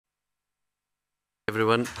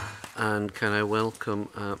Everyone, and can I welcome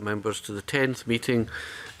members to the 10th meeting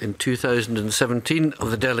in 2017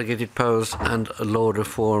 of the Delegated Powers and Law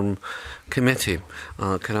Reform Committee.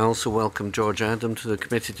 Can I also welcome George Adam to the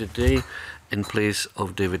committee today in place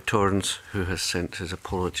of David Torrance, who has sent his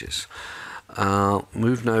apologies.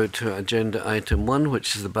 Move now to agenda item 1,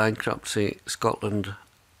 which is the Bankruptcy Scotland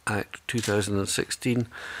Act 2016,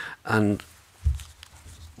 and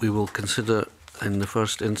we will consider in the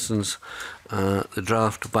first instance the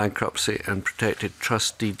draft Bankruptcy and Protected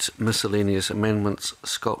Trust Deeds Miscellaneous Amendments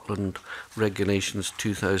Scotland Regulations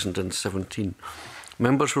 2017.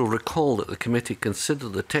 Members will recall that the committee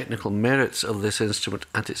considered the technical merits of this instrument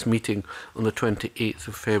at its meeting on the 28th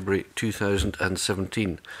of February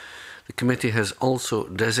 2017. The committee has also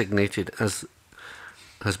been designated as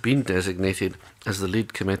the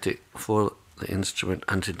lead committee for the instrument,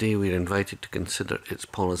 and today we are invited to consider its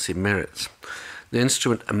policy merits. The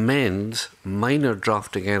instrument amends minor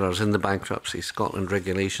drafting errors in the Bankruptcy Scotland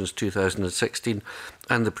Regulations 2016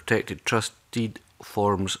 and the Protected Trust Deed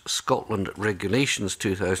Forms Scotland Regulations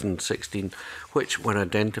 2016, which were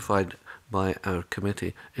identified by our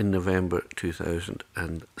committee in November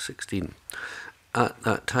 2016. At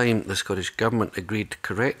that time, the Scottish Government agreed to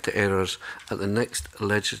correct the errors at the next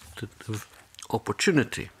legislative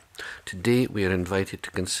opportunity. Today, we are invited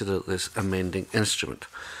to consider this amending instrument.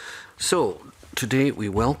 So, today we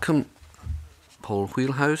welcome Paul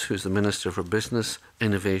Wheelhouse, who is the Minister for Business,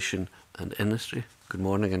 Innovation and Industry. Good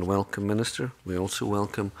morning and welcome, Minister. We also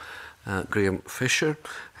welcome Graham Fisher,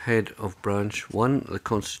 Head of Branch 1, the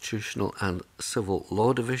Constitutional and Civil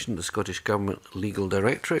Law Division, the Scottish Government Legal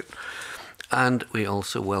Directorate. And we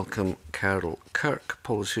also welcome Carol Kirk,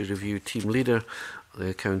 Policy Review Team Leader, the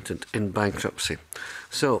Accountant in Bankruptcy.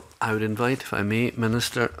 So I would invite, if I may,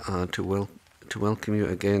 Minister, to welcome you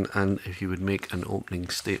again, and if you would make an opening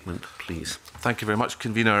statement, please. Thank you very much,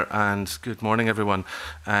 Convener, and good morning, everyone.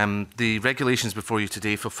 The regulations before you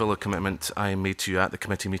today fulfil a commitment I made to you at the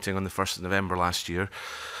committee meeting on the 1st of November last year.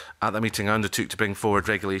 At that meeting, I undertook to bring forward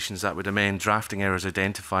regulations that would amend drafting errors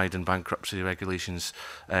identified in bankruptcy regulations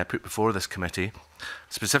put before this committee.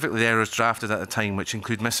 Specifically, the errors drafted at the time, which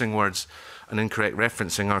include missing words and incorrect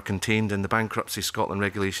referencing, are contained in the Bankruptcy Scotland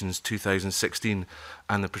Regulations 2016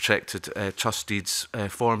 and the Protected Trust Deeds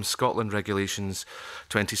Forms Scotland Regulations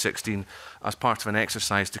 2016 as part of an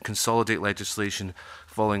exercise to consolidate legislation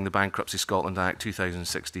following the Bankruptcy Scotland Act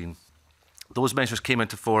 2016. Those measures came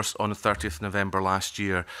into force on the 30th November last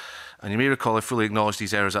year, and you may recall I fully acknowledged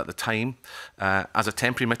these errors at the time. As a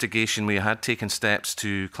temporary mitigation, we had taken steps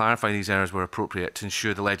to clarify these errors were appropriate to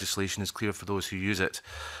ensure the legislation is clear for those who use it,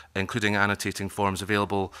 including annotating forms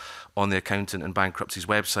available on the Accountant and Bankruptcy's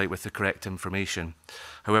website with the correct information.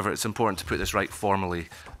 However, it's important to put this right formally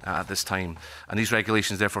at this time, and these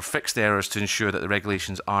regulations therefore fix the errors to ensure that the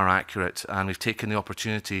regulations are accurate, and we've taken the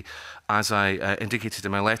opportunity, as I indicated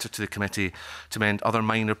in my letter to the committee, to amend other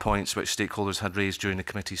minor points which stakeholders had raised during the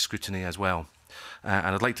committee's scrutiny as well.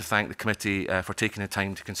 And I'd like to thank the committee for taking the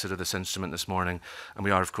time to consider this instrument this morning, and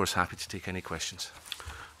we are of course happy to take any questions.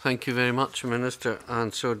 Thank you very much, Minister.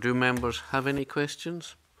 And so do members have any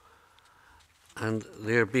questions? And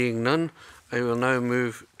there being none, I will now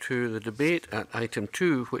move to the debate at item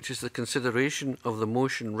 2, which is the consideration of the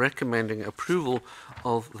motion recommending approval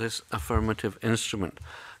of this affirmative instrument.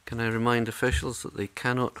 Can I remind officials that they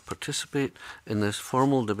cannot participate in this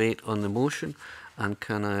formal debate on the motion, and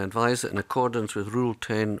can I advise that in accordance with Rule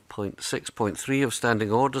 10.6.3 of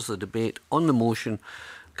Standing Orders, the debate on the motion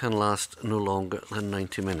can last no longer than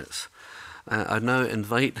 90 minutes. I now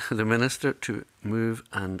invite the Minister to move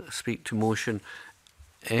and speak to motion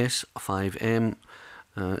S5M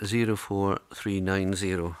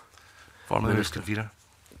 04390. Formally, Mr. Convener.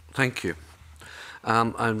 Thank you.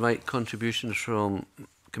 I invite contributions from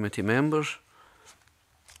committee members,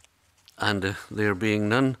 and there being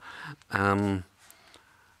none,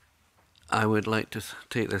 I would like to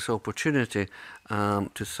take this opportunity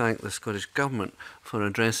to thank the Scottish Government for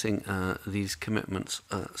addressing these commitments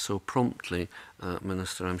so promptly.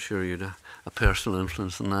 Minister, I'm sure you'd have a personal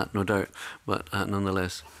influence on that, no doubt, but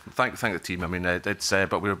nonetheless. Thank the team. I mean,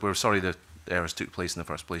 but we're sorry the errors took place in the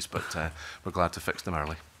first place, but we're glad to fix them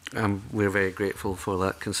early. We're very grateful for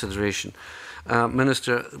that consideration.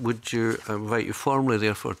 Minister, would you invite you formally,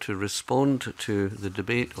 therefore, to respond to the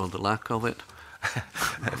debate or the lack of it?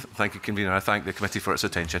 Thank you, Convener. I thank the committee for its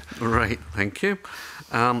attention. Right, thank you.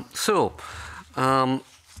 Can I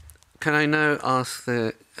now ask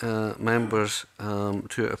the members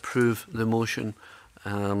to approve the motion,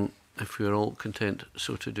 if we're all content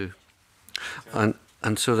so to do? And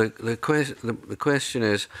And so the question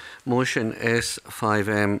is, motion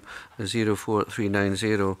S5M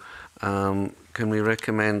 04390, can we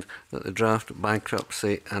recommend that the draft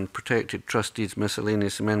Bankruptcy and Protected Trustees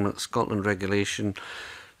Miscellaneous Amendments Scotland Regulation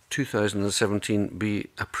 2017 be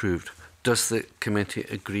approved? Does the committee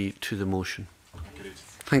agree to the motion? Agreed.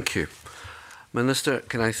 Thank you. Minister,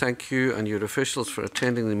 can I thank you and your officials for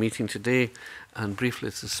attending the meeting today, and briefly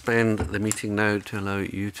suspend the meeting now to allow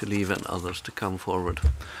you to leave and others to come forward.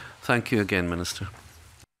 Thank you again, Minister.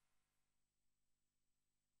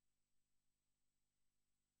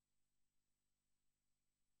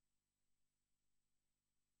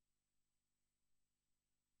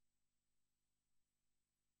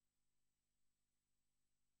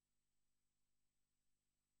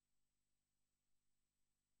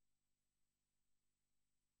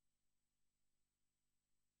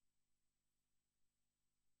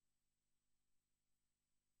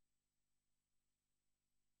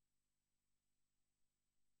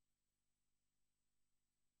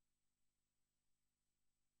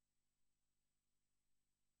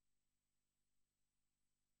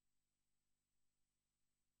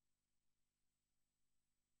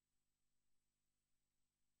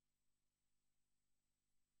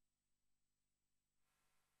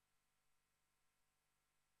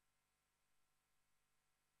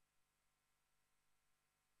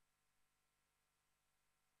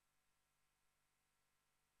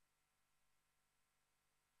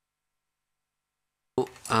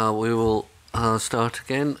 We will start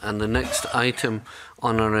again, and the next item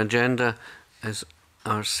on our agenda is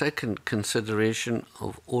our second consideration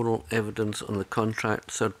of oral evidence on the Contract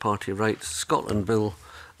Third-Party Rights Scotland Bill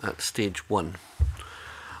at stage 1.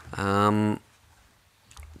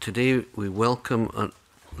 Today we welcome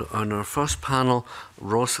on our first panel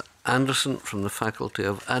Ross Anderson from the Faculty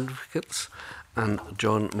of Advocates and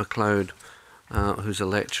John MacLeod, who's a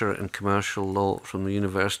lecturer in commercial law from the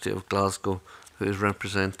University of Glasgow, who is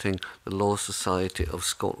representing the Law Society of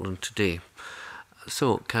Scotland today.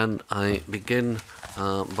 So can I begin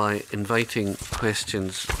by inviting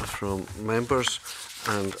questions from members,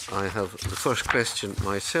 and I have the first question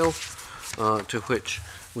myself, to which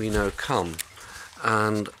we now come.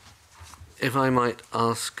 And if I might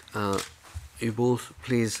ask you both,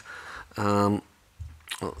 please,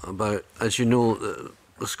 about, as you know,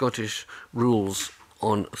 the Scottish rules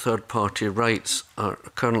on third-party rights are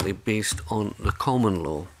currently based on the common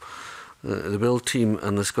law. The Bill team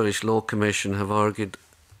and the Scottish Law Commission have argued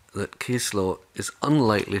that case law is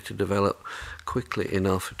unlikely to develop quickly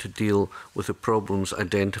enough to deal with the problems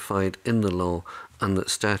identified in the law, and that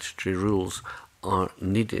statutory rules are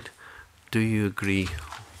needed. Do you agree?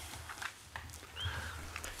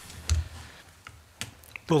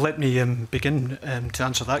 Well, let me begin to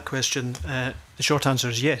answer that question. The short answer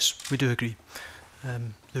is yes, we do agree.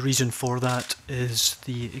 The reason for that is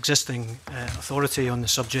the existing authority on the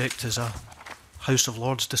subject is a House of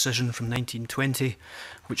Lords decision from 1920,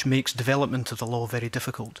 which makes development of the law very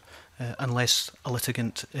difficult unless a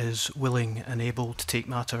litigant is willing and able to take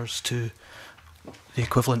matters to the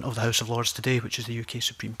equivalent of the House of Lords today, which is the UK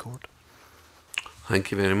Supreme Court.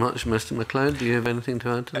 Thank you very much. Mr MacLeod, do you have anything to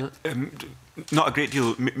add to that? Not a great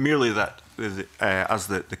deal, merely that, as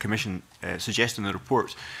the Commission suggests in the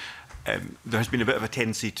report, there has been a bit of a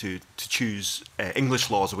tendency to choose English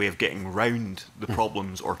law as a way of getting round the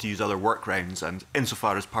problems, or to use other workarounds, and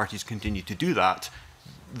insofar as parties continue to do that,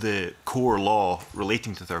 the core law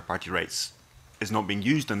relating to third-party rights is not being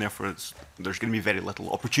used, and therefore there's going to be very little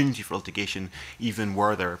opportunity for litigation, even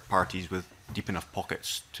were there parties with deep enough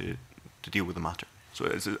pockets to deal with the matter. So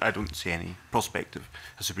I don't see any prospect of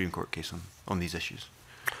a Supreme Court case on these issues.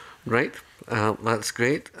 Right, that's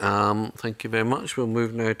great. Thank you very much. We'll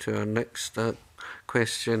move now to our next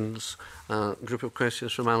questions, group of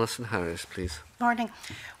questions from Alison Harris, please. Morning.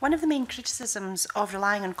 One of the main criticisms of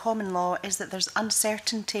relying on common law is that there's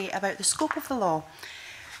uncertainty about the scope of the law.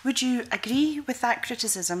 Would you agree with that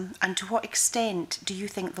criticism, and to what extent do you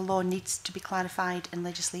think the law needs to be clarified in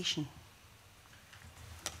legislation?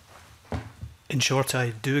 In short,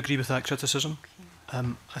 I do agree with that criticism.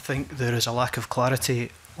 I think there is a lack of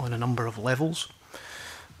clarity on a number of levels.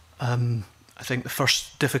 I think the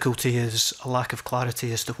first difficulty is a lack of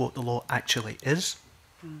clarity as to what the law actually is.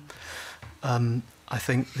 I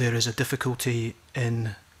think there is a difficulty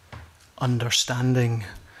in understanding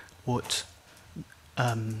what,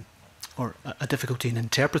 or a difficulty in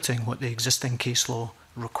interpreting what the existing case law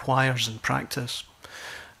requires in practice.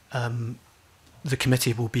 The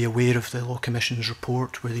committee will be aware of the Law Commission's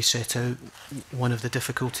report, where they set out one of the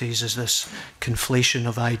difficulties is this conflation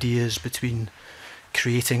of ideas between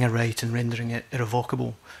creating a right and rendering it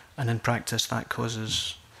irrevocable. and in practice that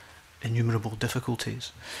causes innumerable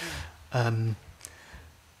difficulties.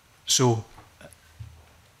 So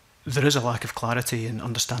there is a lack of clarity in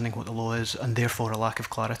understanding what the law is, and therefore a lack of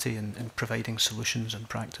clarity in providing solutions in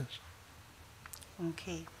practice.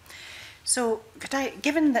 Okay. So,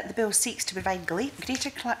 given that the bill seeks to provide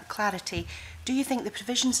greater clarity, do you think the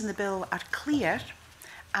provisions in the bill are clear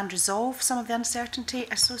and resolve some of the uncertainty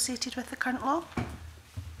associated with the current law?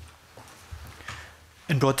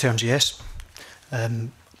 In broad terms, yes.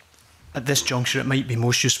 At this juncture, it might be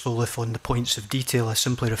most useful if on the points of detail I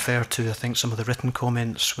simply refer to, I think, some of the written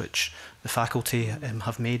comments which the faculty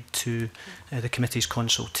have made to the committee's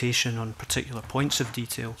consultation on particular points of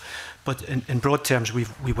detail. But in broad terms, we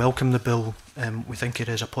welcome the bill. We think it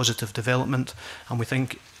is a positive development, and we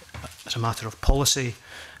think as a matter of policy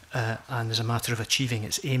and as a matter of achieving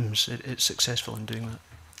its aims, it's successful in doing that.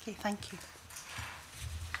 Okay, thank you.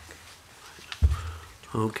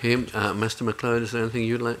 Okay, Mr. MacLeod, is there anything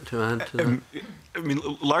you'd like to add to that? I mean,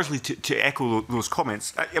 largely to echo those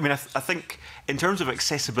comments, I mean, I think in terms of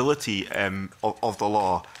accessibility of the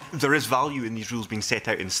law, there is value in these rules being set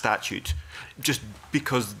out in statute, just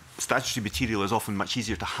because statutory material is often much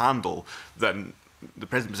easier to handle than the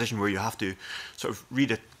present position where you have to sort of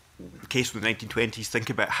read a case from the 1920s, think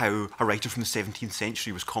about how a writer from the 17th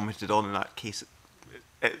century was commented on in that case.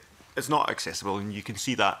 It's not accessible, and you can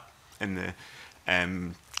see that in the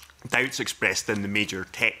doubts expressed in the major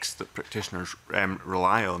texts that practitioners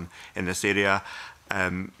rely on in this area.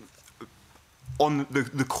 On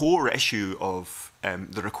the core issue of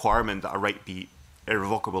the requirement that a right be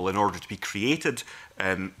irrevocable in order to be created,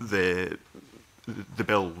 the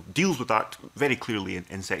bill deals with that very clearly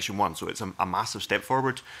in Section 1, so it's a massive step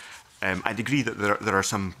forward. I'd agree that there are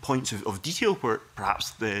some points of detail where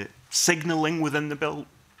perhaps the signalling within the bill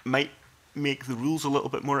might make the rules a little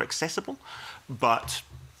bit more accessible, but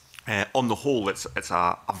on the whole, it's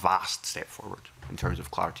a vast step forward in terms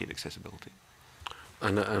of clarity and accessibility.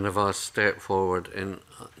 And a vast step forward in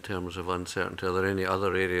terms of uncertainty. Are there any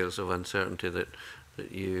other areas of uncertainty that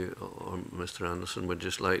you or Mr. Anderson would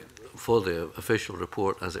just like for the official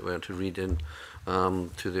report, as it were, to read in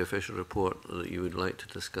to the official report that you would like to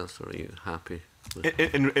discuss, or are you happy with?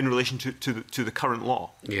 In relation to the current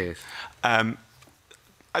law? Yes.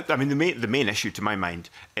 I mean, the main issue to my mind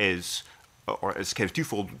is, or it's kind of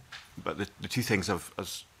twofold, but the two things have,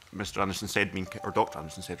 as Mr. Anderson said, or Dr.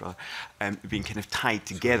 Anderson said rather, being kind of tied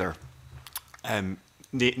together,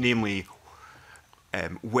 namely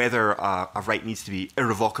whether a right needs to be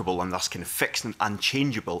irrevocable and thus kind of fixed and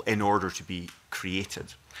unchangeable in order to be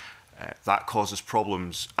created. That causes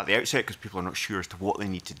problems at the outset because people are not sure as to what they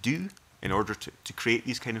need to do in order to create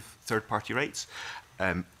these kind of third-party rights.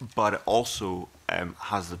 But it also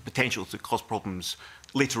has the potential to cause problems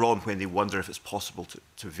later on when they wonder if it's possible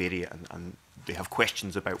to vary it, and they have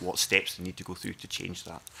questions about what steps they need to go through to change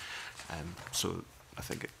that. So I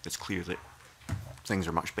think it's clear that things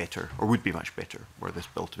are much better, or would be much better, were this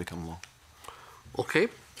bill to become law. Okay,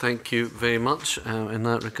 thank you very much in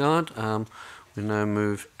that regard. We now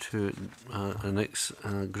move to the next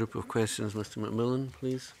group of questions. Mr. McMillan,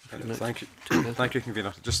 please. Thank you. Thank you,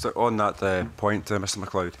 Convener. Just on that point, Mr.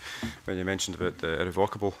 MacLeod, when you mentioned about the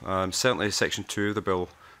irrevocable, certainly Section 2 of the bill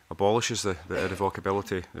abolishes the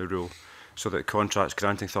irrevocability rule so that contracts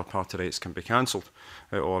granting third-party rights can be cancelled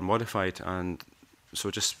or modified. And so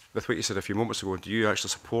just with what you said a few moments ago, do you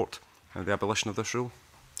actually support the abolition of this rule?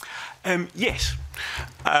 Yes.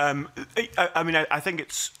 I mean, I think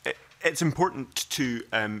it's important to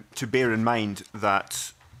bear in mind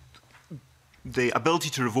that the ability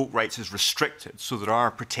to revoke rights is restricted, so there are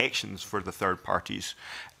protections for the third parties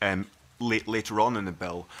later on in the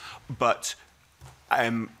bill. But as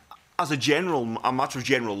a matter of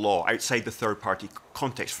general law, outside the third party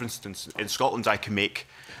context, for instance, in Scotland, I can make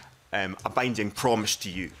a binding promise to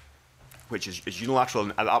you, which is unilateral,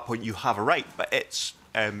 and at that point you have a right. But it's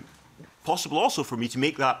possible also for me to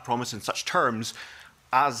make that promise in such terms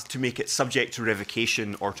as to make it subject to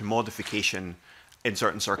revocation or to modification in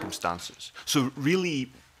certain circumstances. So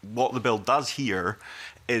really what the bill does here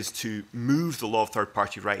is to move the law of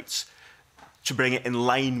third-party rights to bring it in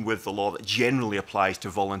line with the law that generally applies to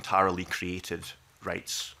voluntarily created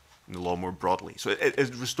rights in the law more broadly. So it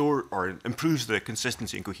restores or improves the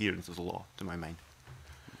consistency and coherence of the law, to my mind.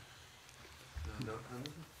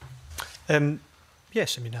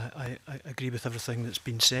 Yes, I mean, I agree with everything that's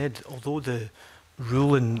been said, although the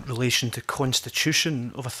rule in relation to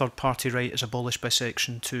constitution of a third-party right is abolished by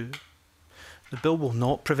Section 2. The bill will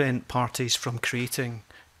not prevent parties from creating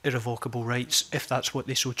irrevocable rights if that's what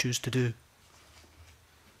they so choose to do.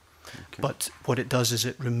 Okay. But what it does is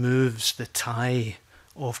it removes the tie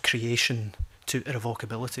of creation to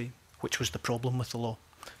irrevocability, which was the problem with the law.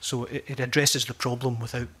 So it addresses the problem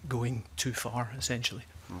without going too far, essentially.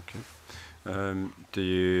 Okay. Do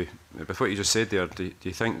you, with what you just said there, do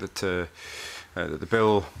you think that the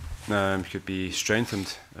bill could be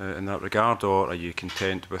strengthened in that regard, or are you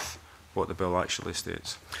content with what the bill actually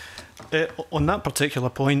states? On that particular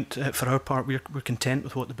point, for our part, we're content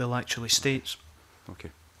with what the bill actually states.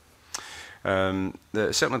 Okay.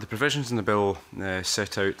 Certainly the provisions in the bill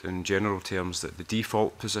set out in general terms that the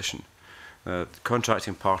default position,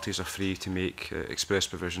 contracting parties are free to make express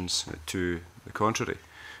provisions to the contrary.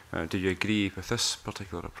 Do you agree with this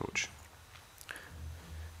particular approach?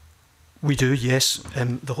 We do, yes.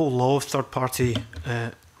 The whole law of third-party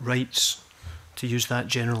rights, to use that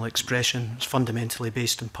general expression, is fundamentally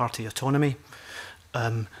based on party autonomy.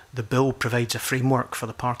 The bill provides a framework for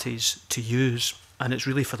the parties to use, and it's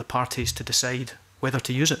really for the parties to decide whether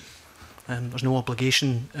to use it. There's no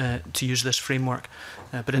obligation to use this framework,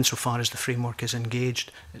 but insofar as the framework is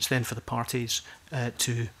engaged, it's then for the parties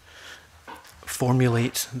to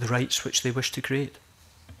formulate the rights which they wish to create.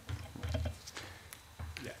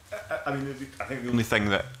 Yeah, I mean, I think the only thing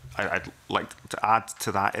that I'd like to add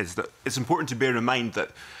to that is that it's important to bear in mind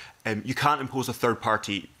that you can't impose a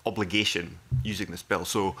third-party obligation using this bill.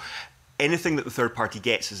 So anything that the third party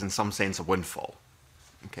gets is in some sense a windfall.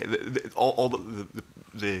 Okay, all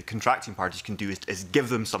the contracting parties can do is give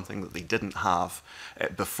them something that they didn't have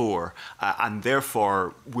before, and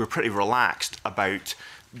therefore we're pretty relaxed about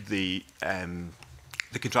the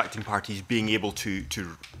contracting parties being able to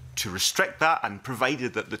restrict that, and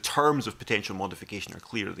provided that the terms of potential modification are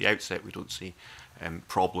clear at the outset, we don't see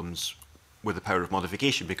problems with the power of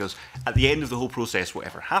modification, because at the end of the whole process,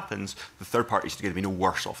 whatever happens, the third parties are going to be no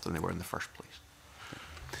worse off than they were in the first place.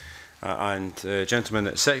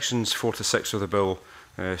 Gentlemen, sections 4 to 6 of the bill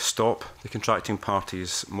stop the contracting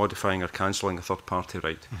parties modifying or cancelling a third-party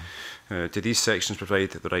right. Do these sections provide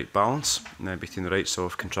the right balance between the rights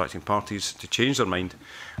of contracting parties to change their mind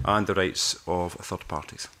and the rights of third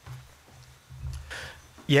parties?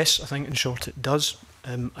 Yes, I think in short it does.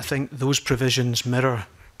 I think those provisions mirror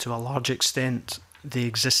to a large extent the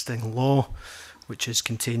existing law, which is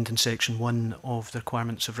contained in Section 1 of the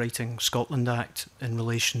Requirements of Writing Scotland Act in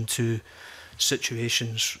relation to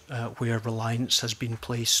situations where reliance has been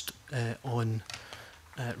placed on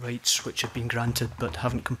rights which have been granted but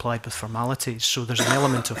haven't complied with formalities. So there's an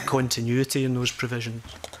element of continuity in those provisions.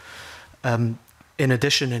 In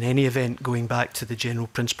addition, in any event, going back to the general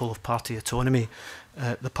principle of party autonomy,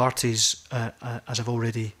 the parties, as I've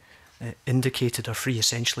already indicated, are free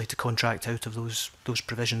essentially to contract out of those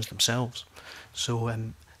provisions themselves. So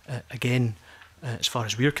again, as far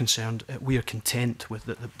as we're concerned, we are content with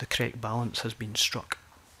that the correct balance has been struck.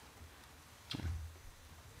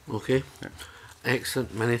 Okay,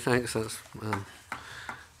 excellent, many thanks. That's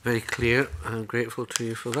very clear. I'm grateful to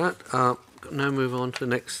you for that. Now move on to the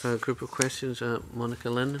next group of questions. Monica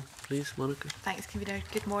Lennon, please. Monica. Thanks, Convener.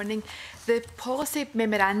 Good morning. The policy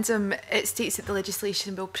memorandum, it states that the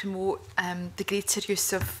legislation will promote the greater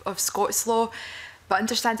use of Scots law, but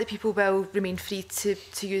understand that people will remain free to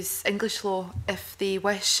use English law if they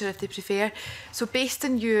wish or if they prefer. So based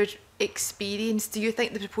on your experience, do you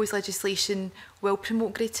think the proposed legislation will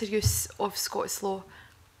promote greater use of Scots law?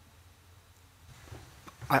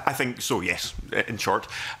 I think so, yes, in short.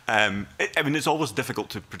 I mean, it's always difficult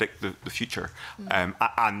to predict the future.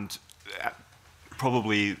 And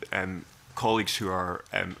probably colleagues who are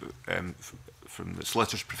from the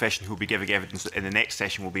solicitor's profession who will be giving evidence in the next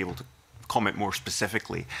session will be able to comment more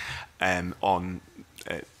specifically on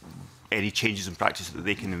any changes in practice that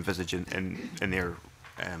they can envisage in their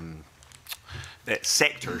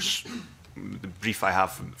sectors. The brief I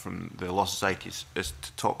have from the Law Society is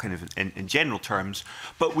to talk kind of in general terms,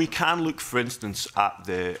 but we can look, for instance, at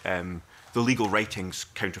the legal writings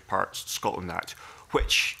counterparts Scotland Act,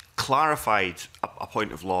 which clarified a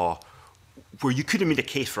point of law where you could have made a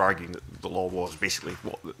case for arguing that the law was basically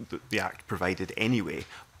what the Act provided anyway,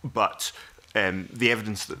 but the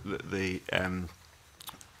evidence that the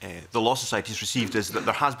Law Society has received is that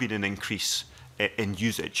there has been an increase in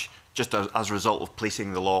usage just as a result of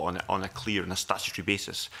placing the law on a clear and a statutory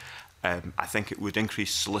basis. I think it would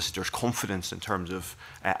increase solicitors' confidence in terms of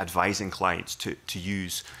advising clients to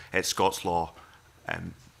use Scots law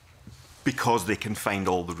because they can find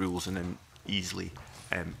all the rules in an easily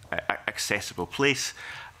accessible place.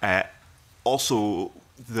 Also,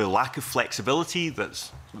 the lack of flexibility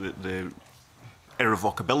that's the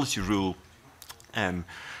irrevocability rule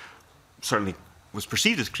certainly was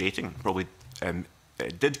perceived as creating, probably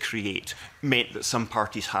did create, meant that some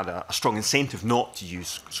parties had a strong incentive not to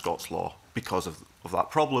use Scots law because of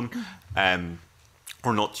that problem,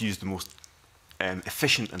 or not to use the most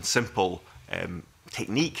efficient and simple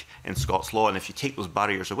technique in Scots law. And if you take those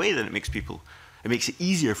barriers away, then it makes it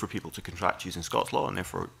easier for people to contract using Scots law, and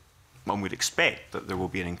therefore one would expect that there will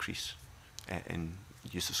be an increase in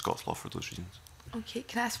use of Scots law for those reasons. Okay,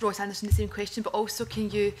 can I ask Ross Anderson the same question, but also can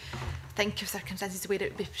you think of circumstances where it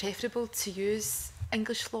would be preferable to use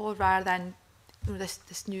English law rather than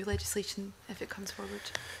this new legislation if it comes forward?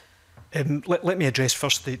 Let me address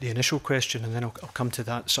first the initial question, and then I'll come to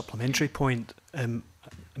that supplementary point. I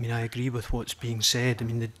mean, I agree with what's being said. I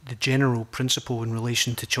mean, the general principle in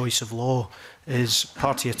relation to choice of law is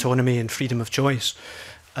party autonomy and freedom of choice.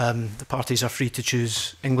 The parties are free to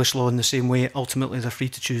choose English law in the same way. Ultimately, they're free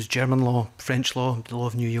to choose German law, French law, the law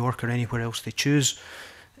of New York, or anywhere else they choose.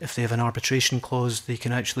 If they have an arbitration clause, they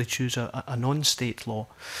can actually choose a non-state law.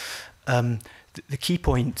 The key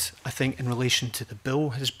point, I think, in relation to the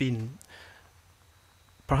bill has been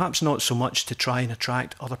perhaps not so much to try and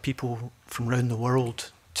attract other people from around the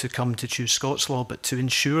world to come to choose Scots law, but to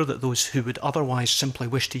ensure that those who would otherwise simply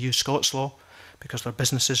wish to use Scots law, because they're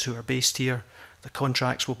businesses who are based here, the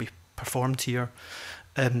contracts will be performed here,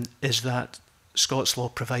 is that Scots law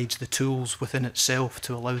provides the tools within itself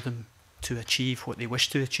to allow them to achieve what they wish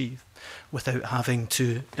to achieve without having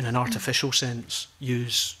to, in an artificial sense,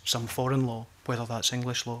 use some foreign law, whether that's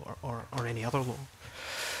English law or any other law.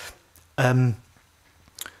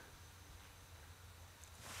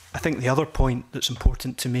 I think the other point that's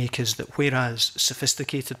important to make is that whereas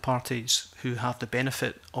sophisticated parties who have the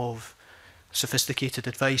benefit of sophisticated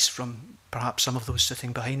advice from perhaps some of those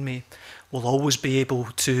sitting behind me will always be able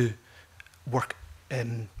to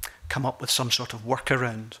come up with some sort of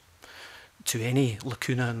workaround to any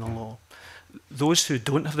lacuna in the law. Those who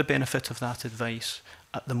don't have the benefit of that advice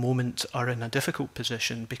at the moment are in a difficult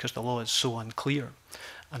position because the law is so unclear.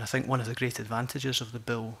 And I think one of the great advantages of the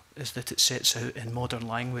bill is that it sets out in modern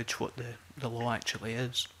language what the law actually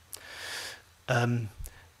is. The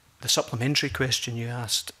supplementary question you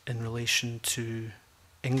asked in relation to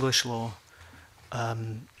English law,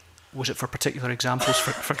 was it for particular examples?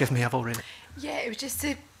 Forgive me, I've already... Yeah, it was just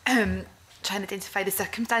to try and identify the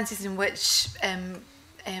circumstances in which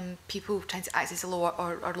people trying to access the law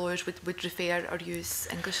or lawyers would refer or use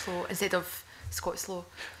English law instead of Scots law.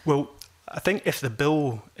 Well, I think if the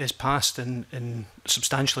bill is passed in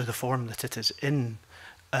substantially the form that it is in,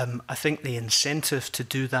 I think the incentive to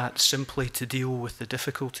do that simply to deal with the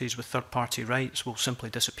difficulties with third-party rights will simply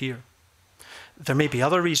disappear. There may be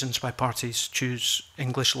other reasons why parties choose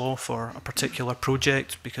English law for a particular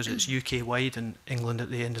project, because it's UK-wide and England at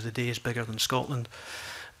the end of the day is bigger than Scotland,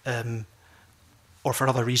 or for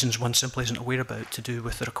other reasons one simply isn't aware about, to do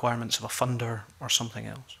with the requirements of a funder or something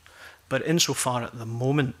else. But insofar at the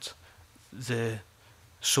moment, the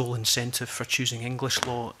sole incentive for choosing English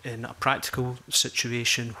law in a practical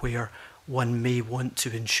situation where one may want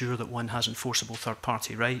to ensure that one has enforceable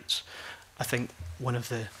third-party rights, I think one of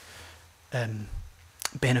the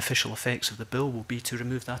beneficial effects of the bill will be to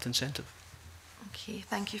remove that incentive. Okay,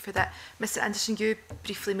 thank you for that. Mr Anderson, you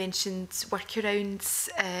briefly mentioned workarounds,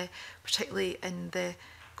 particularly in the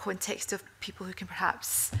context of people who can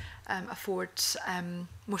perhaps afford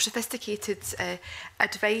more sophisticated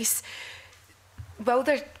advice. Will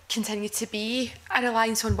there continue to be a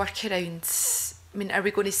reliance on workarounds? I mean, are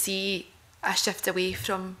we going to see a shift away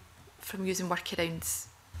from using workarounds,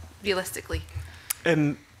 realistically?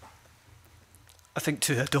 I think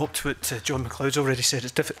to adopt what John MacLeod's already said,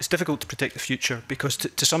 it's difficult to predict the future, because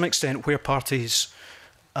to some extent where parties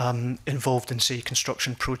involved in, say,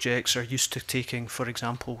 construction projects are used to taking, for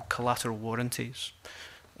example, collateral warranties,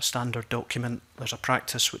 a standard document, there's a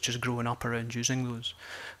practice which is growing up around using those.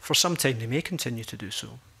 For some time they may continue to do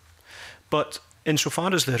so. But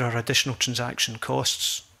insofar as there are additional transaction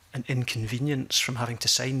costs and inconvenience from having to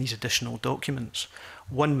sign these additional documents,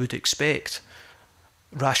 one would expect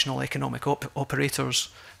rational economic operators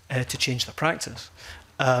to change their practice.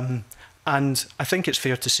 And I think it's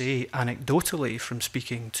fair to say, anecdotally, from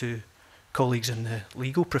speaking to colleagues in the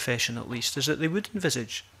legal profession at least, is that they would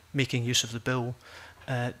envisage making use of the bill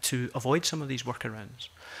to avoid some of these workarounds.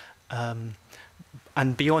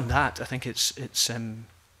 And beyond that, I think it's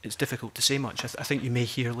difficult to say much. I think you may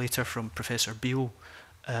hear later from Professor Beale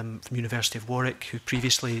from University of Warwick, who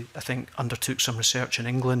previously, I think, undertook some research in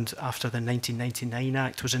England after the 1999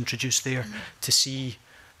 Act was introduced there, to see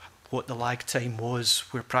what the lag time was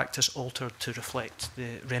where practice altered to reflect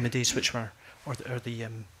the remedies which were, or the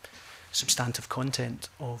substantive content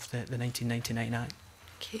of the 1999 Act.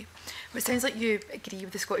 Okay. Well, it sounds like you agree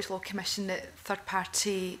with the Scottish Law Commission that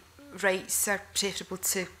third-party rights are preferable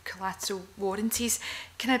to collateral warranties.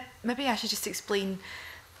 Can I maybe ask you just to explain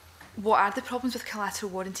what are the problems with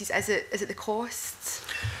collateral warranties? Is it the costs?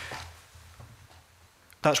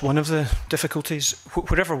 That's one of the difficulties.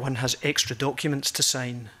 Wherever one has extra documents to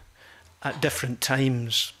sign at different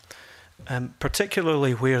times,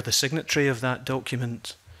 particularly where the signatory of that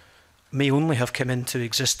document may only have come into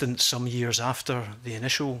existence some years after the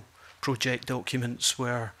initial project documents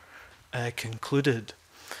were concluded,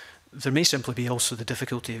 there may simply be also the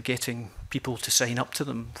difficulty of getting people to sign up to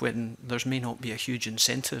them when there may not be a huge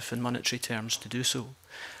incentive in monetary terms to do so.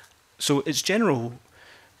 So it's general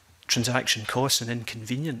transaction costs and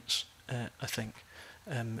inconvenience, I think,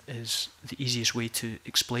 is the easiest way to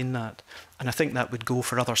explain that. And I think that would go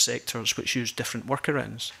for other sectors which use different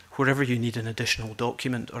workarounds. Wherever you need an additional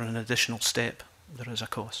document or an additional step, there is a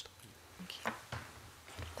cost.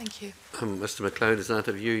 Thank you. Mr. MacLeod, is that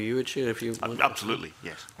a view you would share if you want? Absolutely,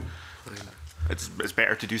 yes. It's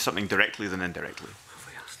better to do something directly than indirectly.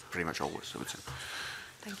 Pretty much always, I would say.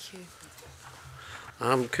 Thank you.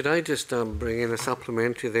 Could I just bring in a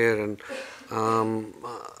supplementary there and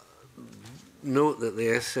note that the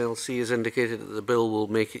SLC has indicated that the bill will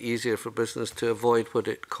make it easier for business to avoid what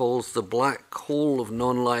it calls the black hole of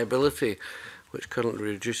non-liability, which currently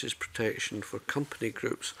reduces protection for company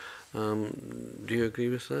groups. Do you agree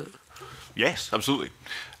with that? Yes, absolutely.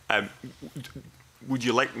 Would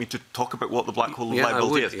you like me to talk about what the black hole of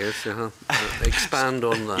liability is? Yes, expand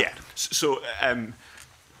on that. Yeah. So, an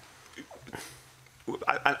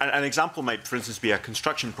example might, for instance, be a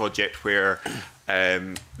construction project where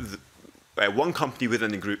one company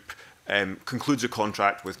within the group concludes a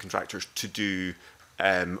contract with contractors to do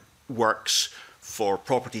works for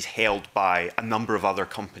properties held by a number of other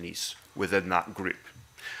companies within that group.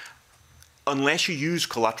 Unless you use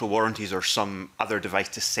collateral warranties or some other device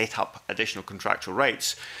to set up additional contractual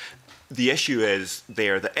rights, the issue is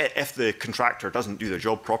there that if the contractor doesn't do their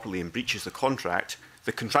job properly and breaches the contract,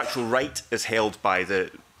 the contractual right is held by the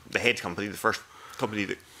head company, the first company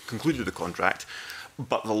that concluded the contract,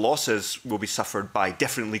 but the losses will be suffered by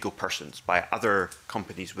different legal persons, by other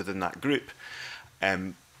companies within that group.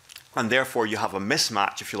 And therefore you have a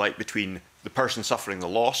mismatch, if you like, between the person suffering the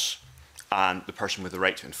loss and the person with the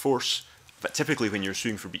right to enforce. But typically when you're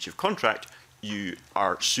suing for breach of contract, you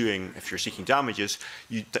are suing, if you're seeking damages,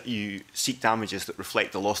 you seek damages that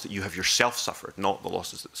reflect the loss that you have yourself suffered, not the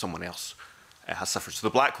losses that someone else has suffered. So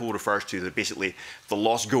the black hole refers to basically the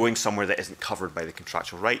loss going somewhere that isn't covered by the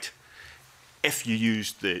contractual right. If you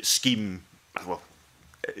use the scheme, well,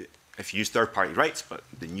 if you use third-party rights, but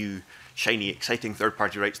the new, shiny, exciting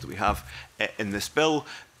third-party rights that we have in this bill,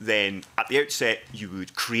 then at the outset you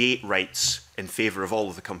would create rights in favour of all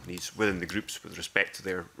of the companies within the groups with respect to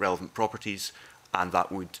their relevant properties, and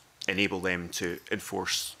that would enable them to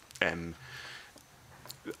enforce a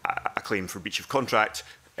claim for breach of contract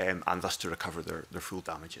and thus to recover their full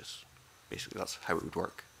damages. Basically, that's how it would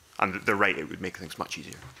work. And they're right, it would make things much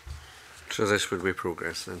easier. So this would be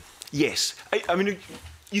progress then? Yes. I mean,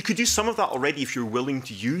 you could do some of that already if you're willing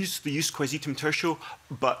to use the jus quaesitum tertio,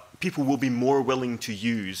 but people will be more willing to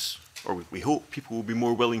use, or we hope people will be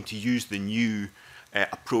more willing to use the new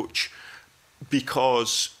approach,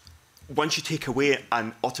 because once you take away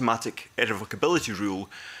an automatic irrevocability rule,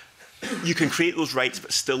 you can create those rights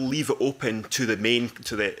but still leave it open to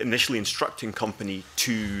the initially instructing company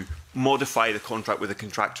to modify the contract with the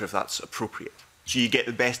contractor if that's appropriate. So you get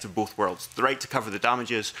the best of both worlds, the right to cover the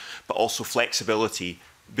damages, but also flexibility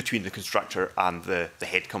between the constructor and the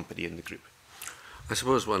head company in the group. I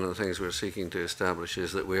suppose one of the things we're seeking to establish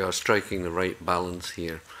is that we are striking the right balance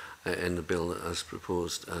here in the bill as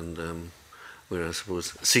proposed, and we're, I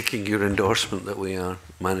suppose, seeking your endorsement that we are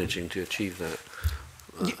managing to achieve that.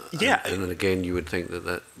 Yeah. And then again, you would think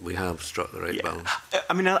that we have struck the right balance.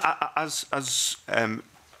 I mean, as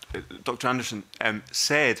Dr. Anderson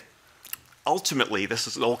said, ultimately, this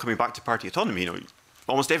is all coming back to party autonomy. You know,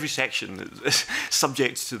 almost every section is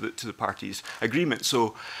subject to the parties' agreement.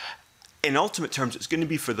 So, in ultimate terms, it's going to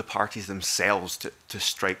be for the parties themselves to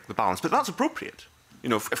strike the balance. But that's appropriate. You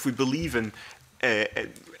know, if we believe in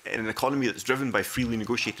an economy that's driven by freely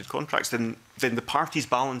negotiated contracts, then the parties'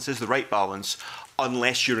 balance is the right balance,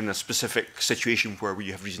 unless you're in a specific situation where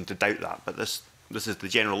you have reason to doubt that. But this is the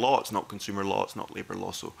general law. It's not consumer law. It's not labour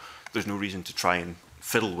law. So there's no reason to try and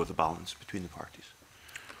fiddle with the balance between the parties.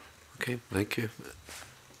 Okay, thank you.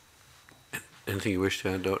 Anything you wish to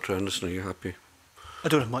add, Dr. Anderson? Are you happy? I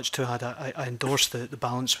don't have much to add. I endorse the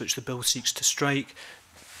balance which the bill seeks to strike.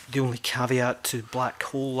 The only caveat to black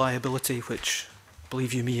hole liability, which,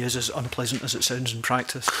 believe you me, is as unpleasant as it sounds in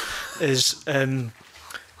practice, is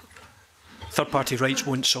Third-party rights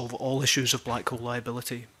won't solve all issues of black hole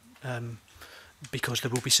liability, because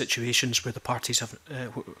there will be situations where the parties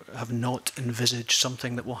have not envisaged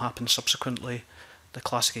something that will happen subsequently. The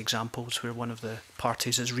classic examples where one of the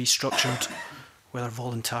parties is restructured, whether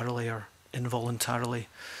voluntarily or involuntarily,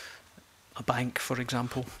 a bank, for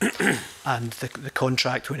example, and the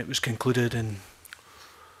contract, when it was concluded in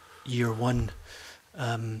year one,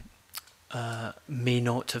 may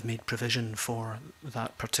not have made provision for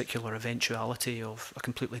that particular eventuality of a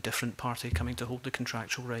completely different party coming to hold the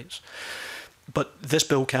contractual rights. But this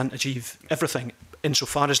bill can't achieve everything.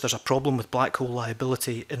 Insofar as there's a problem with black hole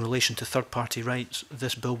liability in relation to third-party rights,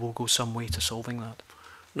 this bill will go some way to solving that.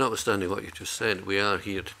 Notwithstanding what you just said, we are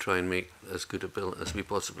here to try and make as good a bill as we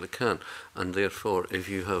possibly can, and therefore if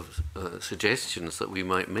you have suggestions that we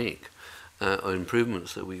might make or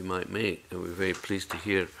improvements that we might make, and we're very pleased to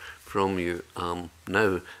hear from you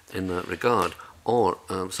now in that regard, or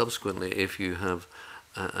subsequently if you have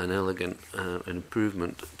an elegant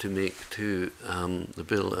improvement to make to the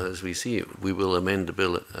bill as we see it, we will amend the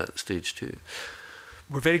bill at stage 2.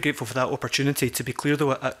 We're very grateful for that opportunity. To be clear,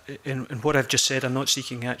 though, in what I've just said, I'm not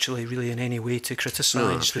seeking actually really in any way to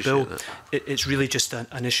criticise the bill. It's really just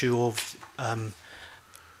an issue of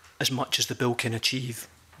as much as the bill can achieve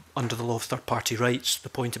under the law of third-party rights. The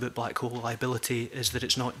point about black hole liability is that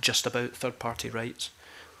it's not just about third-party rights,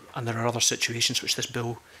 and there are other situations which this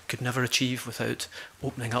bill could never achieve without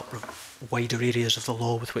opening up wider areas of the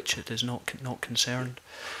law with which it is not concerned.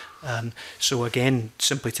 So again,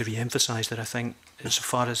 simply to re-emphasise that I think, as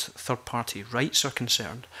far as third-party rights are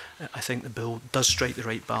concerned, I think the bill does strike the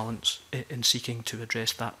right balance in seeking to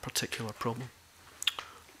address that particular problem.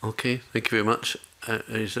 Okay, thank you very much.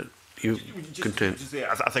 Is it you content?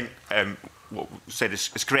 I think what was said is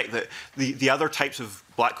correct, that the other types of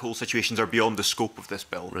black hole situations are beyond the scope of this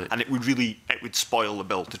bill, right. And it would spoil the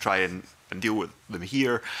bill to try and deal with them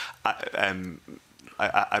here.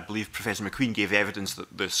 I believe Professor McQueen gave evidence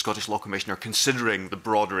that the Scottish Law Commission are considering the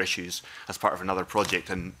broader issues as part of another project,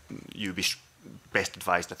 and you'd be best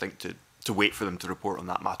advised, I think, to wait for them to report on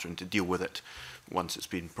that matter and to deal with it once it's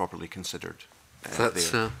been properly considered.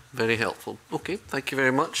 That's very helpful. Okay, thank you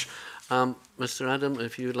very much. Mr. Adam,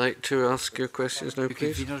 if you'd like to ask your questions now,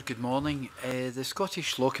 please. Convener, good morning. The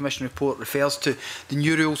Scottish Law Commission report refers to the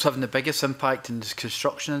new rules having the biggest impact in the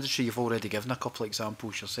construction industry. You've already given a couple of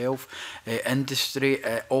examples yourself. Industry,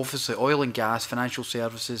 obviously oil and gas, financial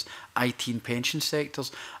services, IT and pension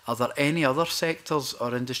sectors. Are there any other sectors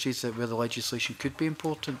or industries where the legislation could be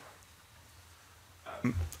important?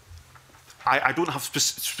 I don't have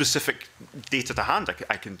specific data to hand.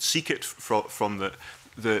 I can seek it from the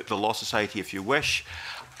Law Society if you wish.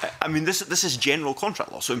 I mean, this is general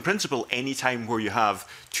contract law. So in principle, any time where you have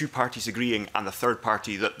two parties agreeing and the third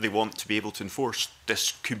party that they want to be able to enforce,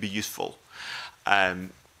 this could be useful. That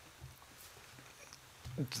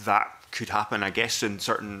could happen, I guess, in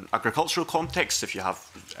certain agricultural contexts, if you have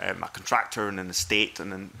a contractor and an estate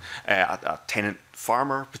and then a tenant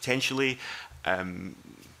farmer, potentially.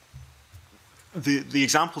 The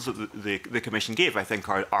examples that the Commission gave, I think,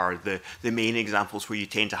 are the main examples where you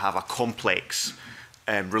tend to have a complex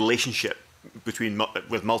relationship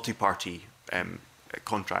with multi-party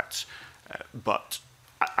contracts. But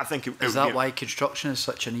I think is that why construction is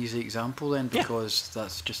such an easy example then? Because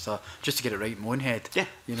that's just to get it right in my own head. Yeah.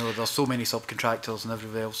 You know, there's so many subcontractors and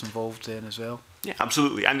everybody else involved then as well. Yeah,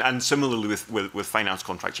 absolutely. And similarly with finance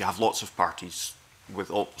contracts, you have lots of parties with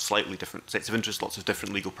all slightly different sets of interests, lots of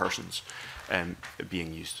different legal persons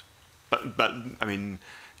being used. But I mean,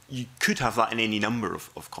 you could have that in any number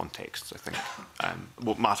of contexts, I think.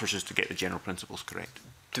 What matters is to get the general principles correct.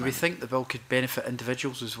 Do we think the bill could benefit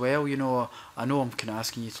individuals as well? You know, I know I'm kind of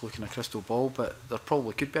asking you to look in a crystal ball, but there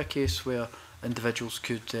probably could be a case where individuals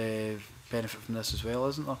could benefit from this as well,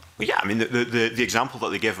 isn't there? Well, yeah, I mean, the example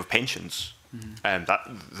that they give of pensions,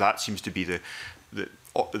 that seems to be the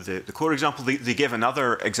core example. They give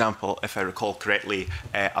another example, if I recall correctly,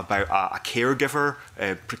 about a caregiver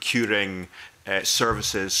procuring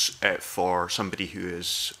services for somebody who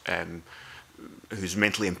is who's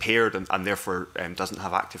mentally impaired and therefore doesn't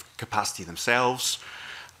have active capacity themselves.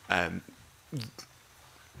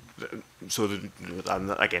 So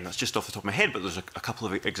again, that's just off the top of my head, but there's a couple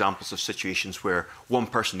of examples of situations where one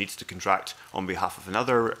person needs to contract on behalf of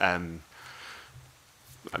another.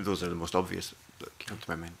 Those are the most obvious that come to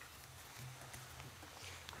my mind.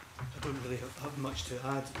 I don't really have much to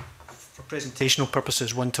add. For presentational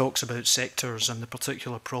purposes, one talks about sectors and the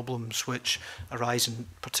particular problems which arise in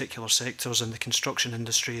particular sectors, and the construction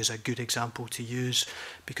industry is a good example to use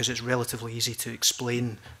because it's relatively easy to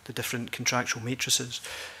explain the different contractual matrices.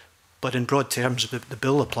 But in broad terms, the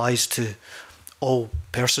bill applies to all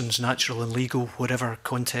persons, natural and legal, whatever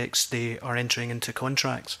context they are entering into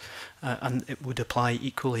contracts. And it would apply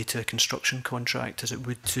equally to a construction contract as it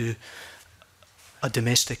would to a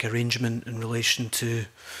domestic arrangement in relation to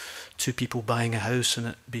two people buying a house and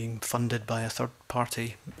it being funded by a third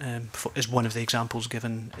party, is one of the examples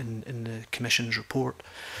given in the Commission's report.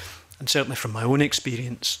 And certainly from my own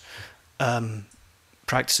experience,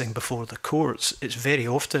 practicing before the courts, it's very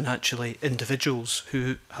often actually individuals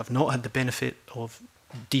who have not had the benefit of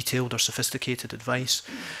detailed or sophisticated advice,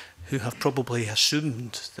 who have probably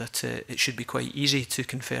assumed that it should be quite easy to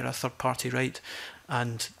confer a third party right,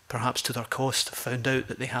 and perhaps to their cost found out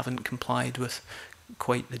that they haven't complied with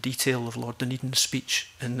quite the detail of Lord Dunedin's speech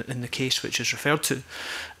in the case which is referred to.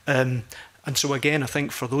 And so again, I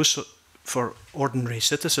think for ordinary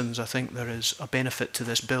citizens, I think there is a benefit to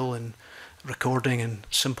this bill in recording in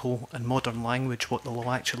simple and modern language what the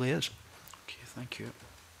law actually is. Okay, thank you.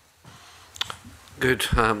 Good.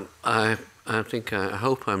 I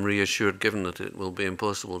hope I'm reassured, given that it will be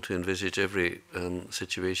impossible to envisage every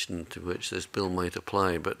situation to which this bill might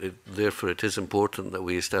apply, but therefore it is important that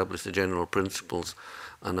we establish the general principles,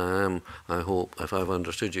 and I hope, if I've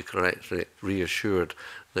understood you correctly, reassured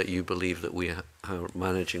that you believe that we are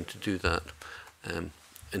managing to do that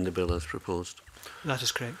in the bill as proposed. That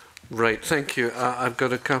is correct. Right, thank you. I've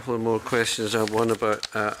got a couple of more questions. One about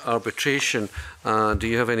arbitration. Do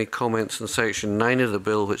you have any comments on Section 9 of the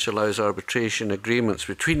bill, which allows arbitration agreements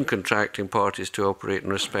between contracting parties to operate in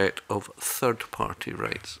respect of third-party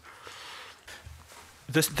rights?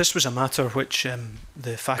 This was a matter which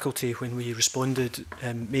the faculty, when we responded,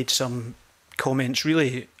 made some comments,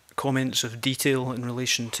 really comments of detail in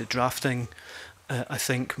relation to drafting, I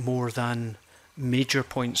think, more than major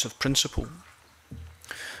points of principle.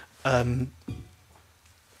 The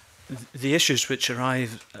issues which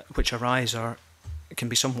arise can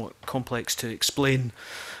be somewhat complex to explain.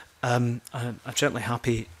 I'm certainly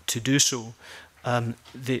happy to do so.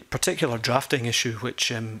 The particular drafting issue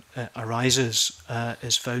which arises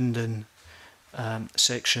is found in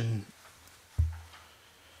section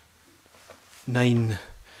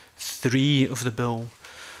 9(3) of the bill,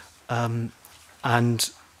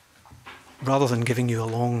 and rather than giving you a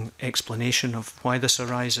long explanation of why this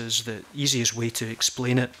arises, the easiest way to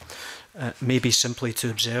explain it may be simply to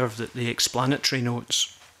observe that the explanatory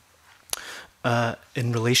notes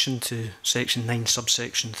in relation to section 9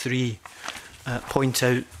 subsection 3 point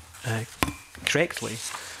out correctly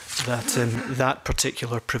that that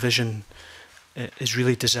particular provision is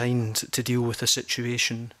really designed to deal with a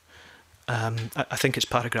situation, I think it's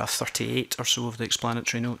paragraph 38 or so of the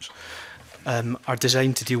explanatory notes, are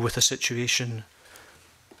designed to deal with a situation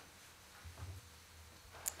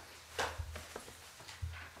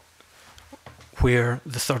where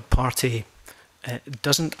the third party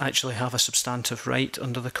doesn't actually have a substantive right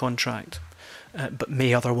under the contract, but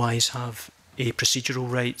may otherwise have a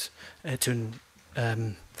procedural right to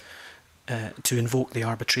invoke the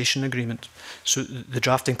arbitration agreement. So the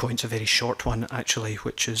drafting point's a very short one, actually,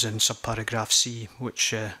 which is in subparagraph C,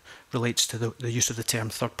 which relates to the use of the term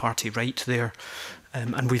third-party right there.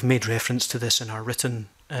 And we've made reference to this in our written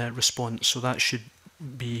response, so that should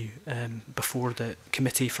be before the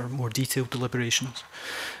committee for more detailed deliberations.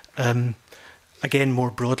 Again,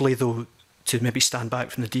 more broadly, though, to maybe stand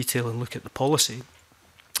back from the detail and look at the policy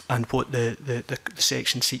and what the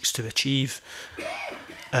section seeks to achieve,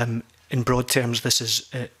 in broad terms, this is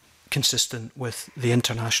consistent with the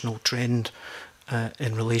international trend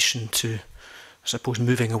in relation to, I suppose,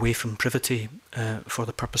 moving away from privity for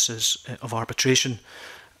the purposes of arbitration.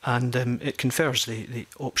 And it confers the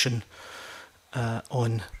option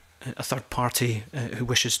on a third party who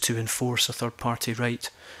wishes to enforce a third party right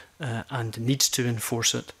and needs to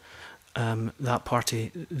enforce it. That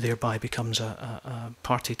party thereby becomes a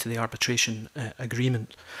party to the arbitration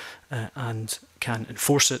agreement and can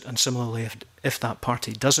enforce it. And similarly, if that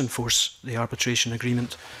party does enforce the arbitration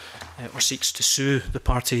agreement or seeks to sue the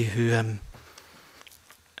party who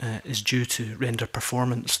is due to render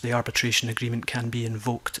performance, the arbitration agreement can be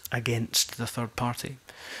invoked against the third party.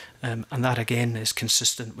 And that again is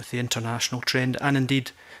consistent with the international trend and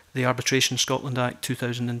indeed the Arbitration Scotland Act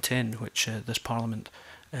 2010, which this Parliament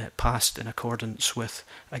passed in accordance with,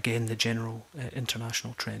 again, the general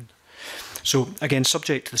international trend. So, again,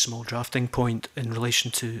 subject to the small drafting point in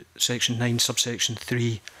relation to section 9 subsection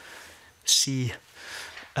 3C,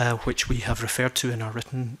 which we have referred to in our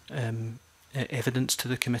written evidence to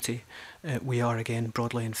the committee, we are again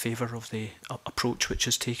broadly in favour of the approach which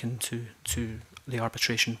is taken to the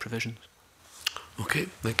arbitration provisions. Okay,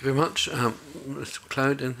 thank you very much. Mr.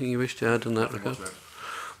 McLeod, anything you wish to add in that regard?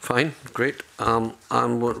 Fine, great.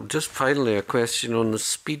 Just finally, a question on the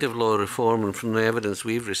speed of law reform, and from the evidence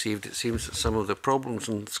we've received, it seems that some of the problems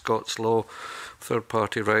in Scots law,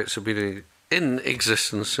 third-party rights, have been in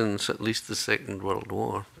existence since at least the Second World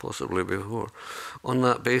War, possibly before. On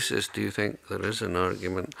that basis, do you think there is an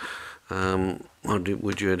argument, or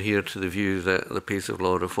would you adhere to the view that the pace of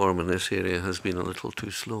law reform in this area has been a little too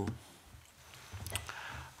slow?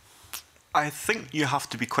 I think you have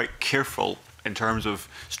to be quite careful in terms of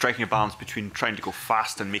striking a balance between trying to go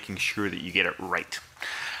fast and making sure that you get it right.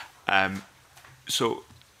 So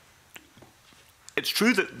it's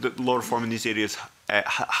true that law reform in these areas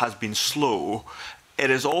has been slow.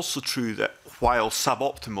 It is also true that while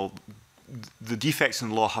suboptimal, the defects in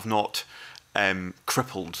the law have not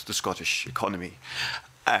crippled the Scottish economy.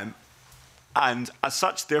 And as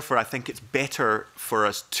such, therefore, I think it's better for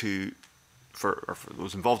us to, for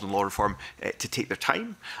those involved in law reform, to take their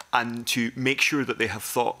time and to make sure that they have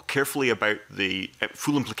thought carefully about the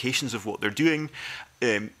full implications of what they're doing,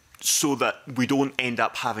 so that we don't end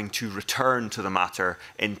up having to return to the matter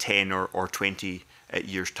in 10 or 20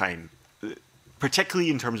 years' time,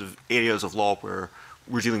 particularly in terms of areas of law where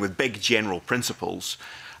we're dealing with big general principles.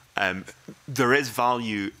 There is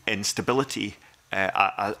value in stability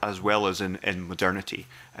as well as in modernity,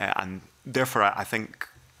 and therefore I think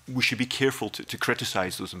we should be careful to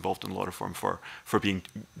criticise those involved in law reform for being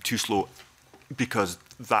too slow, because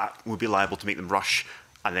that would be liable to make them rush,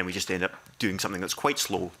 and then we just end up doing something that's quite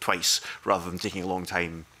slow twice rather than taking a long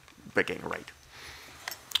time but getting it right.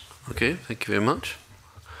 Okay, thank you very much.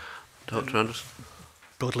 Dr. Anderson.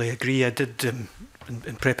 Broadly agree. I did, in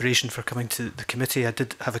preparation for coming to the committee, I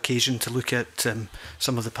did have occasion to look at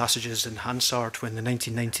some of the passages in Hansard when the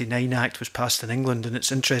 1999 Act was passed in England, and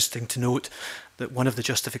it's interesting to note that one of the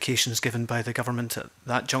justifications given by the government at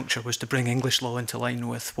that juncture was to bring English law into line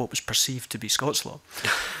with what was perceived to be Scots law.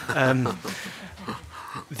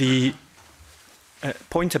 The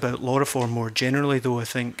point about law reform more generally, though, I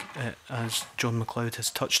think, as John MacLeod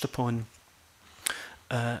has touched upon,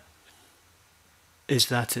 is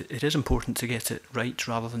that it is important to get it right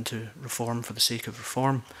rather than to reform for the sake of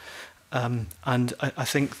reform. And I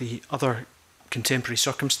think the other contemporary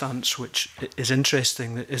circumstance which is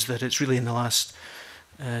interesting is that it's really in the last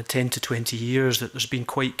 10 to 20 years that there's been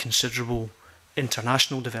quite considerable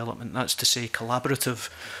international development, that's to say collaborative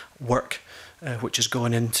work, which has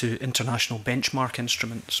gone into international benchmark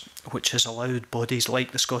instruments, which has allowed bodies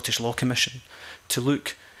like the Scottish Law Commission to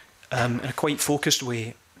look in a quite focused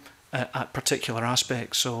way at particular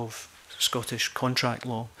aspects of Scottish contract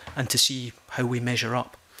law and to see how we measure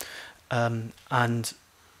up. And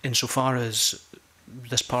insofar as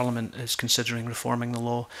this Parliament is considering reforming the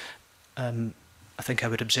law, I think I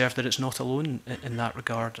would observe that it's not alone in that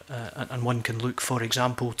regard. And one can look, for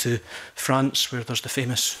example, to France, where there's the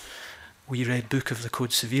famous wee red book of the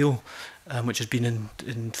Code Civil, which has been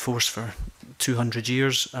in force for 200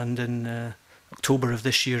 years, and in October of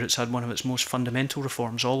this year it's had one of its most fundamental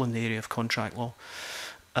reforms, all in the area of contract law.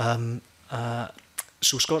 So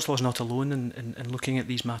Scots law is not alone in looking at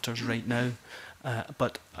these matters right now,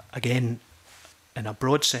 but again, in a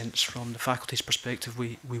broad sense, from the faculty's perspective,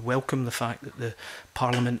 we welcome the fact that the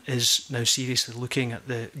Parliament is now seriously looking at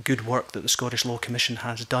the good work that the Scottish Law Commission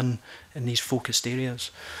has done in these focused areas.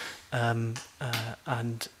 We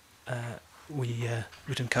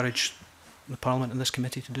would encourage the Parliament and this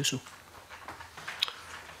committee to do so.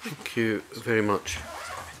 Thank you very much.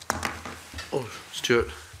 Oh, Stuart,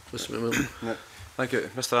 Mr. McMillan. Yeah. Thank you.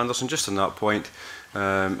 Mr. Anderson, just on that point,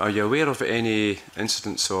 are you aware of any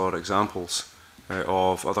incidents or examples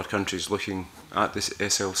of other countries looking at this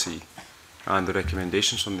SLC and the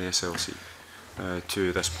recommendations from the SLC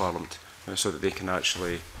to this Parliament so that they can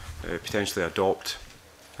actually potentially adopt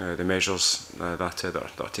the measures that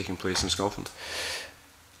are taking place in Scotland?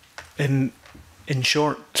 In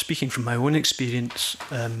short, speaking from my own experience,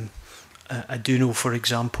 I do know, for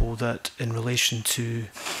example, that in relation to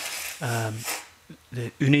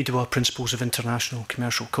the UNIDROIT Principles of International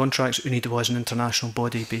Commercial Contracts, UNIDROIT is an international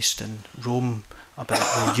body based in Rome about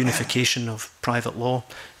the unification of private law.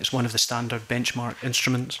 It's one of the standard benchmark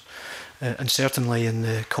instruments. And certainly in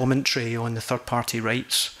the commentary on the third-party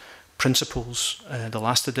rights principles, the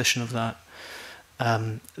last edition of that,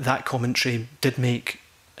 that commentary did make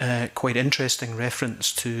quite interesting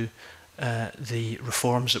reference to the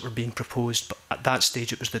reforms that were being proposed, but at that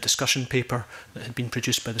stage it was the discussion paper that had been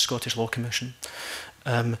produced by the Scottish Law Commission.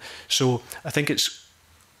 So I think it's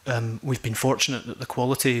we've been fortunate that the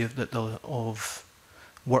quality of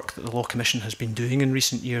work that the Law Commission has been doing in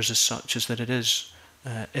recent years is such as that it is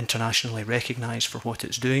internationally recognised for what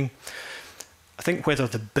it's doing. I think whether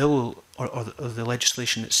the bill or the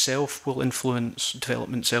legislation itself will influence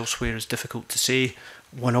developments elsewhere is difficult to say.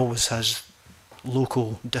 One always has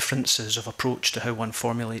local differences of approach to how one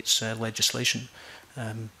formulates legislation.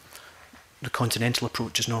 The continental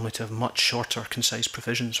approach is normally to have much shorter, concise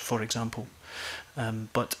provisions, for example.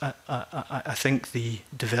 But I think the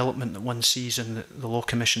development that one sees in the Law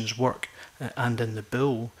Commission's work and in the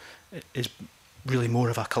bill is really more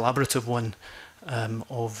of a collaborative one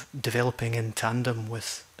of developing in tandem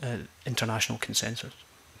with international consensus.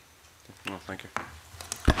 Well, thank you.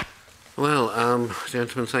 Well,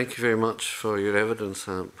 gentlemen, thank you very much for your evidence.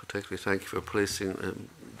 Particularly thank you for placing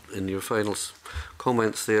in your final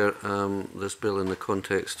comments there this bill in the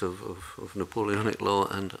context of Napoleonic law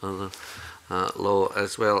and other law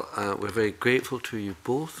as well. We're very grateful to you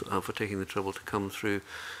both for taking the trouble to come through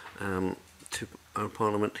to our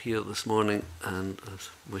Parliament here this morning, and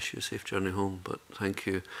wish you a safe journey home. But thank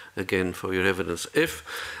you again for your evidence.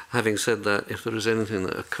 Having said that, if there is anything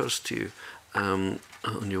that occurs to you on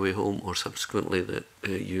your way home or subsequently that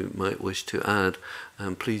you might wish to add,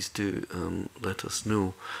 please do let us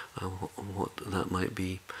know what that might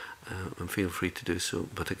be, and feel free to do so.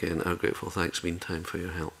 But again, our grateful thanks meantime for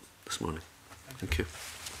your help this morning. Thank you.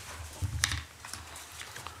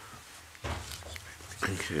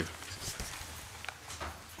 Thank you.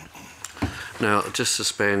 Now, I'll just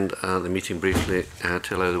suspend the meeting briefly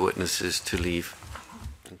to allow the witnesses to leave.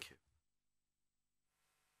 Thank you.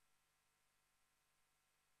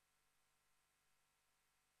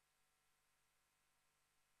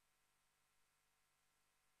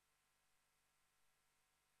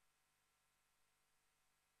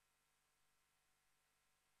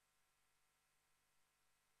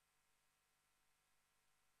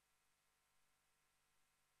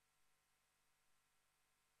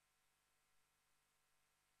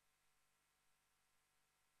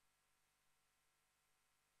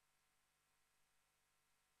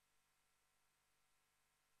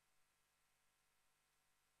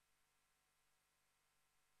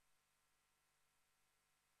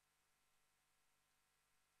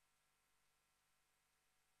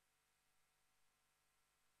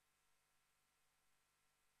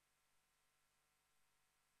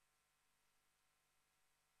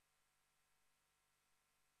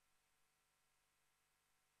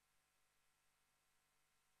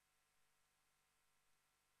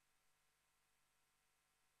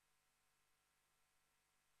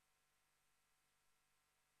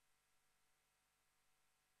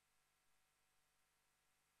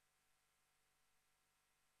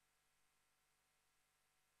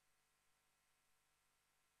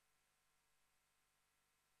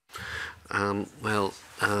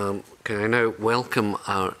 Can I now welcome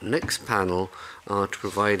our next panel to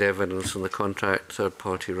provide evidence on the Contract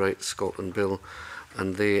Third-Party Rights Scotland Bill,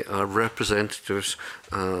 and they are representatives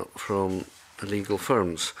from legal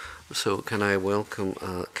firms. So can I welcome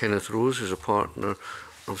Kenneth Rose, who's a partner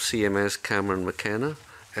of CMS Cameron McKenna,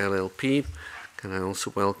 LLP. Can I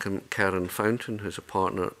also welcome Karen Fountain, who's a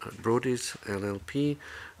partner at Brodie's, LLP.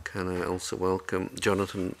 Can I also welcome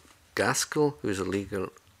Jonathan Gaskell, who's a legal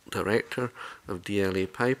director of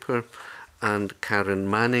DLA Piper, and Karen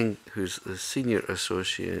Manning, who's the senior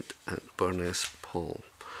associate at Burness Paul.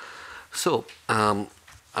 So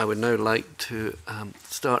I would now like to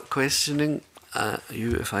start questioning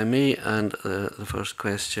you, if I may, and the first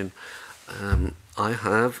question I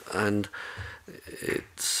have, and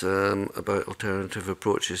it's about alternative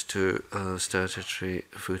approaches to statutory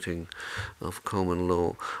footing of common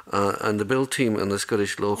law. And the Bill team and the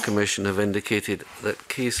Scottish Law Commission have indicated that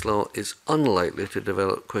case law is unlikely to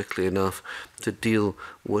develop quickly enough to deal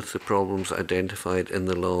with the problems identified in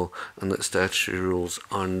the law, and that statutory rules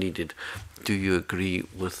are needed. Do you agree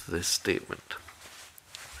with this statement?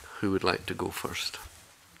 Who would like to go first?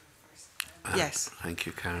 Yes. Thank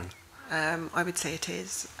you, Karen. I would say it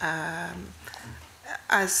is.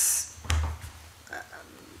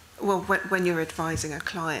 When you're advising a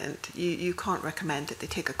client, you can't recommend that they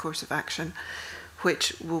take a course of action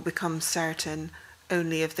which will become certain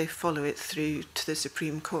only if they follow it through to the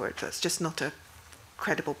Supreme Court. That's just not a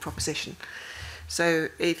credible proposition. So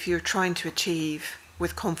if you're trying to achieve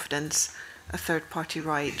with confidence a third-party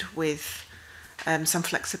right with some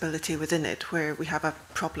flexibility within it, where we have a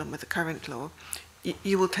problem with the current law,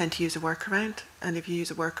 you will tend to use a workaround, and if you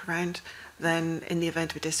use a workaround, then in the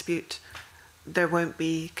event of a dispute, there won't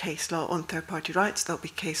be case law on third-party rights, there'll be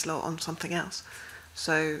case law on something else.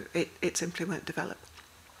 So it simply won't develop.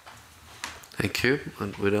 Thank you.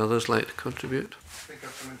 And would others like to contribute?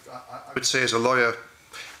 I would say as a lawyer,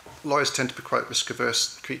 lawyers tend to be quite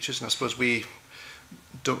risk-averse creatures, and I suppose we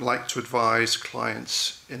don't like to advise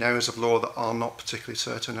clients in areas of law that are not particularly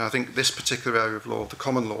certain. And I think this particular area of law, the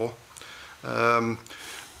common law,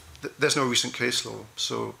 there's no recent case law,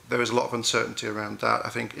 so there is a lot of uncertainty around that. I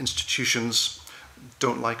think institutions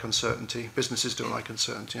don't like uncertainty, businesses don't like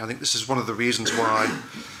uncertainty. I think this is one of the reasons why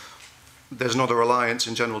there's not a reliance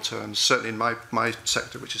in general terms, certainly in my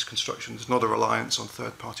sector, which is construction, there's not a reliance on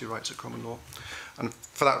third-party rights at common law. And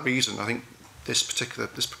for that reason, I think this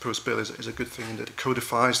proposed bill is a good thing in that it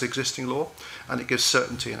codifies the existing law and it gives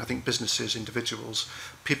certainty. And I think businesses, individuals,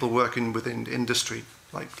 people working within industry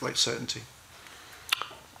like certainty.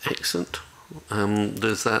 Excellent.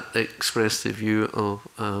 Does that express the view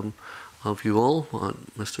of you all,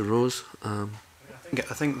 Mr. Rose?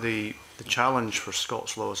 I think the challenge for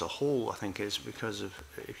Scots law as a whole, I think, is because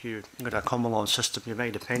if you got a common law system, you're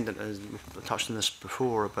very dependent, as we've touched on this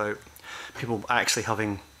before, about people actually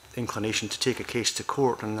having inclination to take a case to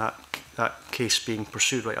court and that case being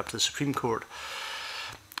pursued right up to the Supreme Court.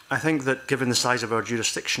 I think that given the size of our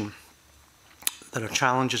jurisdiction, there are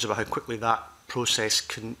challenges about how quickly that process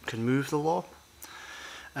can move the law.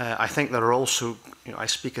 I think there are also, I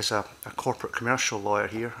speak as a corporate commercial lawyer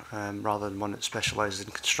here, rather than one that specialises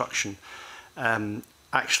in construction.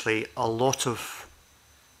 Actually, a lot of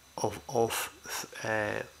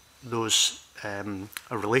those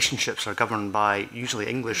relationships are governed by usually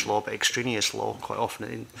English law, but extraneous law quite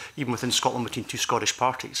often, even within Scotland, between two Scottish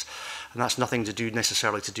parties. And that's nothing to do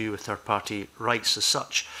necessarily to do with third-party rights as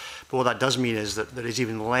such. But what that does mean is that there is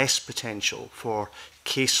even less potential for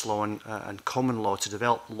case law and common law to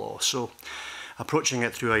develop law. So approaching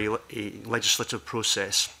it through a legislative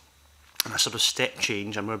process and a sort of step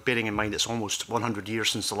change, and we're bearing in mind it's almost 100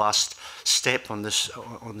 years since the last step on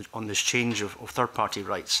this change of third-party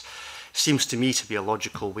rights, seems to me to be a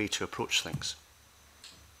logical way to approach things.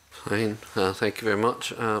 Fine. Thank you very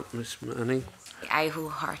much. Ms. Manning? I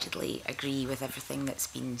wholeheartedly agree with everything that's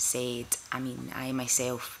been said. I mean, I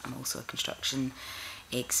myself am also a construction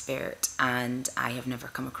expert, and I have never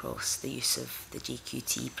come across the use of the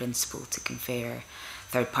JQT principle to confer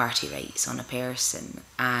third-party rights on a person.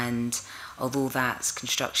 And although that's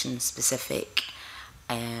construction specific,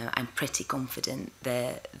 I'm pretty confident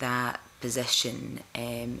that that position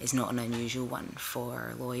is not an unusual one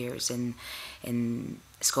for lawyers in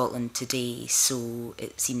Scotland today. So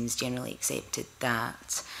it seems generally accepted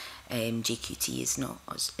that JQT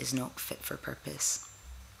is not fit for purpose.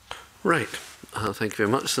 Right. Thank you very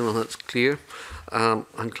much. So that's clear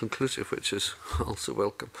and conclusive, which is also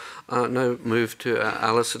welcome. Now move to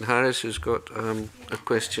Alison Harris, who's got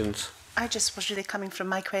questions. I just was really coming from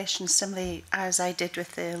my questions similarly as I did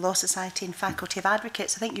with the Law Society and Faculty of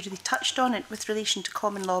Advocates. I think you really touched on it with relation to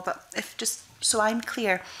common law, but if just so I'm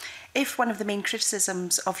clear, if one of the main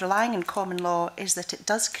criticisms of relying on common law is that it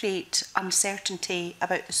does create uncertainty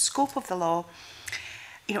about the scope of the law,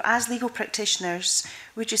 as legal practitioners,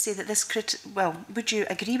 would you say that this would you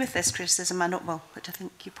agree with this criticism? I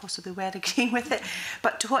think you possibly were agreeing with it,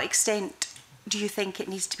 but to what extent do you think it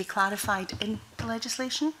needs to be clarified in the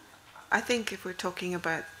legislation? I think if we're talking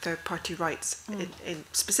about third-party rights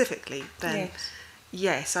specifically, then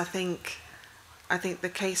yes, I think the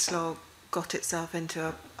case law got itself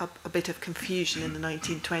into a bit of confusion in the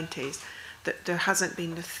 1920s, that there hasn't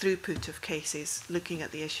been the throughput of cases looking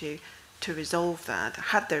at the issue to resolve that.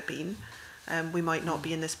 Had there been, we might not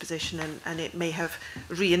be in this position, and it may have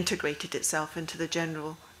reintegrated itself into the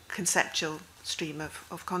general conceptual stream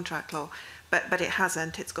of contract law, but it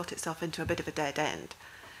hasn't. It's got itself into a bit of a dead end.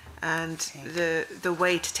 And the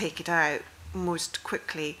way to take it out most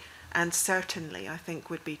quickly and certainly, I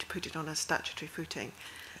think, would be to put it on a statutory footing.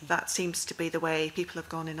 That seems to be the way people have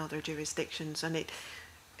gone in other jurisdictions, and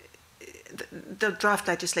the draft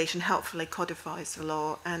legislation helpfully codifies the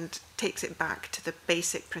law and takes it back to the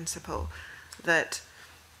basic principle that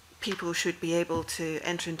people should be able to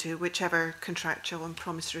enter into whichever contractual and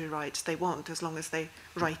promissory rights they want, as long as they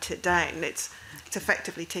write it down. It's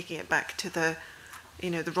effectively taking it back to the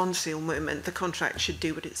Ronseal moment. The contract should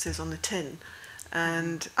do what it says on the tin.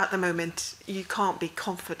 And at the moment, you can't be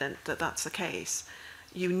confident that that's the case.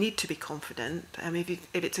 You need to be confident. I mean,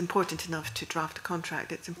 if it's important enough to draft a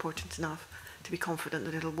contract, it's important enough to be confident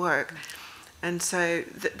that it'll work. And so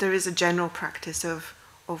there is a general practice of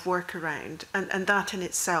workaround. And that in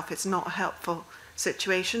itself is not a helpful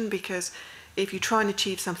situation, because if you try and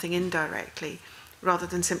achieve something indirectly, rather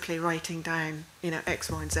than simply writing down,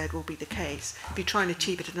 X, Y, and Z will be the case, if you try and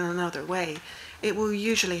achieve it in another way, it will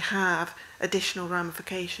usually have additional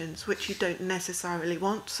ramifications, which you don't necessarily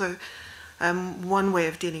want. So one way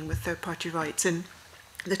of dealing with third-party rights in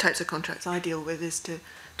the types of contracts I deal with is to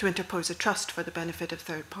interpose a trust for the benefit of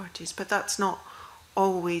third parties. But that's not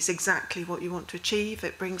always exactly what you want to achieve.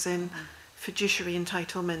 It brings in fiduciary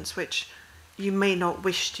entitlements which you may not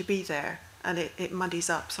wish to be there, and it muddies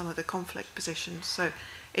up some of the conflict positions. So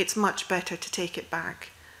it's much better to take it back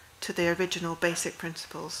to the original basic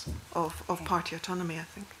principles of party autonomy, I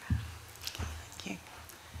think. Thank you.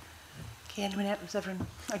 Okay, anyone else? Does everyone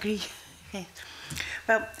agree? Okay.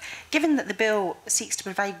 Well, given that the bill seeks to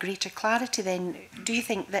provide greater clarity, then, do you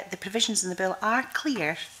think that the provisions in the bill are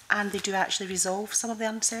clear and they do actually resolve some of the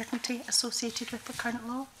uncertainty associated with the current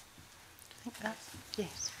law? I think that's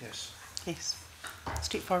yes. Yes. Yes.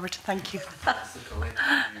 Straightforward. Thank you.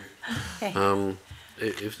 Okay.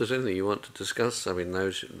 If there's anything you want to discuss, I mean,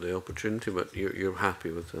 now's the opportunity, but you're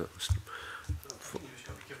happy with that.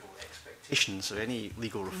 Expectations of any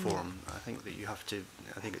legal reform, I think that you have to,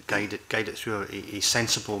 guide it through a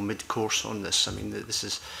sensible mid-course on this. I mean, this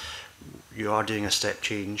is, you are doing a step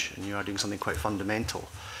change and you are doing something quite fundamental,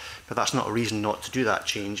 but that's not a reason not to do that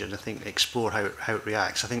change, and I think explore how it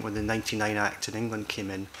reacts. I think when the 99 Act in England came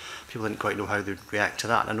in, people didn't quite know how they'd react to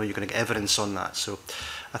that. I know you're going to get evidence on that, so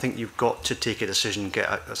I think you've got to take a decision, get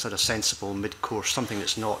a sort of sensible mid-course, something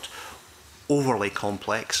that's not overly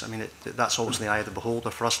complex. I mean, that's always in the eye of the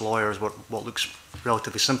beholder. For us lawyers, what looks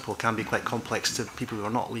relatively simple can be quite complex to people who are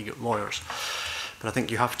not legal lawyers. But I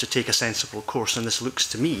think you have to take a sensible course, and this looks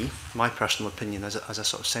to me, my personal opinion, as a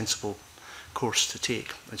sort of sensible course to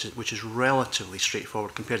take, which is relatively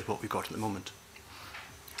straightforward compared to what we've got at the moment.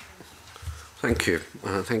 Thank you.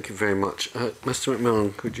 Thank you very much. Mr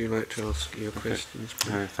McMillan, would you like to ask your questions?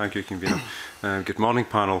 Thank you, Convener. Good morning,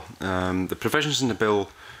 panel. The provisions in the bill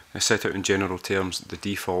set out in general terms the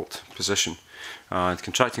default position, and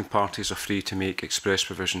contracting parties are free to make express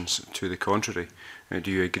provisions to the contrary.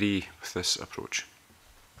 Do you agree with this approach?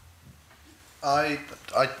 I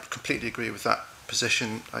completely agree with that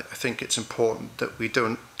position. I think it's important that we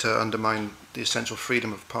don't undermine the essential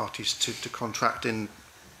freedom of parties to contract in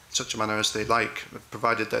such a manner as they like,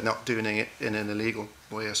 provided they're not doing it in an illegal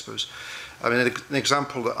way, I suppose. I mean, an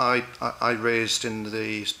example that I raised in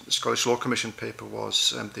the Scottish Law Commission paper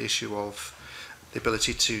was the issue of the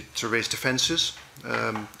ability to raise defences.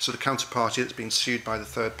 So the counterparty that's been sued by the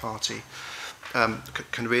third party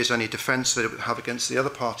can raise any defence that it would have against the other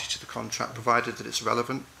party to the contract, provided that it's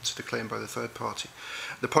relevant to the claim by the third party.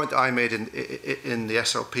 The point that I made in the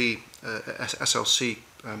SLC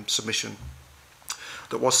submission,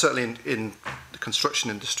 that was certainly in the construction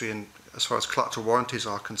industry, and as far as collateral warranties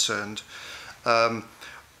are concerned,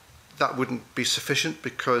 that wouldn't be sufficient,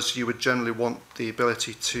 because you would generally want the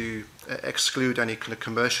ability to exclude any kind of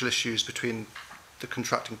commercial issues between the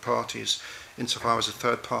contracting parties insofar as a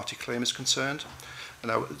third party claim is concerned.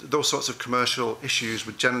 Now, those sorts of commercial issues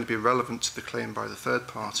would generally be relevant to the claim by the third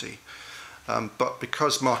party, but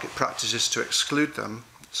because market practice is to exclude them,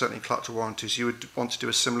 certainly in collateral warranties, you would want to do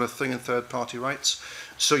a similar thing in third party rights.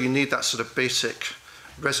 So you need that sort of basic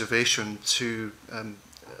reservation to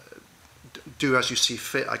do as you see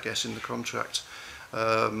fit, I guess, in the contract,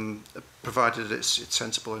 provided it's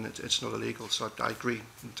sensible and it's not illegal. So I agree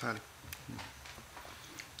entirely.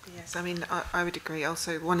 Yes, I mean, I would agree.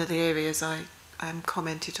 Also, one of the areas I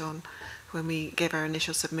commented on when we gave our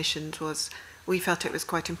initial submissions was we felt it was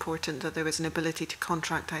quite important that there was an ability to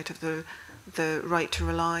contract out of the right to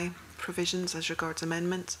rely provisions as regards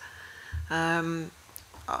amendments. I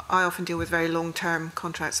often deal with very long-term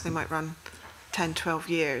contracts. They might run 10, 12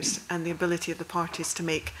 years, and the ability of the parties to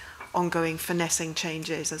make ongoing finessing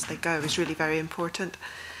changes as they go is really very important.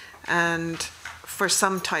 And for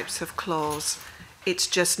some types of clause, it's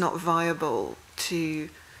just not viable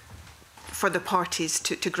for the parties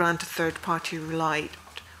to grant a third-party right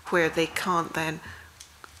where they can't then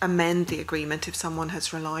amend the agreement if someone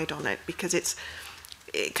has relied on it, because it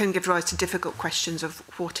can give rise to difficult questions of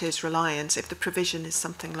what is reliance. If the provision is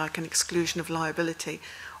something like an exclusion of liability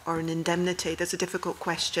or an indemnity, there's a difficult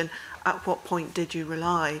question: at what point did you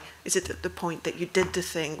rely? Is it at the point that you did the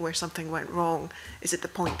thing where something went wrong? Is it the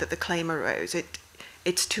point that the claim arose?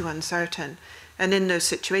 It's too uncertain. And in those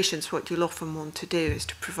situations, what you'll often want to do is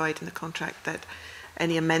to provide in the contract that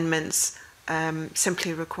any amendments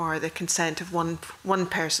simply require the consent of one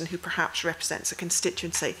person who perhaps represents a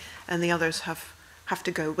constituency, and the others have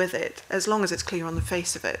to go with it. As long as it's clear on the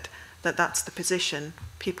face of it that that's the position,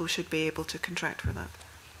 people should be able to contract for that.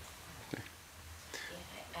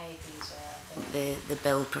 I agree as well. I the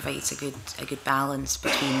bill provides a good balance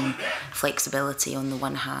between flexibility on the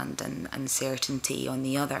one hand and certainty on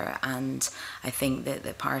the other, and I think that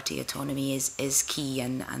the party autonomy is key,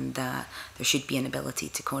 and there should be an ability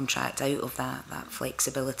to contract out of that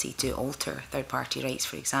flexibility to alter third party rights,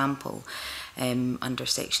 for example, under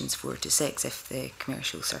sections 4 to 6 if the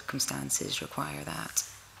commercial circumstances require that.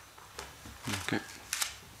 Okay.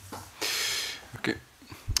 Okay.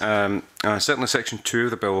 Certainly section 2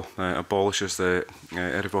 of the bill abolishes the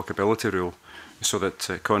irrevocability rule so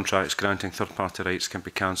that contracts granting third-party rights can be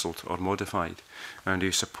cancelled or modified. And do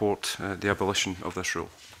you support the abolition of this rule?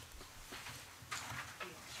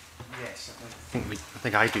 Yes, I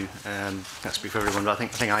think I do. Can't speak for everyone, but I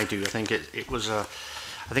think I do. I think it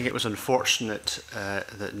was unfortunate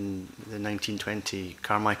that in the 1920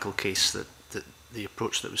 Carmichael case that the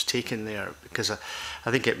approach that was taken there, because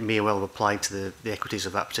I think it may well have applied to the equities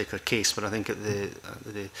of that particular case, but I think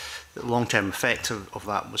the long-term effect of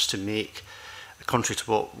that was to make, contrary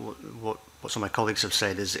to what some of my colleagues have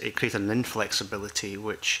said, is it created an inflexibility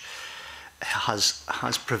which has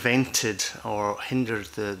prevented or hindered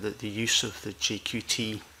the use of the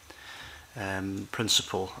JQT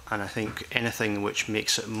principle, and I think anything which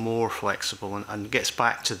makes it more flexible and gets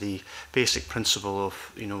back to the basic principle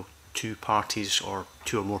of, you know, two parties or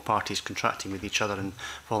two or more parties contracting with each other and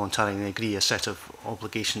voluntarily agree a set of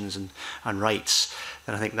obligations and rights,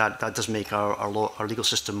 then I think that does make our legal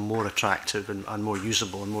system more attractive and more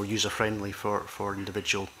usable and more user-friendly for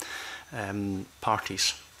individual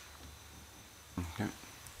parties. Okay.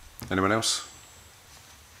 Anyone else?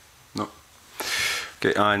 No.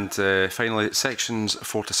 Okay, and finally, sections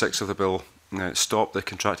 4 to 6 of the bill stop the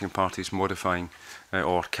contracting parties modifying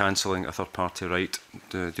or cancelling a third-party right.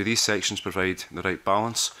 Do these sections provide the right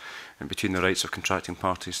balance between the rights of contracting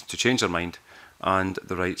parties to change their mind and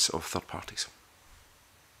the rights of third parties?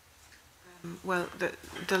 Well,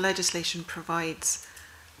 the legislation provides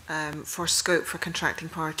for scope for contracting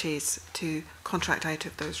parties to contract out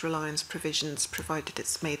of those reliance provisions, provided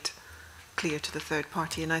it's made clear to the third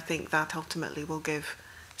party, and I think that ultimately will give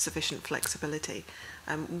sufficient flexibility.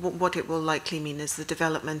 What it will likely mean is the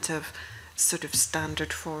development of sort of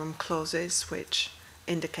standard form clauses which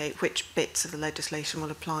indicate which bits of the legislation will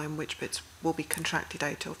apply and which bits will be contracted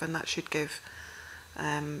out of, and that should give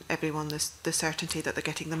everyone the certainty that they're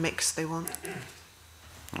getting the mix they want.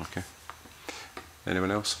 Okay.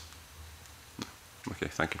 Anyone else? Okay,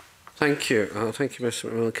 thank you. Thank you. Thank you, Mr.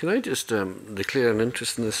 McMillan. Can I just declare an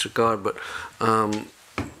interest in this regard? But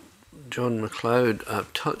John MacLeod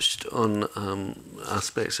touched on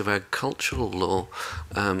aspects of agricultural law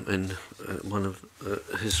in one of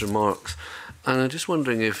his remarks. And I'm just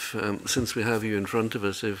wondering if, since we have you in front of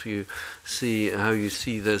us, if you see how you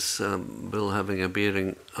see this bill having a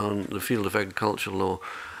bearing on the field of agricultural law.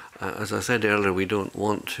 As I said earlier, we don't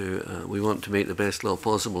want to. We want to make the best law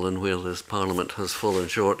possible, and where this Parliament has fallen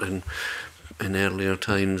short in earlier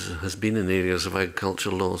times has been in areas of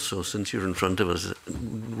agricultural law. So, since you're in front of us,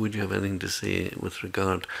 would you have anything to say with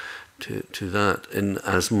regard to that? In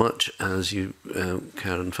as much as you,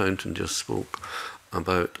 Karen Fountain, just spoke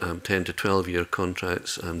about 10 to 12-year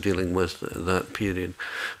contracts dealing with that period,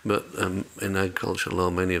 but in agricultural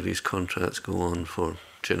law, many of these contracts go on for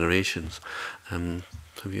generations.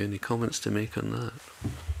 Have you any comments to make on that?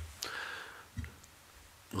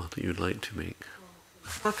 Or that you'd like to make?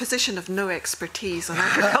 A position of no expertise on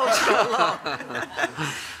agricultural law,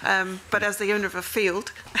 but as the owner of a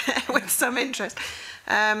field with some interest,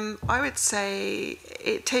 I would say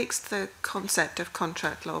it takes the concept of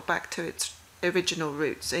contract law back to its original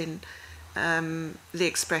roots in the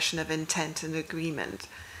expression of intent and agreement,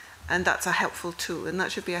 and that's a helpful tool, and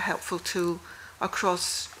that should be a helpful tool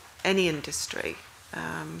across any industry.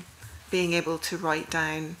 Being able to write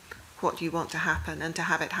down what you want to happen and to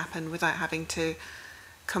have it happen without having to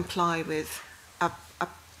comply with a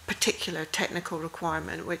particular technical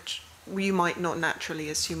requirement, which you might not naturally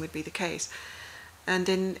assume would be the case. And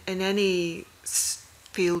in any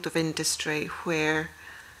field of industry where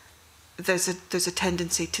there's a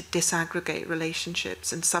tendency to disaggregate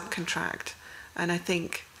relationships and subcontract, and I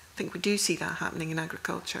think we do see that happening in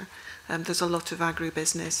agriculture. There's a lot of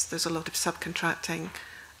agribusiness, there's a lot of subcontracting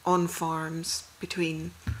on farms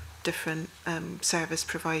between different service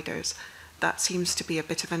providers. That seems to be a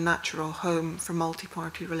bit of a natural home for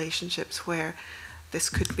multi-party relationships where this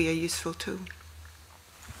could be a useful tool.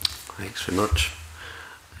 Thanks very much.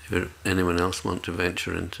 Does anyone else want to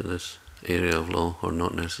venture into this area of law, or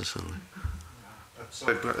not necessarily?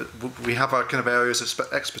 Sorry, but we have our kind of areas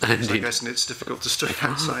of expertise, Indeed. I guess, and it's difficult to stray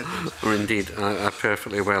outside. Or indeed, I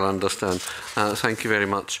perfectly well understand. Thank you very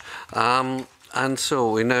much. And so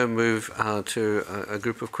we now move to a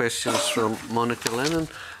group of questions from Monica Lennon.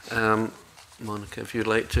 Monica, if you'd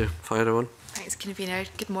like to fire one. Thanks, Convener.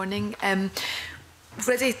 Good morning. We've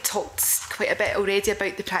already talked quite a bit already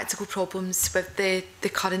about the practical problems with the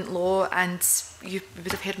current law, and you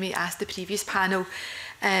would have heard me ask the previous panel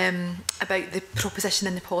about the proposition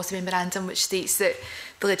in the policy memorandum which states that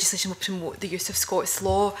the legislation will promote the use of Scots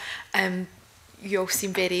law. You all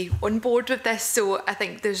seem very on board with this, so I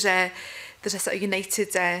think there's a sort of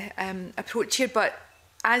united approach here. But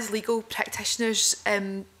as legal practitioners,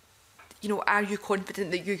 you know, are you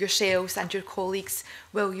confident that you yourselves and your colleagues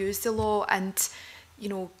will use the law? And, you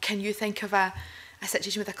know, can you think of a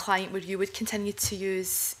situation with a client where you would continue to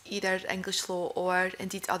use either English law or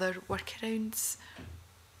indeed other workarounds?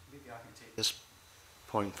 Maybe I can take this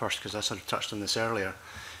point first, because I sort of touched on this earlier.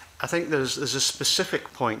 I think there's a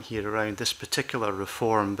specific point here around this particular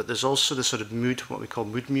reform, but there's also the sort of mood, what we call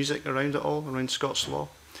mood music around it all, around Scots law.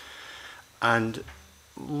 And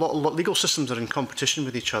legal systems are in competition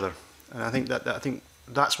with each other. And I think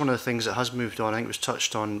that's one of the things that has moved on. I think it was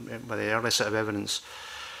touched on by the earlier set of evidence.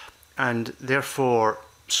 And therefore,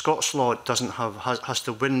 Scots law has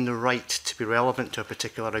to win the right to be relevant to a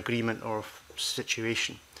particular agreement or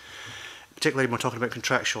situation. Particularly when we're talking about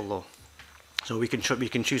contractual law. So we can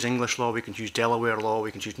choose English law, we can choose Delaware law,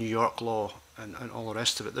 we can choose New York law, and all the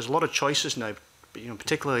rest of it. There's a lot of choices now, you know,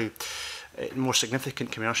 particularly in more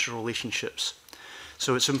significant commercial relationships.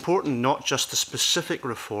 So it's important not just the specific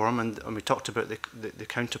reform, and we talked about the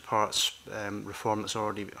counterparts reform that's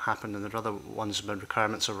already happened, and there are other ones about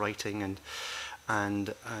requirements of writing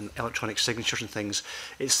and electronic signatures and things.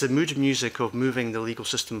 It's the mood music of moving the legal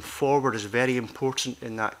system forward is very important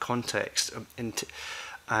in that context,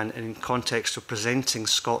 and in context of presenting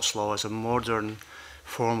Scots law as a modern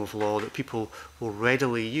form of law that people will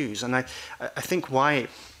readily use. And I think why,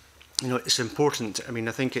 you know, it's important. I mean,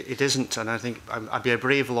 I think it isn't, and I think I'd be a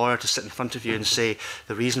brave lawyer to sit in front of you and say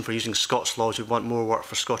the reason for using Scots law is we want more work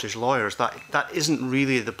for Scottish lawyers. That isn't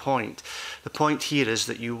really the point. The point here is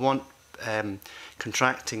that you want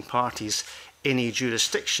contracting parties in a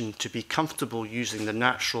jurisdiction to be comfortable using the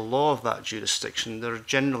natural law of that jurisdiction. There are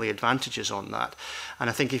generally advantages on that.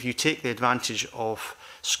 And I think if you take the advantage of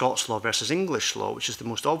Scots law versus English law, which is the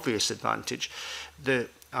most obvious advantage,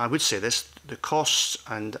 I would say this, the costs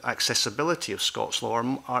and accessibility of Scots law,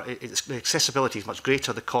 the accessibility is much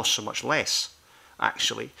greater, the costs are much less,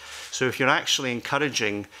 actually. So if you're actually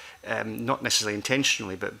encouraging, not necessarily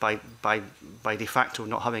intentionally, but by de facto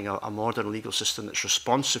not having a modern legal system that's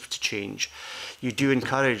responsive to change, you do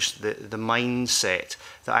encourage the mindset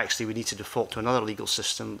that actually we need to default to another legal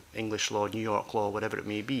system, English law, New York law, whatever it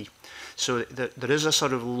may be. So there is a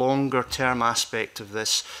sort of longer term aspect of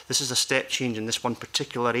this. This is a step change in this one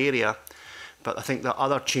particular area, but I think that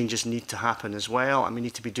other changes need to happen as well, and we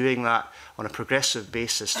need to be doing that on a progressive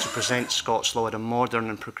basis to present Scots law in a modern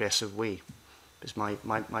and progressive way, is my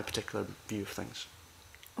particular view of things.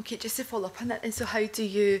 Okay, just to follow up on that, and so how do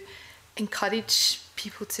you encourage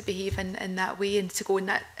people to behave in that way and to go in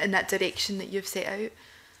that direction that you've set out?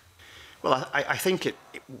 Well, I think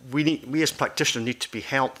we as practitioners need to be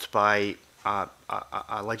helped by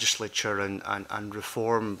a legislature and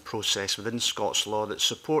reform process within Scots law that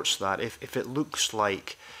supports that. If it looks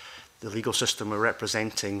like the legal system we're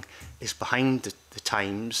representing is behind the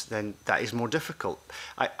times, then that is more difficult.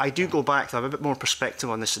 I do go back, I have a bit more perspective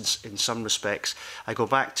on this in some respects. I go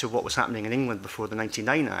back to what was happening in England before the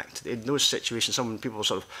 99 Act. In those situations, some people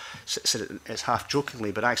sort of said it as half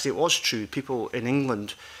jokingly, but actually it was true. People in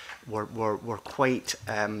England were quite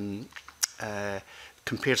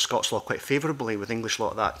compared Scots law quite favourably with English law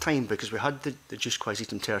at that time because we had the jus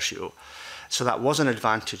quaesitum tertio. So that was an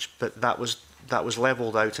advantage, but that was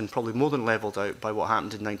levelled out, and probably more than levelled out, by what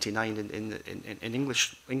happened in '99 in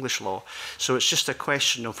English law. So it's just a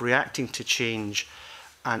question of reacting to change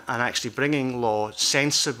and actually bringing law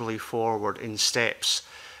sensibly forward in steps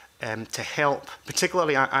to help.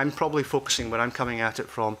 Particularly, I'm probably focusing where I'm coming at it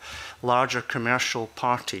from larger commercial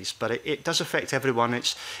parties, but it does affect everyone.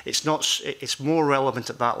 It's more relevant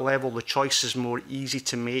at that level. The choice is more easy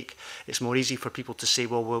to make. It's more easy for people to say,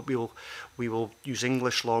 well, we will use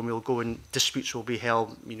English law, and we'll go and disputes will be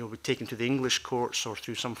held, be taken to the English courts or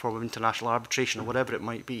through some form of international arbitration or whatever it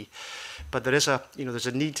might be. But there's a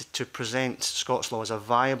need to present Scots law as a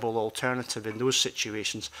viable alternative in those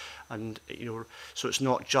situations, and so it's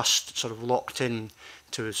not just sort of locked in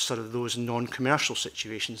to sort of those non-commercial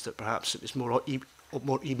situations that perhaps it is more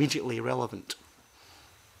immediately relevant.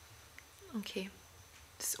 Okay,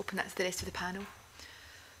 just open that to the rest of the panel.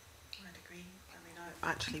 I'd agree. I mean, I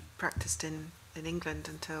actually practiced in England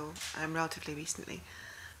until relatively recently,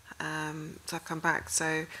 So I've come back.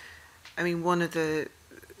 So, I mean, one of the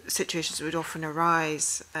situations that would often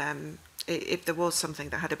arise, if there was something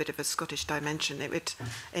that had a bit of a Scottish dimension, it would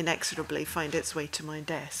inexorably find its way to my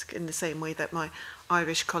desk in the same way that my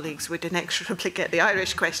Irish colleagues would inexorably get the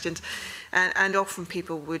Irish questions. And often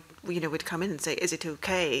people would, would come in and say, is it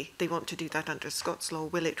okay? They want to do that under Scots law.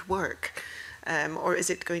 Will it work? Or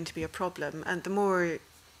is it going to be a problem? And the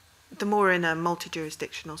more in a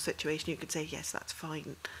multi-jurisdictional situation you could say, yes, that's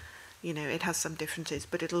fine. It has some differences,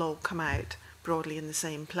 but it'll all come out broadly in the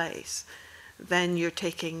same place. Then you're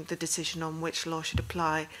taking the decision on which law should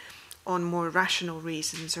apply on more rational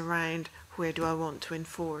reasons around where do I want to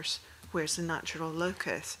enforce, where's the natural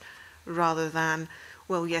locus, rather than,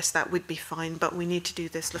 well, yes, that would be fine, but we need to do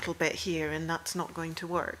this little bit here and that's not going to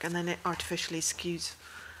work. And then it artificially skews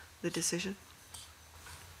the decision.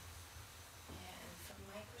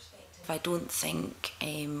 I don't think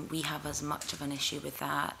we have as much of an issue with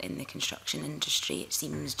that in the construction industry. It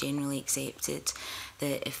seems generally accepted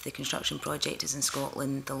that if the construction project is in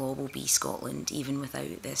Scotland, the law will be Scotland, even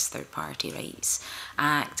without this Third Party Rights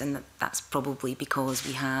Act. And that's probably because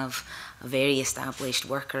we have a very established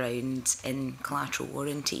workaround in collateral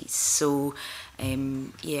warranties. So,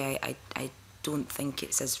 yeah, I don't think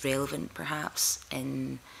it's as relevant, perhaps,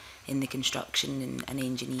 in the construction and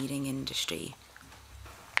engineering industry.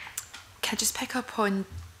 Can I just pick up on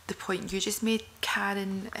the point you just made,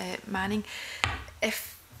 Karen Manning?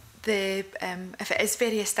 If it is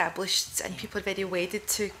very established and people are very wedded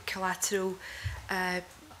to collateral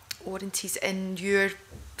warranties in your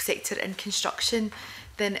sector in construction,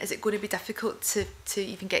 then is it going to be difficult to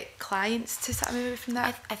even get clients to sort of move away from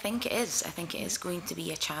that? I think it is. I think it is going to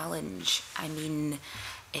be a challenge. I mean,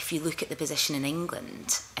 if you look at the position in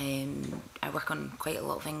England, I work on quite a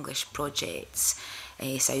lot of English projects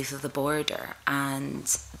south of the border,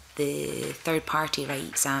 and the Third Party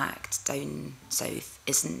Rights Act down south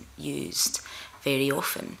isn't used very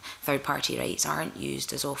often. Third party rights aren't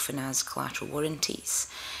used as often as collateral warranties.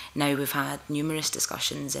 Now, we've had numerous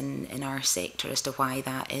discussions in our sector as to why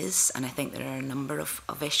that is, and I think there are a number of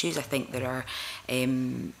issues. I think there are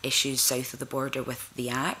issues south of the border with the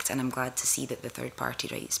Act, and I'm glad to see that the Third Party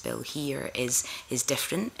Rights Bill here is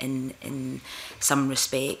different in some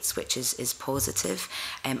respects, which is positive.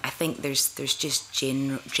 I think there's just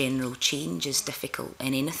general change is difficult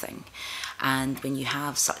in anything. And when you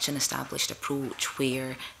have such an established approach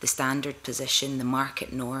where the standard position, the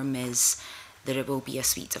market norm is there will be a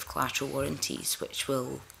suite of collateral warranties which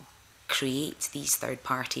will create these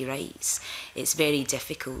third-party rights, it's very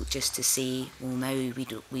difficult just to say, well, now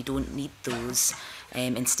we don't need those.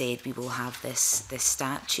 Instead, we will have this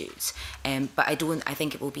statute. But I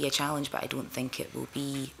think it will be a challenge, but I don't think it will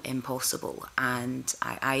be impossible. And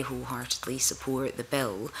I wholeheartedly support the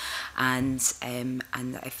bill. And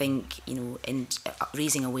I think, you know, in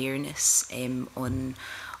raising awareness on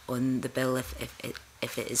the bill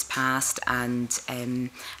if it is passed, and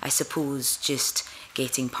I suppose just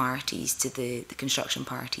getting parties to the construction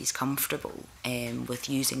parties comfortable with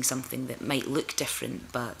using something that might look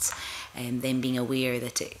different, but then being aware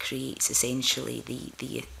that it creates essentially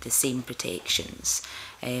the same protections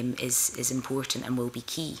is important and will be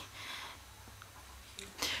key.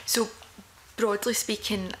 So, broadly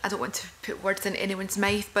speaking, I don't want to put words in anyone's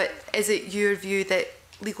mouth, but is it your view that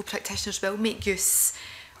legal practitioners will make use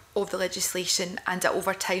of the legislation, and that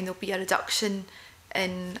over time there'll be a reduction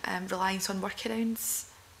in reliance on workarounds?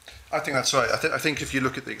 I think that's right. I think if you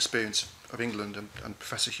look at the experience of England, and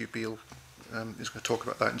Professor Hugh Beale is going to talk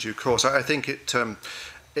about that in due course, I think it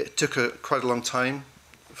took quite a long time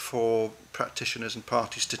for practitioners and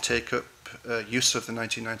parties to take up use of the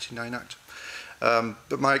 1999 Act.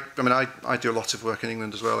 But I do a lot of work in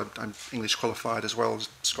England as well. I'm English qualified as well as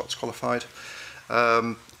Scots qualified.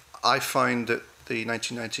 I find that the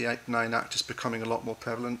 1999 Act is becoming a lot more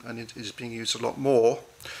prevalent, and it is being used a lot more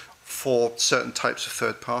for certain types of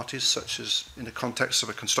third parties, such as in the context of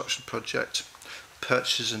a construction project,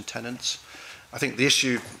 purchasers and tenants. I think the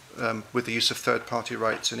issue with the use of third party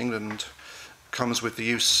rights in England comes with their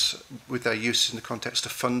use in the context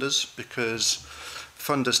of funders, because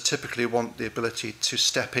funders typically want the ability to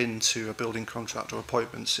step into a building contract or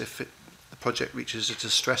appointments if the project reaches a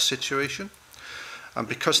distress situation. And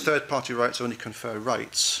because third-party rights only confer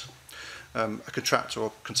rights, a contractor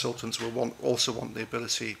or consultants will also want the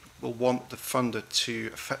funder to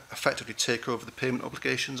effectively take over the payment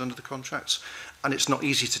obligations under the contracts. And it's not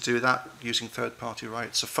easy to do that using third-party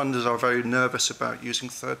rights. So funders are very nervous about using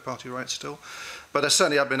third-party rights still. But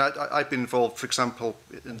certainly, I've been involved, for example,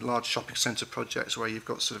 in large shopping centre projects where you've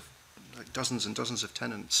got sort of like dozens and dozens of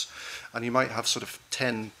tenants, and you might have sort of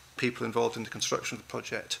 10 people involved in the construction of the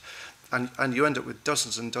project. And you end up with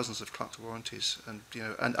dozens and dozens of collateral warranties, and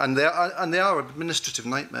they are an administrative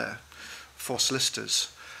nightmare for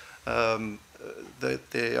solicitors.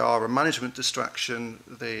 They are a management distraction.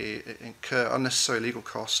 They incur unnecessary legal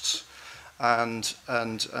costs, and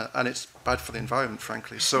it's bad for the environment,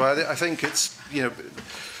 frankly. So I think it's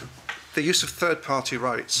the use of third-party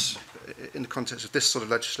rights in the context of this sort of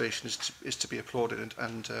legislation is to be applauded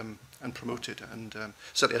and promoted. And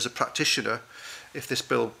certainly, as a practitioner, if this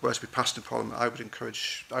bill were to be passed in Parliament, I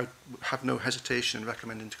would have no hesitation in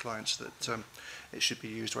recommending to clients that it should be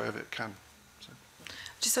used wherever it can. So.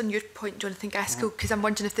 Just on your point, Jonathan Gaskell, because I'm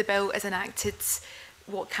wondering if the bill is enacted,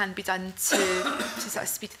 what can be done to sort of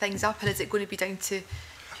speed things up, and is it going to be down to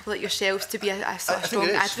people like yourselves to be a sort of strong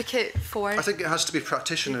advocate for? I think it has to be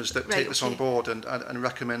practitioners that take this on board and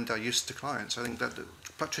recommend their use to clients. I think that the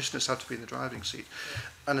practitioners have to be in the driving seat.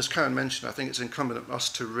 And as Karen mentioned, I think it's incumbent on us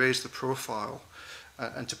to raise the profile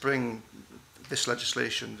and to bring this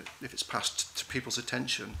legislation, if it's passed, to people's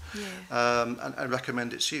attention, and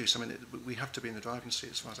recommend its use. I mean, we have to be in the driving seat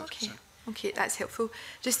as far as that's concerned. Okay, that's helpful.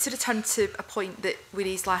 Just to return to a point that we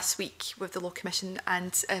raised last week with the Law Commission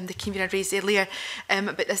and the convener raised earlier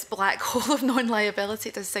about this black hole of non-liability.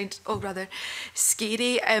 It does sound rather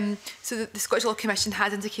scary. So the Scottish Law Commission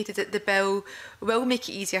has indicated that the bill will make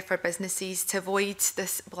it easier for businesses to avoid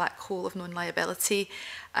this black hole of non-liability,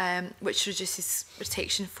 which reduces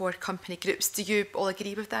protection for company groups. Do you all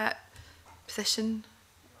agree with that position?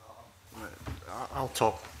 I'll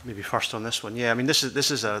talk maybe first on this one. Yeah, I mean this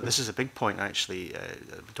is a big point actually. I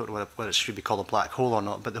don't know whether it should be called a black hole or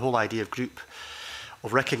not, but the whole idea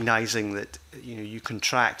of recognising that you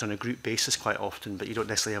contract on a group basis quite often, but you don't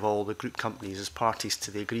necessarily have all the group companies as parties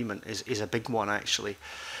to the agreement is a big one actually.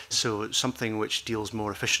 So something which deals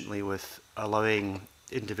more efficiently with allowing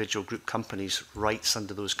individual group companies rights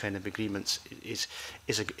under those kind of agreements is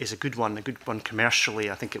a good one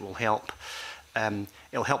commercially. I think it will help.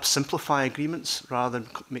 It'll help simplify agreements rather than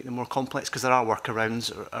make them more complex, because there are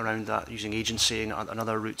workarounds around that using agency and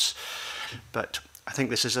other routes. But I think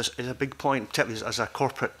this is a big point, particularly as a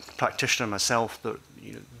corporate practitioner myself. That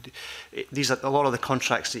a lot of the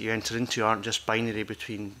contracts that you enter into aren't just binary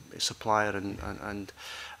between a supplier and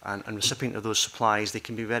recipient of those supplies. They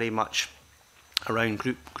can be very much around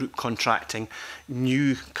group contracting.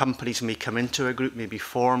 New companies may come into a group, may be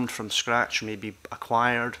formed from scratch, may be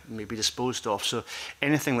acquired, may be disposed of. So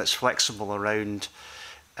anything that's flexible around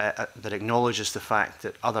that acknowledges the fact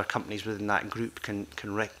that other companies within that group can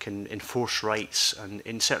enforce rights and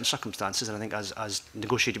in certain circumstances, and I think as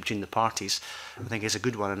negotiated between the parties, I think is a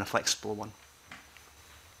good one and a flexible one.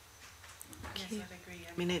 Yes, I'd agree.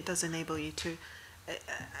 I mean, it does enable you to,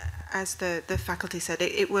 as the faculty said,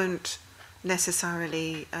 it won't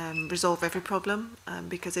necessarily resolve every problem,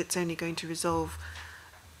 because it's only going to resolve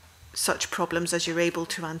such problems as you're able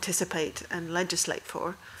to anticipate and legislate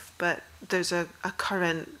for. But there's a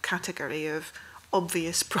current category of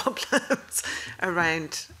obvious problems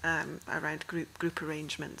around group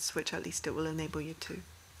arrangements, which at least it will enable you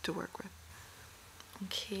to work with.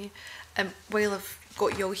 Okay. While I've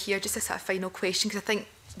got you all here, just a sort of final question, because I think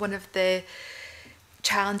one of the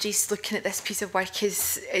challenges looking at this piece of work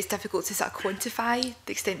is it's difficult to sort of quantify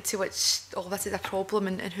the extent to which all this is a problem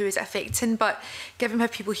and who is it affecting. But given we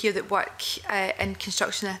have people here that work in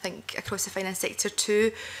construction, I think across the finance sector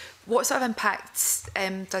too, what sort of impacts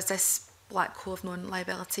does this black hole of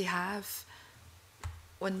non-liability have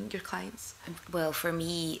on your clients? Well, for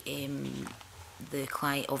me, the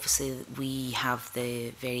client, obviously we have the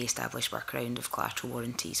very established workaround of collateral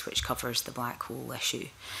warranties, which covers the black hole issue.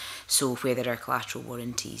 So where there are collateral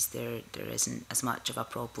warranties, there isn't as much of a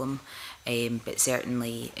problem, but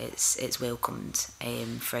certainly it's welcomed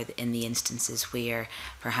in the instances where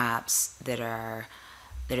perhaps there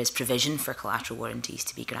is provision for collateral warranties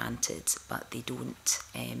to be granted, but they don't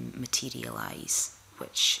materialise,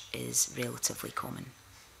 which is relatively common.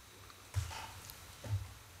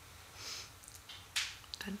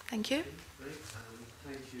 Thank you.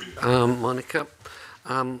 Monica.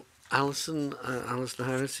 Alison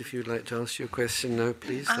Harris, if you'd like to ask your question now,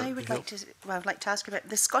 please. I'd like to ask about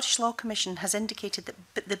the Scottish Law Commission has indicated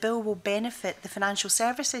that the bill will benefit the financial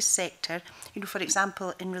services sector, for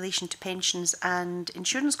example, in relation to pensions and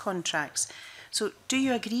insurance contracts. So do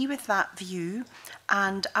you agree with that view?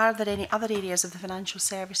 And are there any other areas of the financial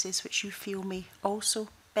services which you feel may also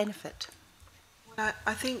benefit? Well,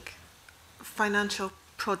 I think financial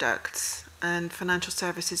products and financial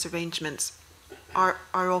services arrangements are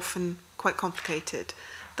often quite complicated.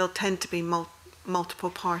 There'll tend to be multiple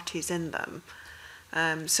parties in them.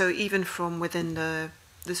 So even from within the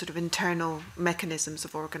the sort of internal mechanisms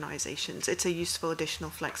of organisations. It's a useful additional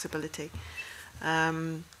flexibility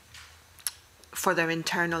for their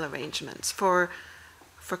internal arrangements. For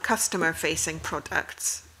customer-facing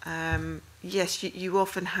products, yes, you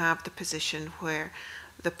often have the position where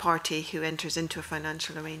the party who enters into a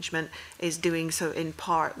financial arrangement is doing so in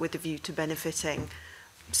part with a view to benefiting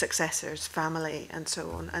successors, family, and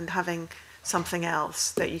so on, and having something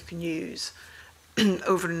else that you can use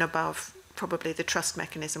over and above probably the trust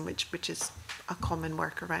mechanism, which is a common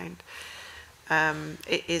workaround.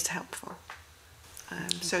 It is helpful.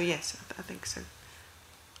 So yes, I think so.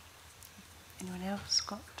 Anyone else,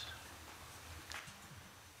 Scott?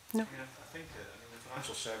 No. Yeah, I think the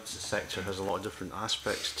financial services sector has a lot of different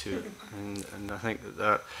aspects to it, and I think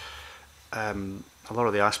that a lot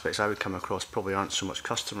of the aspects I would come across probably aren't so much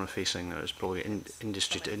customer facing as probably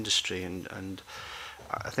industry to industry, and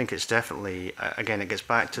I think it's definitely, again, it gets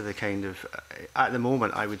back to the kind of, at the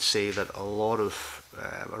moment I would say that a lot of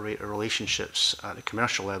relationships at the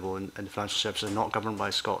commercial level in financial services are not governed by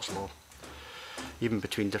Scots law, even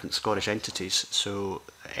between different Scottish entities. So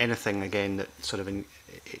anything, again, that sort of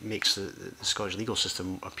it makes the Scottish legal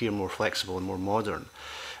system appear more flexible and more modern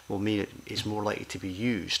will mean it's more likely to be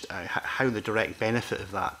used. How the direct benefit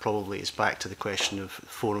of that probably is back to the question of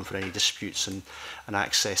forum for any disputes and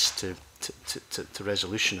access to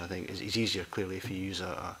resolution. I think is easier clearly if you use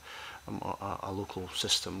a local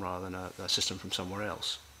system rather than a system from somewhere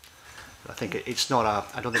else. But I think it's not a.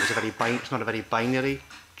 I don't think it's not a very binary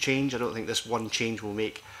change. I don't think this one change will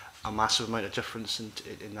make a massive amount of difference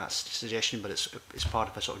in that suggestion, but it's part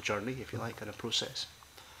of a sort of journey, if you like, and a process.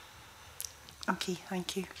 Okay,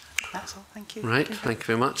 thank you. That's all. Thank you. Right, thank you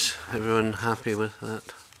very much. Everyone happy with that?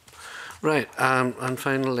 Right, and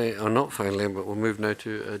finally, or not finally, but we'll move now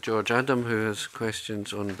to George Adam, who has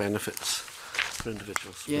questions on benefits for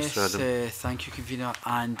individuals. Yes, Mr. Adam. thank you, Convener.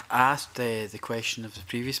 And I asked the question of the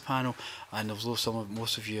previous panel, and although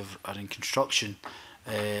most of you are in construction,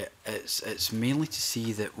 it's mainly to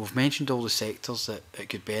see that we've mentioned all the sectors that it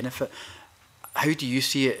could benefit. How do you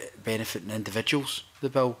see it benefiting individuals, the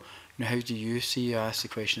bill? You know, how do you see? I asked the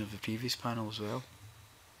question of the previous panel as well.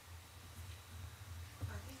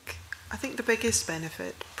 I think the biggest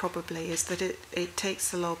benefit probably is that it takes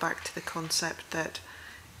the law back to the concept that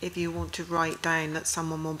if you want to write down that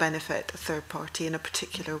someone will benefit a third party in a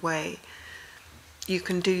particular way, you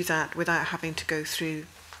can do that without having to go through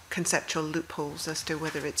conceptual loopholes as to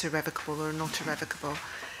whether it's irrevocable or not irrevocable.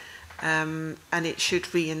 And it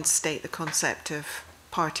should reinstate the concept of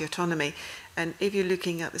party autonomy. And if you're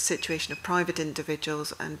looking at the situation of private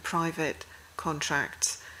individuals and private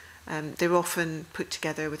contracts, they're often put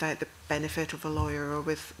together without the benefit of a lawyer or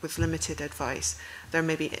with limited advice. There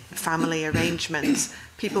may be family arrangements.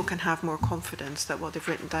 People can have more confidence that what they've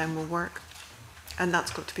written down will work. And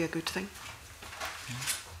that's got to be a good thing.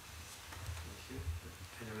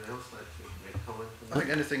 I think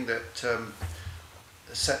anything that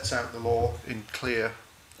sets out the law in clear,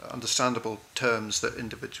 understandable terms that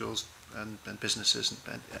individuals and businesses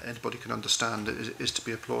and anybody can understand is to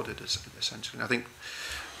be applauded, essentially. And I think,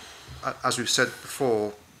 as we've said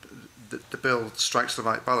before, the bill strikes the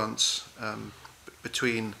right balance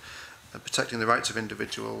between protecting the rights of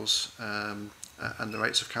individuals and the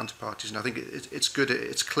rights of counterparties. And I think it's good,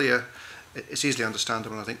 it's clear, it's easily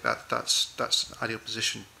understandable, and I think that's an ideal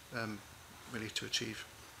position really to achieve.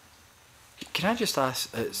 Can I just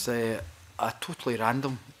ask, it's a totally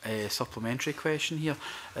random supplementary question here.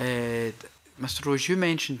 Mr. Rose, you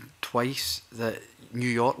mentioned twice that New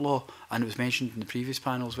York law, and it was mentioned in the previous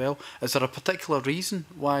panel as well. Is there a particular reason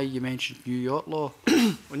why you mentioned New York law?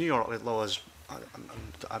 Well, New York law is,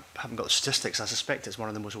 I haven't got the statistics, I suspect it's one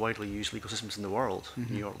of the most widely used legal systems in the world,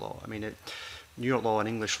 New York law. I mean, New York law and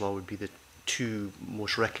English law would be the two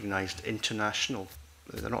most recognised international,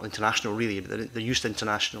 they're not international really, they're used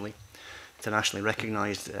internationally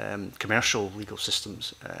recognised commercial legal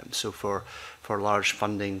systems. So for large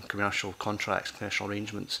funding, commercial contracts, commercial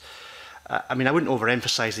arrangements. I mean, I wouldn't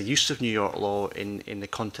overemphasise the use of New York law in the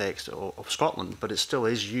context of Scotland, but it still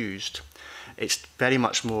is used. It's very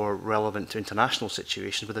much more relevant to international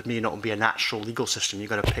situations, but there may not be a natural legal system. You've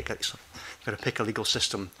got to pick a legal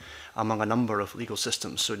system among a number of legal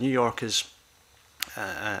systems. So New York is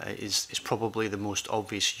probably the most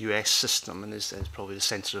obvious US system, and is probably the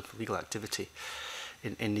centre of legal activity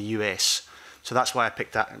in the US. So that's why I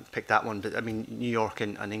picked that one. But I mean, New York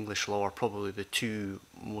and English law are probably the two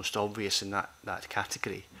most obvious in that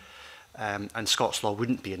category. And Scots law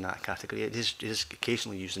wouldn't be in that category. It is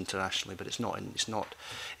occasionally used internationally, but it's not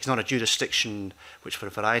a jurisdiction which, for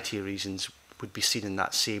a variety of reasons, would be seen in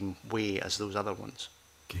that same way as those other ones.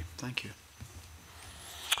 Okay, thank you.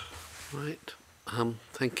 Right.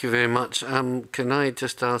 Thank you very much. Can I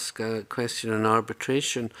just ask a question on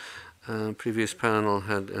arbitration? Previous panel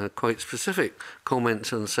had quite specific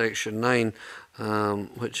comments on Section 9,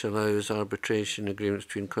 which allows arbitration agreements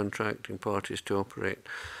between contracting parties to operate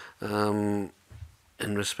in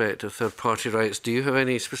respect of third-party rights. Do you have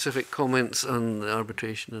any specific comments on the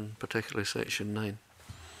arbitration, in particular Section 9?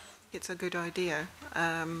 It's a good idea.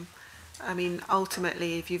 I mean,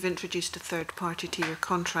 ultimately, if you've introduced a third party to your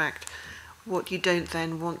contract, what you don't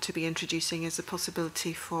then want to be introducing is the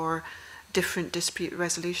possibility for different dispute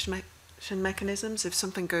resolution mechanisms. If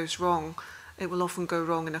something goes wrong, it will often go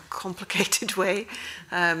wrong in a complicated way.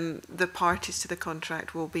 The parties to the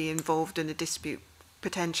contract will be involved in a dispute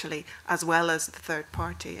potentially, as well as the third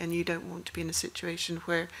party, and you don't want to be in a situation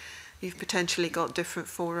where you've potentially got different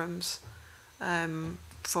forums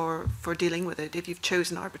for dealing with it. If you've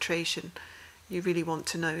chosen arbitration, you really want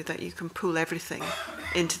to know that you can pool everything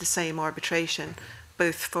into the same arbitration,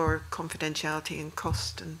 both for confidentiality and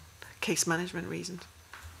cost and case management reasons.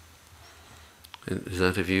 Is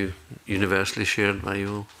that a view universally shared by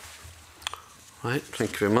you all? Right,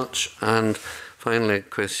 thank you very much. And finally, a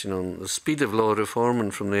question on the speed of law reform,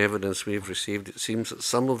 and from the evidence we've received, it seems that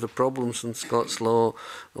some of the problems in Scots law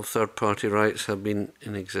of third-party rights have been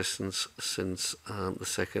in existence since the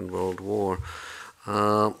Second World War.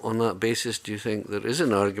 On that basis, do you think there is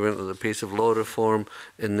an argument that the pace of law reform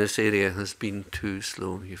in this area has been too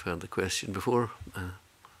slow? You've heard the question before.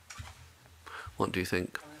 What do you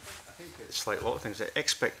think? It's like a lot of things.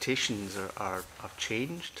 Expectations have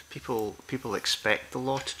changed. People expect the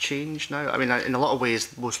law to change now. I mean, in a lot of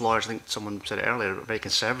ways, most lawyers, I think someone said it earlier, are very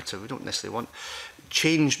conservative. We don't necessarily want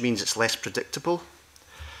change. Means it's less predictable.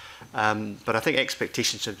 But I think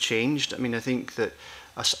expectations have changed. I mean, I think that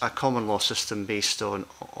a common law system based on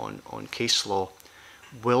case law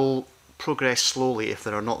will progress slowly if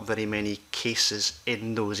there are not very many cases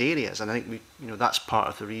in those areas. And I think that's part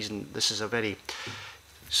of the reason this is a very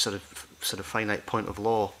sort of finite point of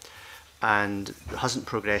law, and it hasn't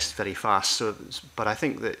progressed very fast. So, but I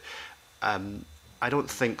think that I don't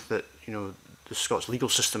think that the Scots legal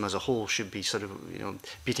system as a whole should be sort of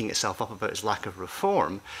beating itself up about its lack of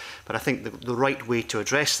reform. But I think the right way to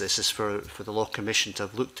address this is for the Law Commission to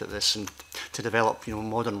have looked at this and to develop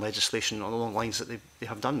modern legislation along the lines that they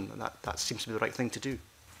have done. And that seems to be the right thing to do.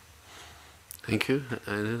 Thank you.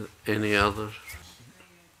 Any other?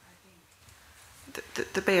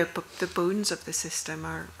 The bones of the system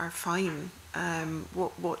are fine.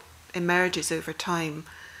 What emerges over time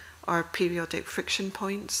are periodic friction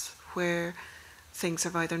points where things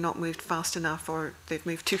have either not moved fast enough or they've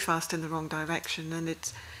moved too fast in the wrong direction, and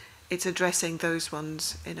it's addressing those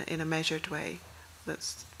ones in a measured way.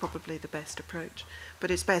 That's probably the best approach.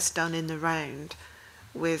 But it's best done in the round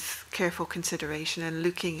with careful consideration and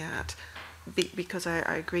looking at, because I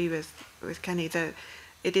agree with Kenny that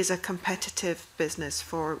it is a competitive business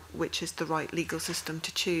for which is the right legal system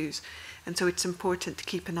to choose. And so it's important to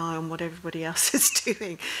keep an eye on what everybody else is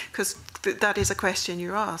doing, because that is a question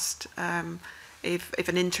you're asked. If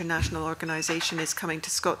an international organisation is coming to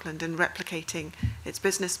Scotland and replicating its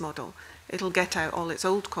business model, it'll get out all its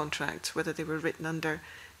old contracts, whether they were written under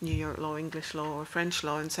New York law, English law or French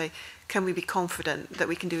law, and say, can we be confident that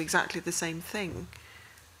we can do exactly the same thing?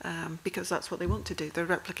 Because that's what they want to do. They're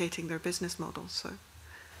replicating their business model. So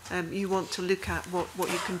you want to look at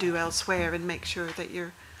what you can do elsewhere and make sure that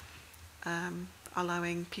you're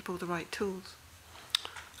allowing people the right tools.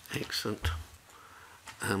 Excellent.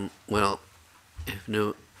 Well,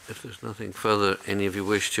 if there's nothing further any of you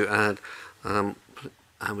wish to add,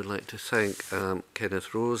 I would like to thank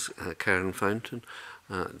Kenneth Rose, Karen Fountain,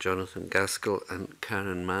 Jonathan Gaskell and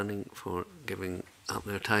Karen Manning for giving up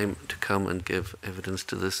their time to come and give evidence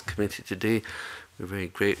to this committee today. We're very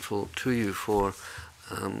grateful to you for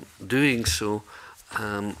doing so.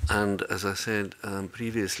 And as I said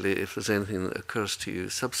previously, if there's anything that occurs to you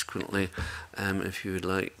subsequently, if you would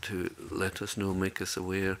like to let us know, make us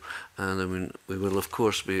aware, and I mean, we will of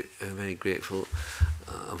course be very grateful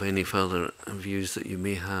of any further views that you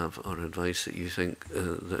may have or advice that you think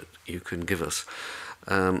that you can give us.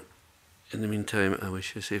 In the meantime, I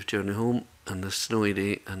wish you a safe journey home on this snowy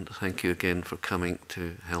day, and thank you again for coming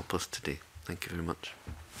to help us today. Thank you very much.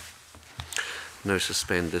 Now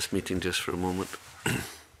suspend this meeting just for a moment.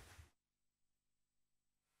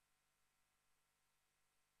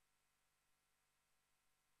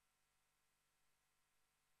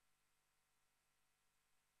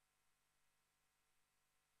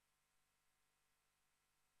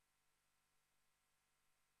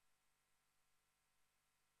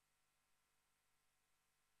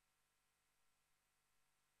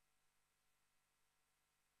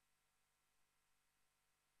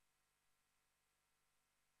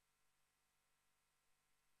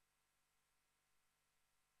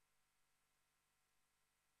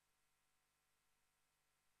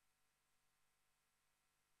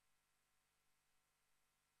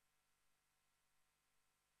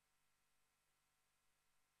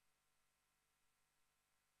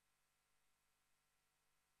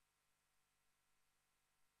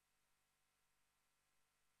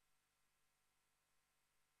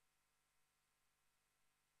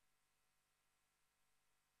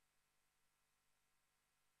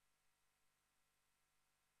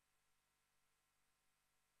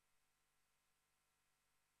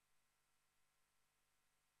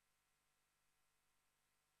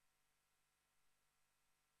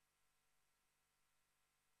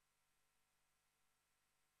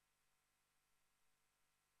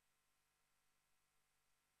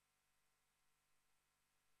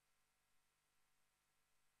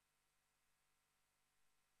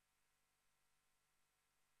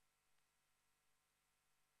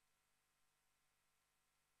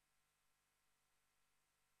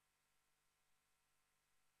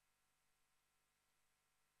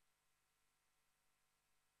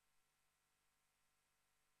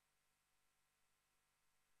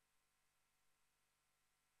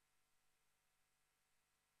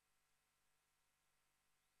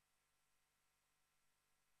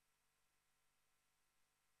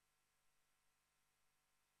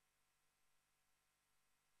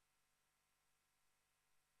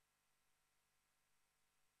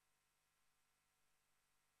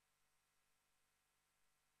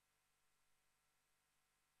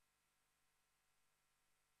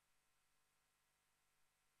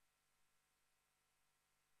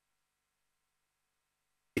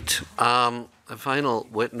 A final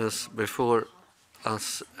witness before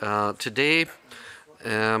us today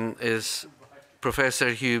is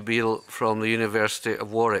Professor Hugh Beale from the University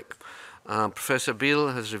of Warwick. Professor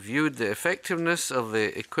Beale has reviewed the effectiveness of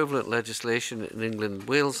the equivalent legislation in England and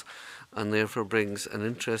Wales and therefore brings an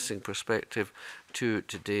interesting perspective to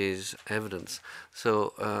today's evidence.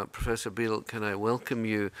 So, Professor Beale, can I welcome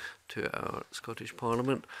you to our Scottish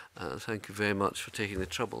Parliament? Thank you very much for taking the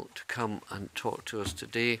trouble to come and talk to us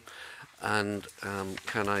today. And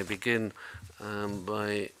can I begin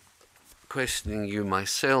by questioning you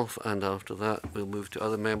myself, and after that we'll move to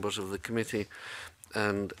other members of the committee.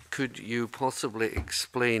 And could you possibly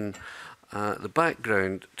explain the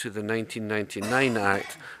background to the 1999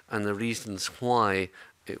 Act and the reasons why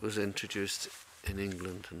it was introduced in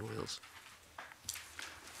England and Wales?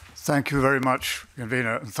 Thank you very much,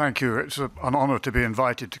 Convener, and thank you. It's an honour to be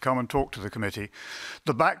invited to come and talk to the committee.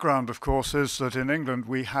 The background, of course, is that in England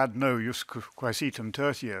we had no jus quaesitum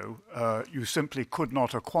tertio. You simply could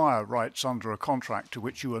not acquire rights under a contract to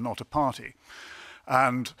which you were not a party.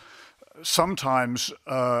 And sometimes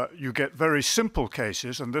you get very simple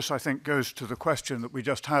cases, and this I think goes to the question that we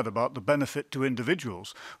just had about the benefit to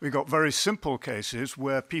individuals. We got very simple cases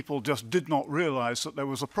where people just did not realise that there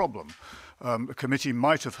was a problem. The committee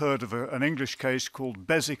might have heard of an English case called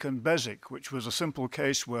Beswick and Beswick, which was a simple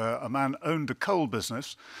case where a man owned a coal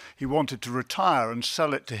business. He wanted to retire and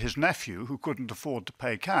sell it to his nephew, who couldn't afford to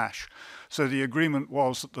pay cash. So the agreement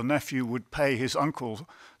was that the nephew would pay his uncle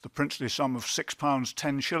the princely sum of £6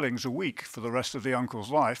 10 shillings a week for the rest of the uncle's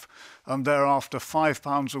life, and thereafter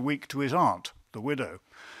 £5 a week to his aunt, the widow.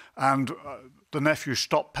 And the nephew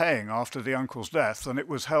stopped paying after the uncle's death, and it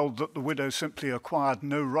was held that the widow simply acquired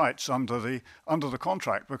no rights under the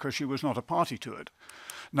contract because she was not a party to it.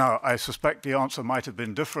 Now, I suspect the answer might have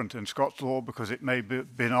been different in Scots law because it may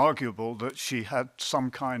have been arguable that she had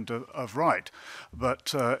some kind of right.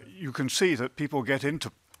 But you can see that people get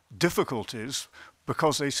into difficulties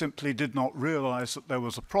because they simply did not realise that there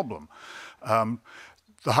was a problem.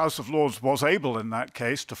 The House of Lords was able in that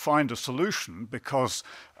case to find a solution because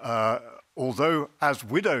although as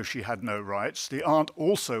widow she had no rights, the aunt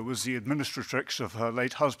also was the administratrix of her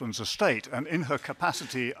late husband's estate, and in her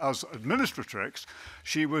capacity as administratrix,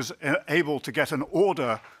 she was able to get an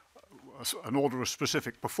order of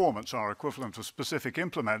specific performance, our equivalent of specific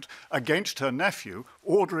implement, against her nephew,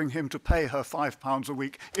 ordering him to pay her £5 a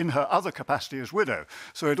week in her other capacity as widow.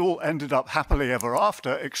 So it all ended up happily ever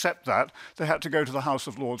after, except that they had to go to the House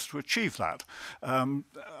of Lords to achieve that. And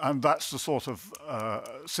that's the sort of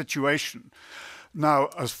situation. Now,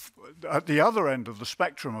 at the other end of the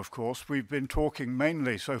spectrum, of course, we've been talking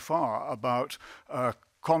mainly so far about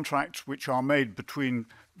contracts which are made between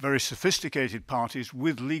very sophisticated parties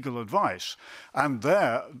with legal advice. And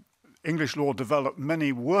there, English law developed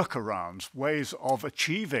many workarounds, ways of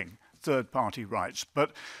achieving third-party rights.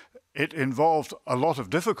 But it involved a lot of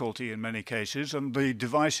difficulty in many cases, and the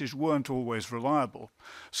devices weren't always reliable.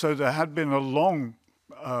 So there had been a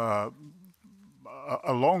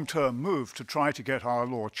long-term move to try to get our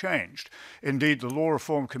law changed. Indeed, the Law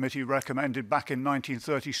Reform Committee recommended back in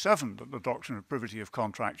 1937 that the doctrine of privity of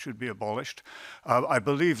contract should be abolished. I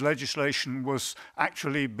believe legislation was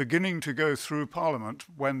actually beginning to go through Parliament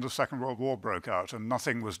when the Second World War broke out, and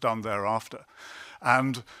nothing was done thereafter.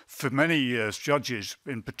 And for many years, judges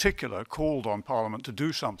in particular called on Parliament to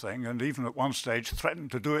do something, and even at one stage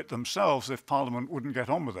threatened to do it themselves if Parliament wouldn't get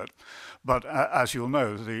on with it. But as you'll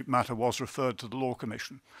know, the matter was referred to the Law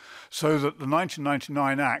Commission. So that the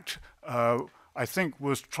 1999 Act, I think,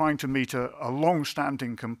 was trying to meet a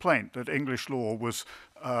long-standing complaint that English law was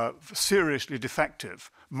seriously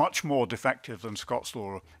defective, much more defective than Scots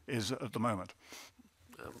law is at the moment.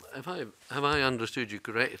 Have I understood you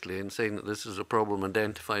correctly in saying that this is a problem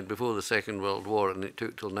identified before the Second World War and it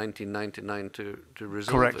took till 1999 to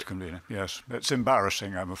resolve Correct, it? Convener, yes. It's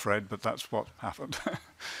embarrassing, I'm afraid, but that's what happened.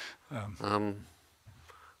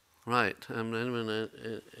 Right.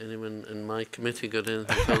 Anyone in my committee got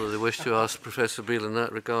anything further they wish to ask Professor Beale in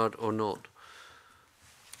that regard or not?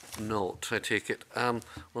 Not, I take it.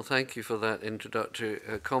 Well, thank you for that introductory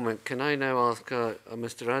comment. Can I now ask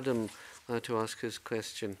Mr. Adam to ask his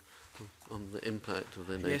question on the impact of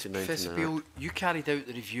the 1999 Act? Professor Beale, you carried out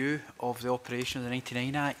the review of the operation of the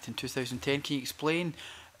 99 Act in 2010. Can you explain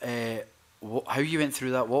how you went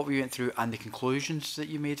through that, what we went through, and the conclusions that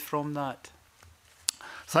you made from that?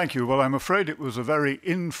 Thank you. Well, I'm afraid it was a very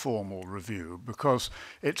informal review because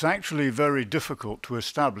it's actually very difficult to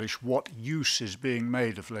establish what use is being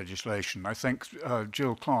made of legislation. I think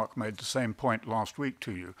Jill Clark made the same point last week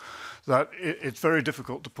to you, that it's very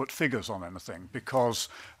difficult to put figures on anything because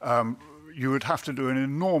you would have to do an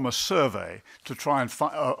enormous survey to try and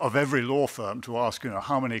of every law firm to ask,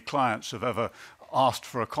 how many clients have ever asked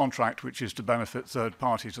for a contract which is to benefit third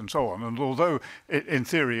parties and so on. And although in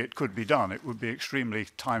theory it could be done, it would be extremely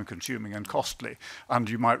time consuming and costly, and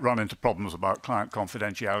you might run into problems about client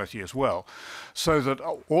confidentiality as well. So that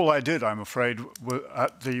all I did, I'm afraid,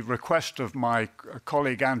 at the request of my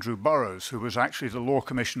colleague Andrew Burrows, who was actually the law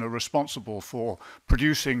commissioner responsible for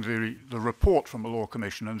producing the report from the law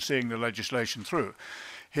commission and seeing the legislation through,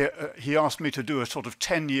 he asked me to do a sort of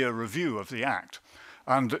 10-year review of the Act.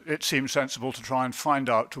 And it seemed sensible to try and find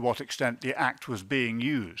out to what extent the Act was being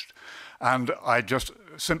used. And I just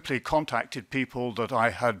simply contacted people that I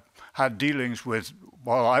had had dealings with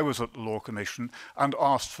while I was at the Law Commission and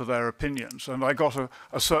asked for their opinions. And I got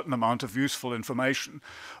a certain amount of useful information.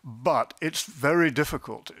 But it's very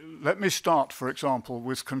difficult. Let me start, for example,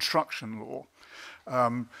 with construction law.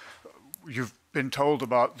 You've been told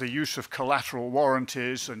about the use of collateral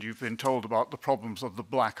warranties, and you've been told about the problems of the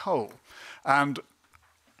black hole. And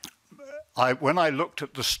when I looked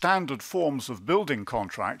at the standard forms of building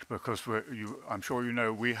contract, because I'm sure you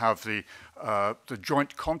know we have the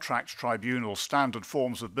Joint Contracts Tribunal standard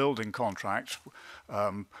forms of building contracts,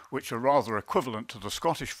 which are rather equivalent to the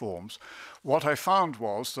Scottish forms, what I found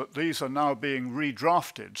was that these are now being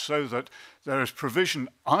redrafted so that there is provision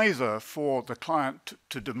either for the client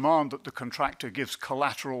to demand that the contractor gives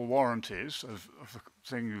collateral warranties, of the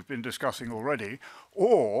thing you've been discussing already,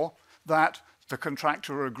 or that the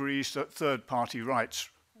contractor agrees that third-party rights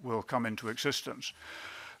will come into existence.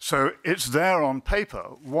 So it's there on paper.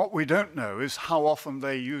 What we don't know is how often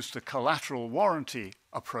they use the collateral warranty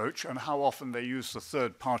approach and how often they use the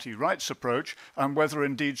third-party rights approach, and whether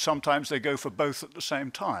indeed sometimes they go for both at the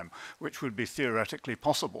same time, which would be theoretically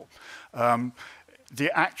possible.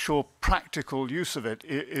 The actual practical use of it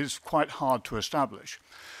is quite hard to establish.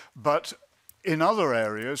 But in other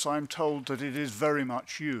areas, I'm told that it is very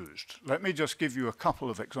much used. Let me just give you a couple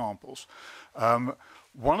of examples.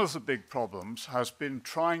 One of the big problems has been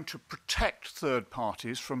trying to protect third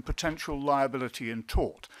parties from potential liability in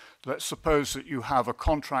tort. Let's suppose that you have a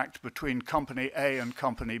contract between Company A and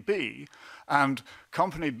Company B, and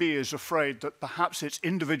Company B is afraid that perhaps its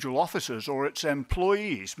individual officers or its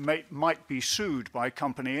employees might be sued by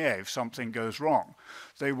Company A if something goes wrong.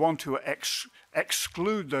 They want to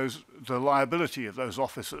exclude the liability of those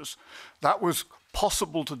officers. That was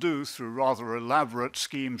possible to do through rather elaborate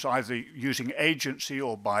schemes, either using agency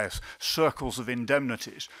or by circles of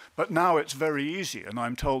indemnities. But now it's very easy, and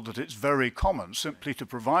I'm told that it's very common simply to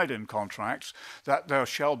provide in contracts that there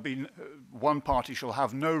shall be, one party shall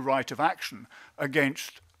have no right of action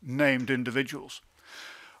against named individuals.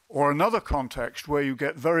 Or another context where you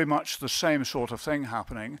get very much the same sort of thing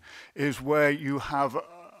happening is where you have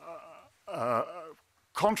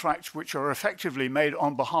contracts which are effectively made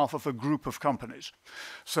on behalf of a group of companies.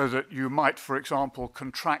 So that you might, for example,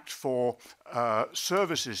 contract for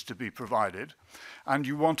services to be provided, and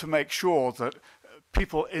you want to make sure that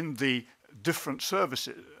people in the different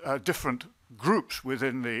services, different groups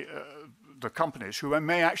within the companies, who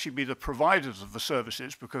may actually be the providers of the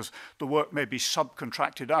services because the work may be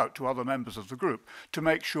subcontracted out to other members of the group, to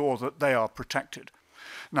make sure that they are protected.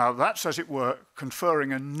 Now, that's, as it were,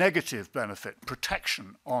 conferring a negative benefit,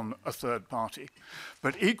 protection, on a third party.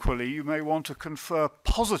 But equally, you may want to confer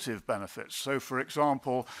positive benefits. So, for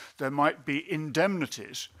example, there might be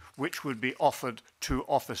indemnities which would be offered to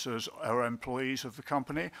officers or employees of the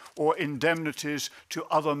company, or indemnities to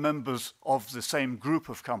other members of the same group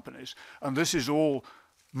of companies. And this is all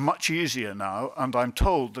much easier now, and I'm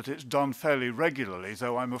told that it's done fairly regularly,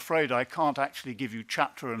 though I'm afraid I can't actually give you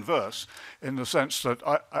chapter and verse, in the sense that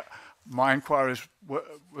my inquiries were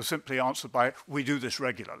simply answered by, we do this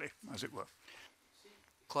regularly, as it were.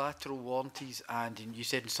 Collateral warranties, and you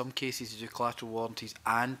said in some cases you do collateral warranties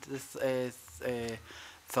and the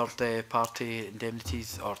third party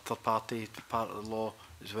indemnities, or third party part of the law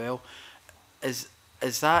as well. Is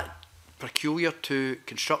that peculiar to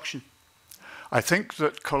construction? I think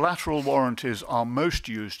that collateral warranties are most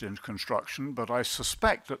used in construction, but I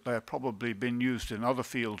suspect that they're probably been used in other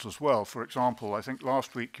fields as well. For example, I think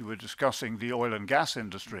last week you were discussing the oil and gas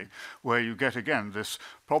industry, where you get, again, this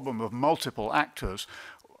problem of multiple actors.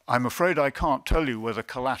 I'm afraid I can't tell you whether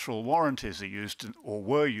collateral warranties are used or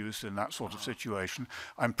were used in that sort of situation.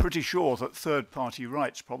 I'm pretty sure that third-party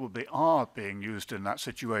rights probably are being used in that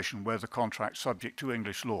situation where the contract's subject to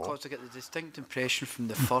English law. Because I get the distinct impression from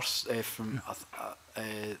the first, from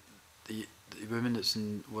the woman that's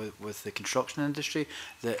in with the construction industry,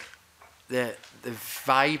 that the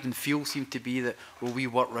vibe and feel seem to be that, well, we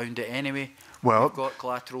work round it anyway. Well, we've got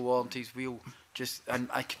collateral warranties, we'll And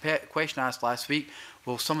a question asked last week,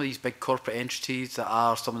 will some of these big corporate entities that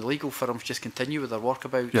are some of the legal firms just continue with their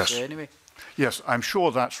walkabouts anyway? Yes, I'm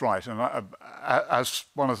sure that's right. And as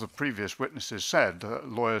one of the previous witnesses said,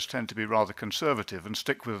 lawyers tend to be rather conservative and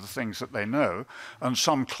stick with the things that they know. And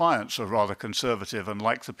some clients are rather conservative and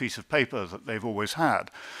like the piece of paper that they've always had.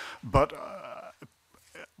 But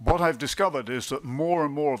what I've discovered is that more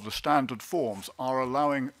and more of the standard forms are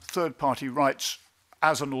allowing third-party rights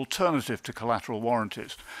as an alternative to collateral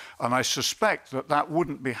warranties. And I suspect that that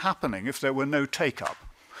wouldn't be happening if there were no take-up.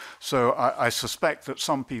 So I suspect that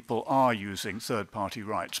some people are using third-party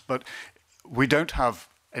rights, but we don't have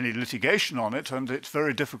any litigation on it, and it's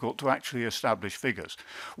very difficult to actually establish figures.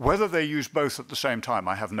 Whether they use both at the same time,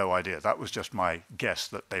 I have no idea. That was just my guess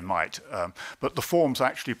that they might. But the forms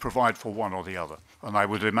actually provide for one or the other, and I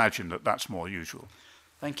would imagine that that's more usual.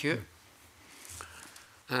 Thank you.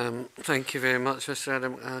 Thank you very much, Mr.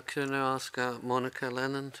 Adam. Could I now ask Monica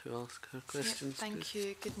Lennon to ask her questions? Thank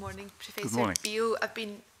you. Good morning, Professor Good morning. Beale. I've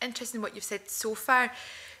been interested in what you've said so far.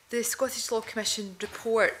 The Scottish Law Commission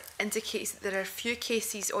report indicates that there are few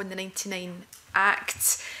cases on the 99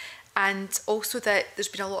 Act, and also that there's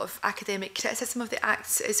been a lot of academic criticism of the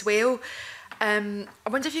Act as well. I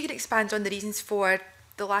wonder if you could expand on the reasons for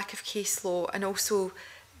the lack of case law and also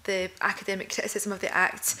the academic criticism of the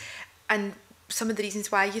Act, and some of the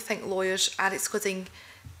reasons why you think lawyers are excluding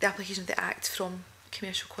the application of the Act from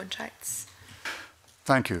commercial contracts.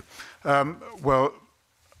 Thank you. Well,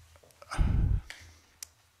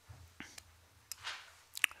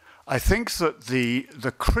 I think that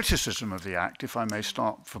the criticism of the Act, if I may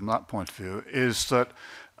start from that point of view, is that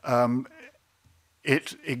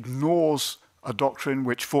it ignores a doctrine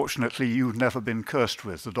which fortunately you've never been cursed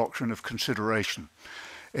with, the doctrine of consideration.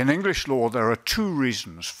 In English law, there are two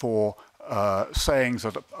reasons for saying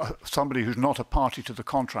that somebody who's not a party to the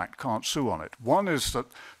contract can't sue on it. One is that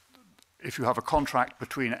if you have a contract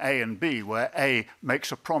between A and B, where A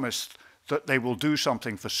makes a promise that they will do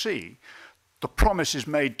something for C, the promise is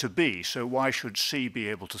made to B, so why should C be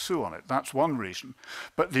able to sue on it? That's one reason.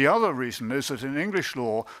 But the other reason is that in English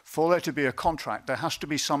law, for there to be a contract, there has to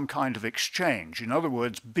be some kind of exchange. In other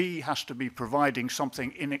words, B has to be providing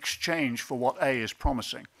something in exchange for what A is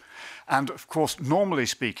promising. And of course, normally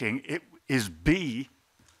speaking, it is B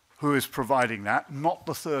who is providing that, not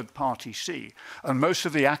the third party C. And most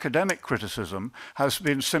of the academic criticism has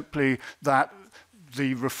been simply that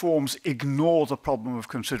the reforms ignore the problem of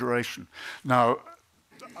consideration. Now,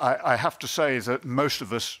 I have to say that most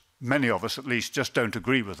of us, many of us at least, just don't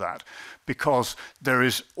agree with that, because there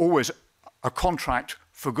is always a contract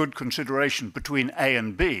for good consideration between A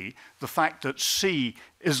and B. The fact that C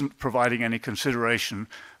isn't providing any consideration,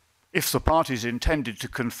 if the parties intended to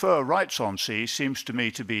confer rights on C, seems to me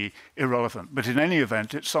to be irrelevant. But in any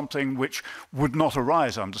event, it's something which would not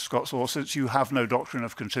arise under Scots law, since you have no doctrine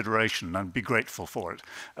of consideration, and be grateful for it.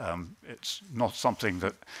 It's not something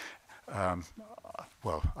that,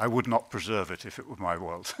 well, I would not preserve it if it were my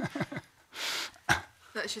world.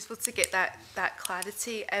 That's useful to get that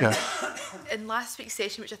clarity. In last week's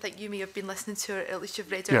session, which I think you may have been listening to, or at least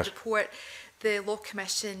you've read our report, the Law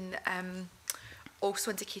Commission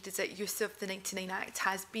also indicated that use of the 99 Act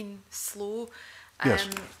has been slow.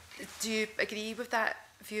 Do you agree with that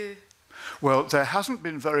view? Well, there hasn't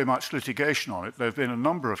been very much litigation on it. There have been a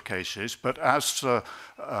number of cases, but as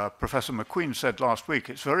Professor McQueen said last week,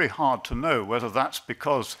 it's very hard to know whether that's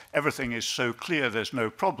because everything is so clear there's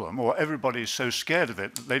no problem, or everybody is so scared of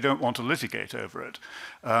it that they don't want to litigate over it.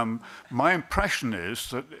 My impression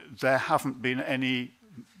is that there haven't been any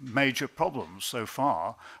major problems so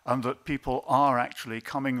far, and that people are actually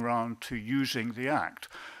coming round to using the Act.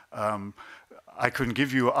 I can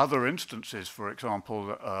give you other instances, for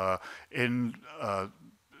example, in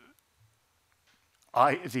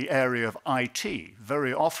the area of IT.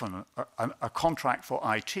 Very often a contract for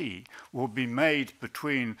IT will be made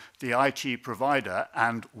between the IT provider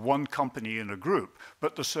and one company in a group,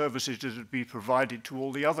 but the services would be provided to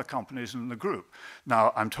all the other companies in the group.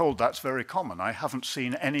 Now, I'm told that's very common. I haven't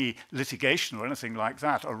seen any litigation or anything like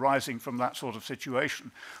that arising from that sort of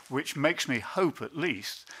situation, which makes me hope at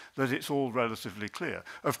least that it's all relatively clear.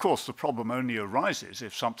 Of course, the problem only arises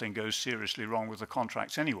if something goes seriously wrong with the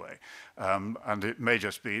contracts anyway, and it may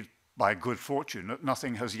just be by good fortune that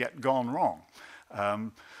nothing has yet gone wrong.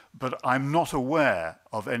 But I'm not aware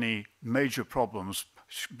of any major problems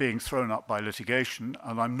being thrown up by litigation,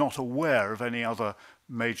 and I'm not aware of any other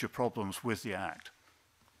major problems with the Act.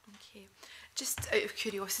 Okay. Just out of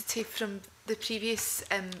curiosity, from the previous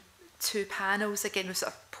two panels, again, we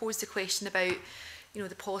sort of posed the question about, you know,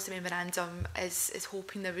 the policy memorandum is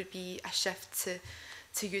hoping there would be a shift to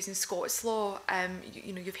using Scots law.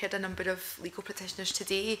 You know, you've heard a number of legal practitioners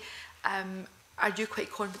today. Are you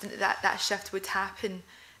quite confident that that shift would happen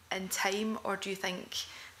in time, or do you think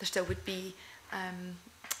there still would be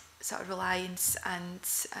sort of reliance and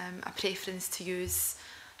a preference to use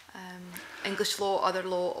English law, other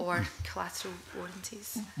law, or collateral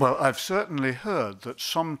warranties? Well, I've certainly heard that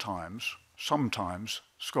sometimes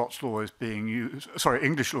Scots law is being used,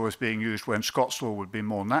 English law is being used when Scots law would be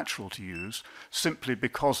more natural to use, simply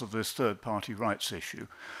because of this third-party rights issue.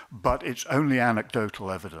 But it's only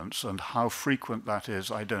anecdotal evidence, and how frequent that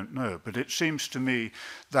is, I don't know. But it seems to me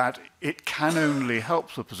that it can only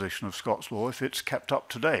help the position of Scots law if it's kept up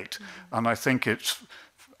to date. And I think it's,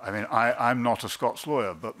 I mean, I'm not a Scots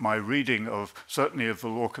lawyer, but my reading of, certainly of the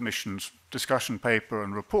Law Commission's discussion paper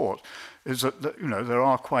and report, is that, you know, there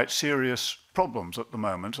are quite serious problems at the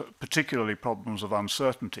moment, particularly problems of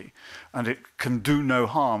uncertainty, and it can do no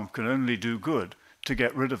harm, can only do good to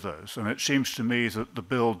get rid of those. And it seems to me that the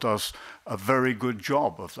bill does a very good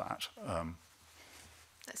job of that.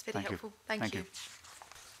 That's very helpful. Thank you.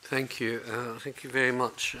 Thank you. Thank you very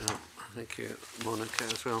much. Thank you, Monica,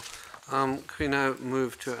 as well. Can we now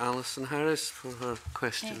move to Alison Harris for her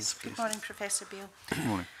questions, yes, please? Good morning, Professor Beale. Good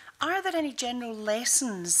morning. Are there any general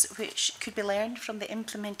lessons which could be learned from the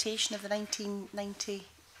implementation of the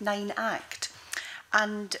 1999 Act?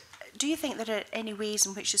 And do you think there are any ways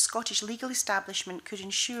in which the Scottish legal establishment could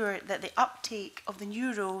ensure that the uptake of the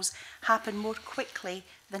new rules happen more quickly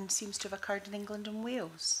than seems to have occurred in England and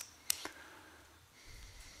Wales?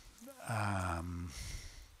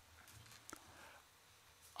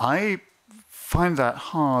 I find that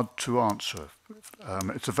hard to answer.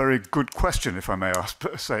 It's a very good question, if I may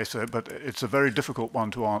say so, but it's a very difficult one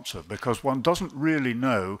to answer because one doesn't really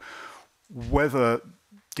know whether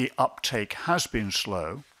the uptake has been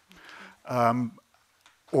slow,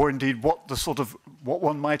 or indeed what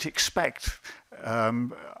one might expect.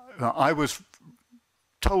 I was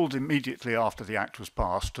told immediately after the Act was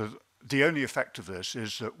passed that the only effect of this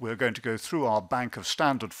is that we're going to go through our bank of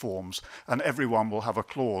standard forms and everyone will have a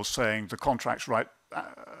clause saying the Contracts Rights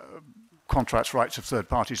of Third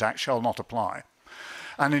Parties Act shall not apply.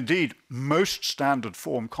 And indeed, most standard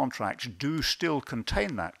form contracts do still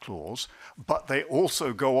contain that clause, but they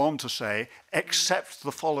also go on to say, except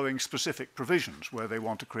the following specific provisions where they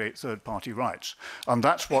want to create third-party rights. And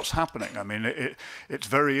that's what's happening. I mean, it's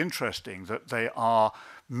very interesting that they are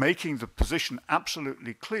making the position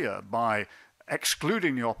absolutely clear by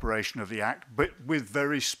excluding the operation of the Act, but with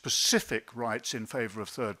very specific rights in favour of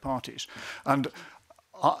third parties. And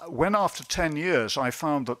when after 10 years I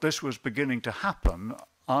found that this was beginning to happen,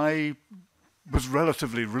 I was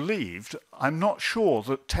relatively relieved. I'm not sure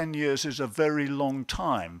that 10 years is a very long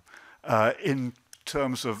time in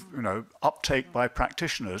terms of, you know, uptake by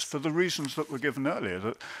practitioners for the reasons that were given earlier,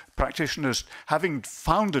 that practitioners, having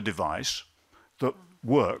found a device that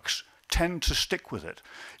works, tend to stick with it,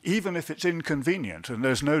 even if it's inconvenient. And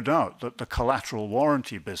there's no doubt that the collateral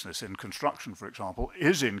warranty business in construction, for example,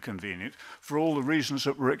 is inconvenient for all the reasons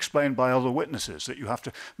that were explained by other witnesses, that you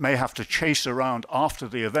may have to chase around after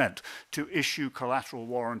the event to issue collateral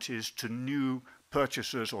warranties to new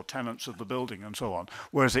purchasers or tenants of the building and so on,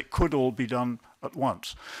 whereas it could all be done at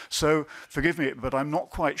once. So forgive me, but I'm not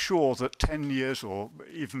quite sure that 10 years or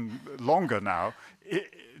even longer now,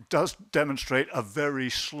 it does demonstrate a very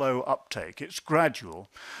slow uptake. It's gradual,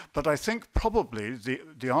 but I think probably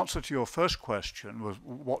the answer to your first question was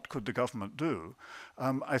what could the government do?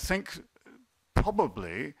 I think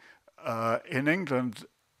probably in England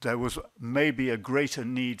there was maybe a greater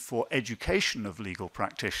need for education of legal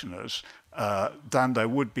practitioners than there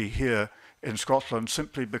would be here in Scotland,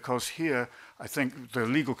 simply because here I think the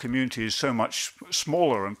legal community is so much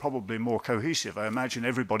smaller and probably more cohesive. I imagine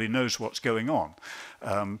everybody knows what's going on,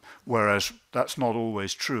 whereas that's not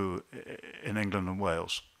always true in England and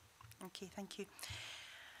Wales. Okay, thank you.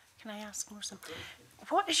 Can I ask more something?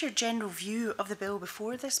 What is your general view of the bill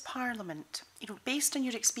before this Parliament? You know, based on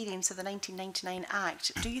your experience of the 1999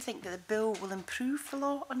 Act, do you think that the bill will improve the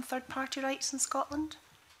law on third-party rights in Scotland?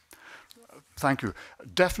 Thank you.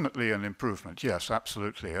 Definitely an improvement, yes,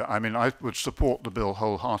 absolutely. I mean, I would support the bill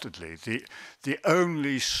wholeheartedly. The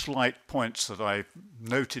only slight points that I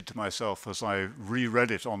noted to myself as I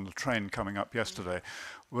reread it on the train coming up yesterday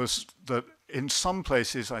was that in some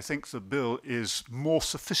places I think the bill is more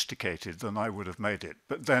sophisticated than I would have made it.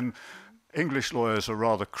 But then English lawyers are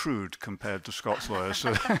rather crude compared to Scots lawyers.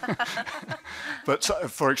 But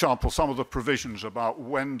for example, some of the provisions about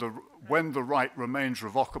when the right remains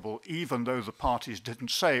revocable, even though the parties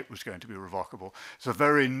didn't say it was going to be revocable, it's a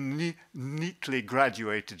very neatly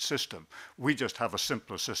graduated system. We just have a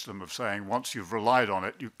simpler system of saying once you've relied on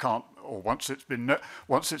it, you can't, or once it's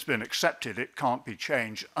been accepted, it can't be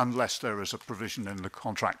changed unless there is a provision in the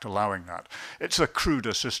contract allowing that. It's a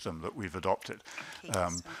cruder system that we've adopted.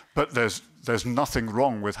 But there's nothing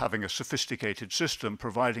wrong with having a sophisticated system,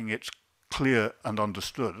 providing it's clear and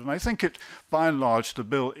understood. And I think it, by and large, the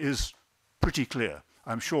bill is pretty clear.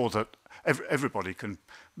 I'm sure that everybody can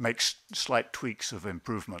make slight tweaks of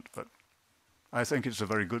improvement, but I think it's a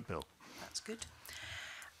very good bill. That's good.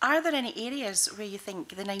 Are there any areas where you think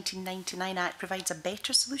the 1999 Act provides a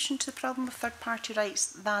better solution to the problem of third-party rights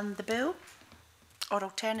than the bill? Or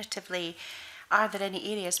alternatively, are there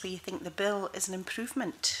any areas where you think the bill is an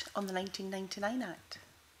improvement on the 1999 Act?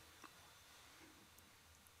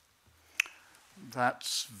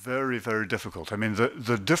 That's very, very difficult. I mean,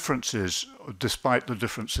 the differences, despite the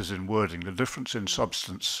differences in wording, the difference in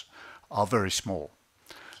substance are very small.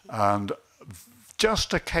 And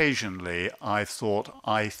just occasionally, I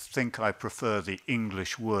think I prefer the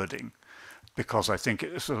English wording because I think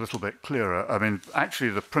it's a little bit clearer. I mean, actually,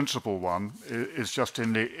 the principal one is just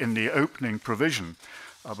in the opening provision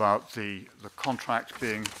about the contract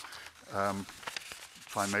being,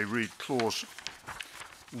 if I may read clause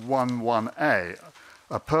 1(1)(a),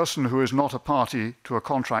 a person who is not a party to a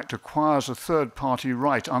contract acquires a third-party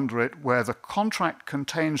right under it where the contract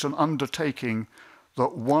contains an undertaking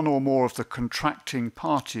that one or more of the contracting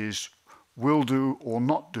parties will do or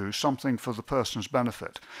not do something for the person's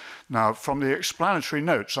benefit. Now, from the explanatory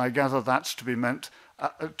notes, I gather that's to be meant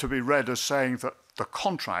to be read as saying that the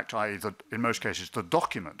contract, i.e., in most cases, the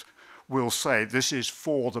document, will say this is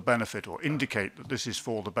for the benefit or indicate that this is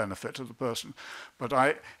for the benefit of the person. But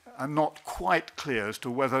I'm not quite clear as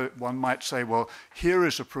to whether one might say, well, here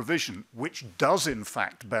is a provision which does in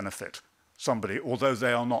fact benefit somebody, although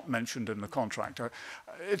they are not mentioned in the contract.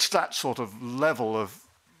 It's that sort of level of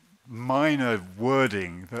minor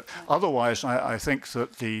wording. That otherwise, I think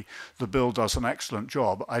that the bill does an excellent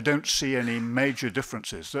job. I don't see any major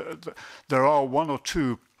differences. There are one or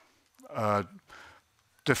two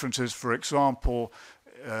differences. For example,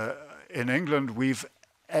 in England, we've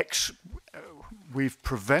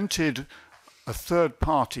prevented a third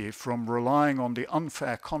party from relying on the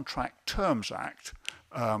Unfair Contract Terms Act.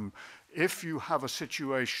 If you have a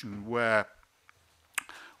situation where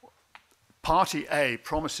Party A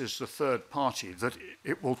promises the third party that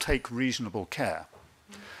it will take reasonable care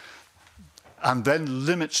and then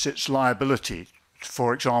limits its liability,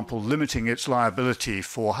 for example, limiting its liability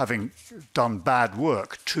for having done bad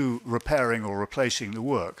work to repairing or replacing the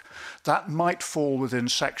work, that might fall within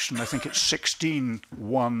section, I think it's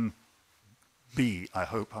 16(1)(b), I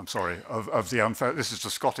hope, I'm sorry, of the unfair, this is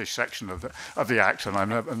the Scottish section of the Act, and I'm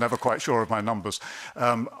never quite sure of my numbers,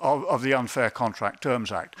 of the Unfair Contract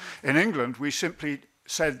Terms Act. In England, we simply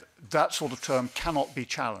said that sort of term cannot be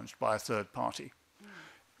challenged by a third party.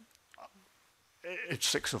 It's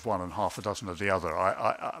 6 of one and half a dozen of the other.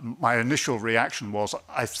 My initial reaction was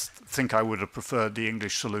I think I would have preferred the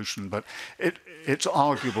English solution, but it's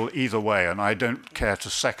arguable either way, and I don't care to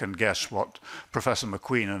second guess what Professor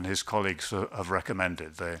McQueen and his colleagues have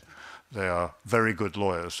recommended. They are very good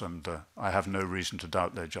lawyers, and I have no reason to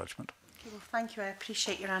doubt their judgment. Okay, well, thank you. I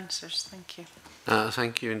appreciate your answers. Thank you.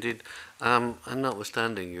 Thank you indeed. And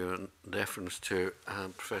notwithstanding your deference to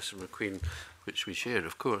Professor McQueen, which we share,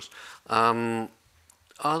 of course,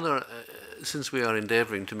 since we are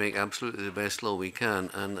endeavouring to make absolutely the best law we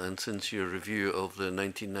can, and since your review of the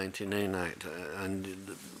 1999 Act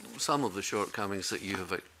and some of the shortcomings that you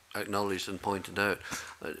have acknowledged and pointed out,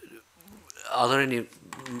 are there any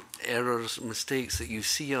errors, mistakes that you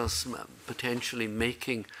see us potentially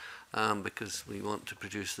making because we want to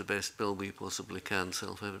produce the best bill we possibly can,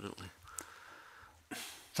 self-evidently?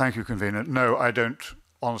 Thank you, Convener. No, I don't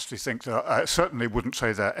honestly think that. I certainly wouldn't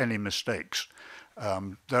say there are any mistakes.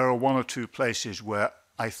 There are one or two places where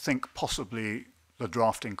I think possibly the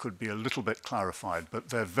drafting could be a little bit clarified, but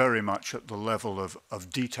they're very much at the level of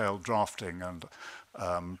detailed drafting, and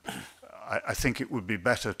I think it would be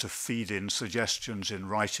better to feed in suggestions in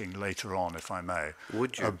writing later on, if I may.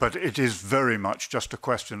 Would you? But it is very much just a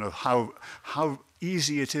question of how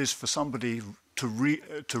easy it is for somebody to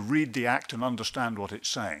read the Act and understand what it's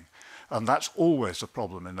saying. And that's always a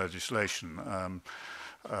problem in legislation.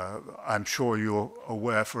 I'm sure you're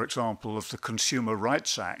aware, for example, of the Consumer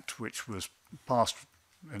Rights Act, which was passed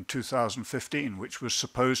in 2015, which was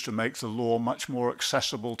supposed to make the law much more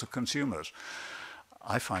accessible to consumers.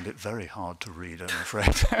 I find it very hard to read, I'm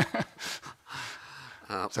afraid.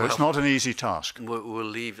 So it's not an easy task. We'll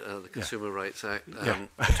leave the Consumer Rights Act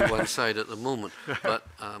to one side at the moment, but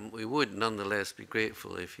we would nonetheless be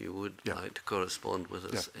grateful if you would like to correspond with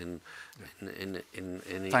us in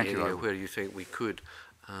any area where you think we could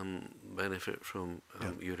benefit from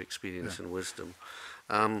your experience and wisdom.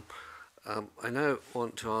 I now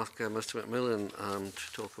want to ask Mr. McMillan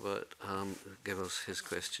to talk about, give us his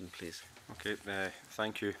question, please. Okay,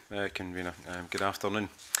 thank you, Convener. Good afternoon.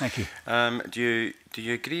 Thank you. Do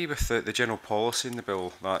you agree with the general policy in the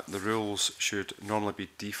bill that the rules should normally be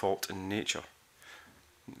default in nature,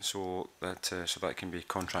 so that can be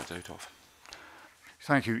contracted out of?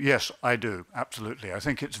 Thank you. Yes, I do, absolutely. I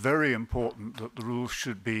think it's very important that the rules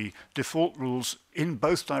should be default rules in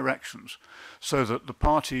both directions, so that the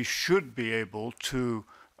parties should be able to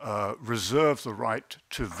reserve the right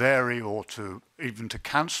to vary or to even to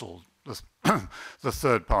cancel the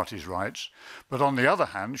third party's rights, but on the other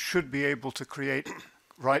hand should be able to create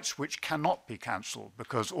rights which cannot be cancelled,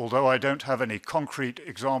 because although I don't have any concrete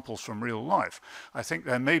examples from real life, I think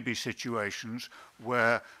there may be situations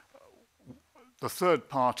where the third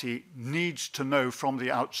party needs to know from the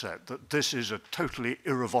outset that this is a totally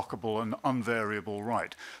irrevocable and unvariable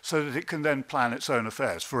right, so that it can then plan its own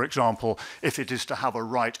affairs. For example, if it is to have a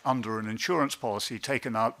right under an insurance policy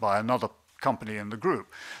taken out by another company in the group,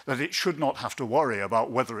 that it should not have to worry about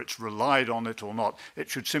whether it's relied on it or not. It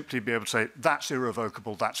should simply be able to say, that's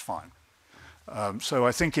irrevocable, that's fine. So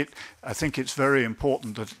I think it's very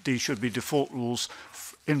important that these should be default rules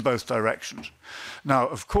in both directions. Now,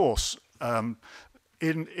 of course,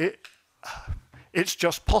 it's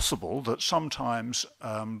just possible that sometimes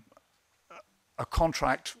a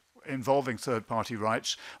contract involving third-party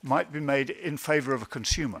rights might be made in favour of a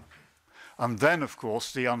consumer. And then, of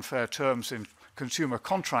course, the unfair terms in consumer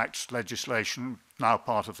contracts legislation, now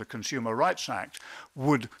part of the Consumer Rights Act,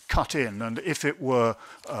 would cut in. And if it were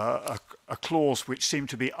a clause which seemed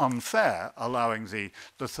to be unfair, allowing the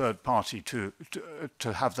third party to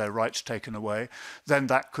have their rights taken away, then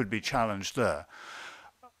that could be challenged there.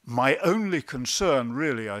 My only concern,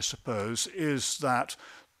 really, I suppose, is that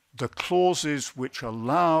the clauses which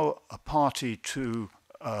allow a party to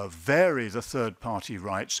vary the third-party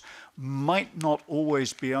rights might not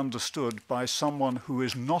always be understood by someone who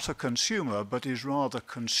is not a consumer but is rather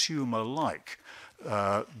consumer-like,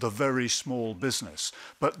 the very small business.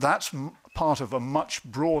 But that's part of a much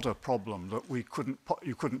broader problem that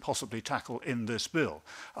you couldn't possibly tackle in this bill,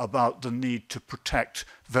 about the need to protect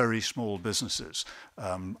very small businesses.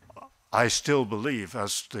 I still believe,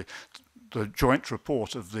 as the joint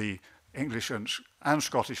report of the English and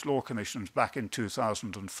Scottish Law Commissions back in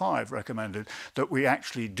 2005 recommended, that we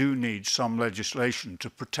actually do need some legislation to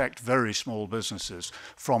protect very small businesses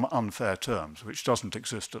from unfair terms, which doesn't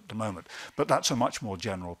exist at the moment. But that's a much more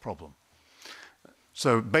general problem.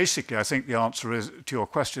 So basically, I think the answer to your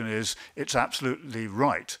question is, it's absolutely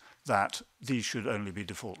right that these should only be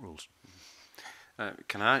default rules.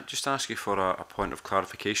 Can I just ask you for a point of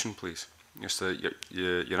clarification, please? Just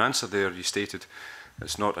your answer there, you stated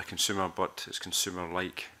it's not a consumer, but it's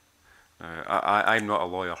consumer-like. I'm not a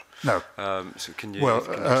lawyer. No. So can you, well,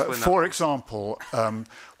 can you explain that? For example,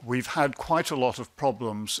 we've had quite a lot of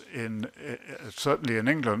problems certainly in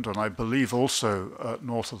England, and I believe also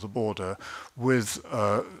north of the border, with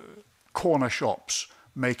corner shops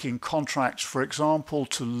making contracts, for example,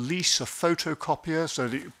 to lease a photocopier so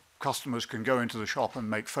that customers can go into the shop and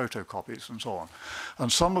make photocopies and so on.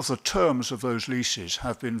 And some of the terms of those leases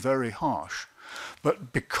have been very harsh.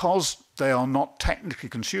 But because they are not technically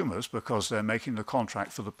consumers, because they're making the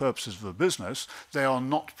contract for the purposes of a business, they are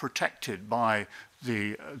not protected by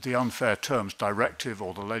the unfair terms directive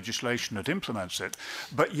or the legislation that implements it,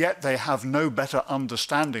 but yet they have no better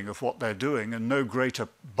understanding of what they're doing and no greater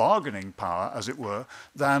bargaining power, as it were,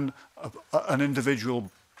 than an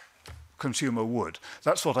individual consumer would.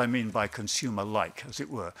 That's what I mean by consumer-like, as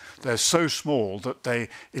it were. They're so small that they,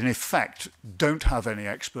 in effect, don't have any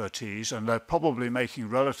expertise, and they're probably making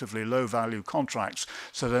relatively low-value contracts,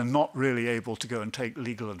 so they're not really able to go and take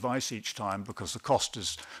legal advice each time because the cost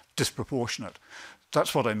is disproportionate.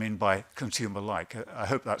 That's what I mean by consumer-like. I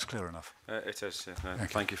hope that's clear enough. It is.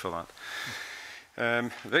 Thank you for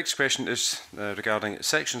that. The next question is regarding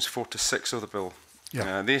sections 4 to 6 of the bill.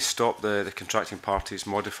 Yeah. They stop the contracting parties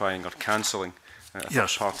modifying or cancelling a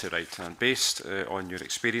third-party right. And based on your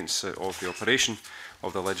experience of the operation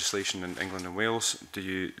of the legislation in England and Wales,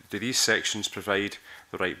 do these sections provide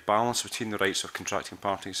the right balance between the rights of contracting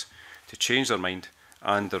parties to change their mind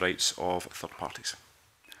and the rights of third parties?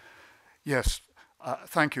 Yes,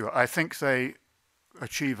 thank you. I think they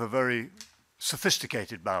achieve a very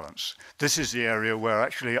sophisticated balance. This is the area where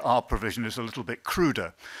actually our provision is a little bit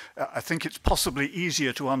cruder. I think it's possibly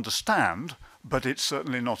easier to understand, but it's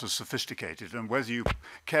certainly not as sophisticated. And whether you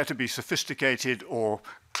care to be sophisticated or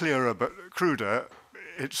clearer but cruder,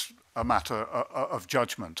 it's a matter of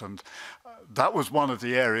judgment. And that was one of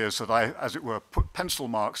the areas that I, as it were, put pencil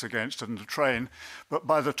marks against in the train. But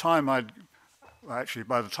by the time I'd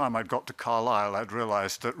got to Carlisle, I'd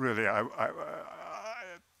realized that really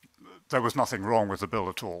there was nothing wrong with the bill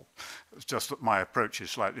at all. It's just that my approach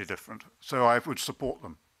is slightly different. So I would support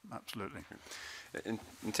them, absolutely. In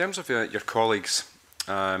terms of your colleagues,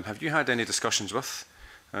 have you had any discussions with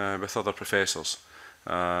other professors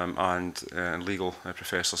and legal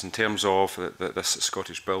professors in terms of this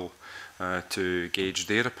Scottish bill to gauge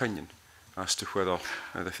their opinion as to whether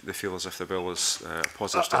they feel as if the bill is a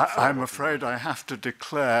positive step forward? I'm afraid I have to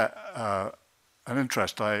declare an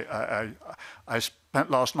interest. I spent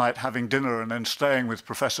last night having dinner and then staying with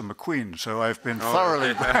Professor McQueen, so I've been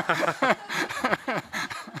thoroughly...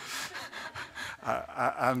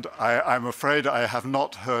 and I'm afraid I have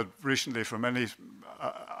not heard recently from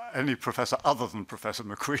any professor other than Professor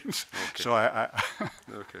McQueen. Okay. So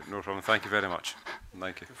okay, no problem. Thank you very much.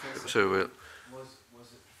 Thank you. So was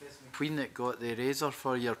it Professor McQueen that got the razor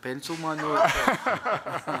for your pencil manual?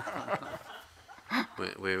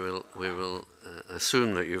 We will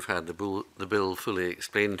assume that you've had the bill fully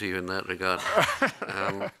explained to you in that regard.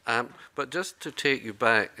 But just to take you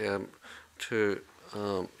back to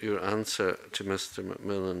your answer to Mr.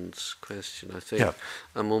 Macmillan's question, I think,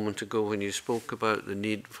 a moment ago when you spoke about the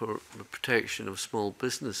need for the protection of small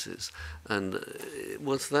businesses, and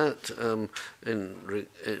was that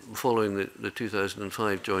following the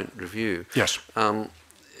 2005 joint review? Yes.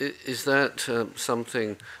 Is that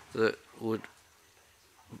something that would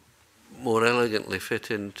more elegantly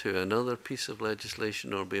fit into another piece of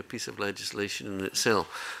legislation or be a piece of legislation in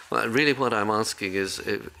itself? Well, really what I'm asking is,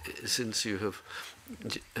 since you have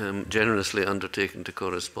generously undertaken to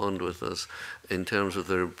correspond with us in terms of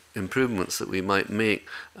the improvements that we might make,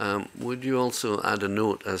 would you also add a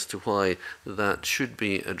note as to why that should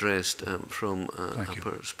be addressed from a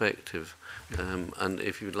perspective? And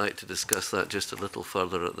if you'd like to discuss that just a little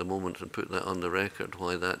further at the moment and put that on the record,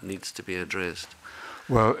 why that needs to be addressed.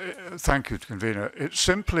 Well, thank you, Convener. It's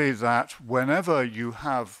simply that whenever you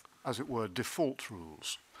have, as it were, default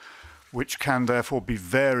rules, which can therefore be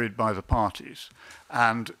varied by the parties,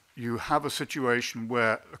 and you have a situation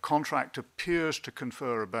where a contract appears to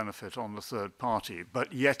confer a benefit on the third party,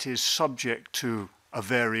 but yet is subject to a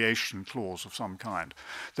variation clause of some kind,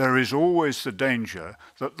 there is always the danger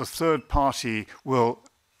that the third party will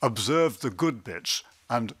observe the good bits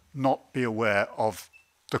and not be aware of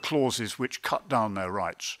the clauses which cut down their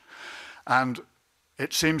rights. And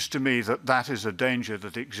it seems to me that that is a danger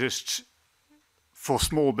that exists for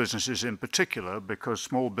small businesses in particular, because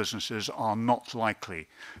small businesses are not likely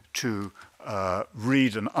to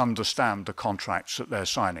read and understand the contracts that they're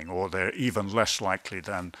signing, or they're even less likely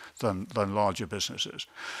than larger businesses.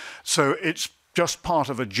 So it's just part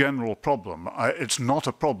of a general problem. It's not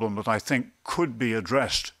a problem that I think could be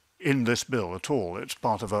addressed in this bill at all. It's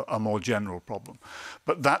part of a more general problem.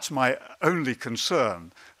 But that's my only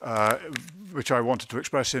concern, which I wanted to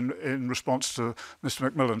express in response to Mr.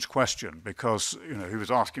 Macmillan's question, because he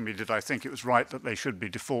was asking me, did I think it was right that they should be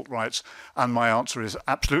default rights? And my answer is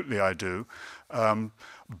absolutely I do.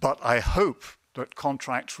 But I hope that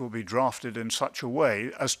contracts will be drafted in such a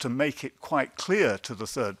way as to make it quite clear to the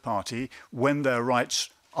third party when their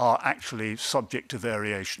rights are actually subject to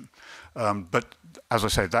variation. But as I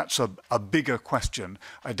say, that's a bigger question.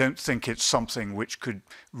 I don't think it's something which could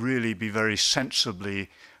really be very sensibly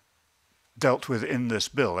dealt with in this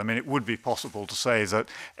bill. I mean, it would be possible to say that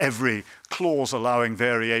every clause allowing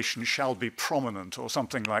variation shall be prominent or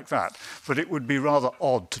something like that, but it would be rather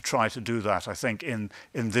odd to try to do that, I think, in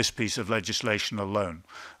this piece of legislation alone.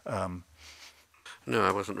 No,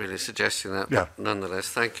 I wasn't really suggesting that, but nonetheless,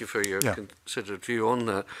 thank you for your considered view on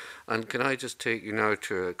that. And can I just take you now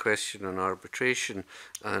to a question on arbitration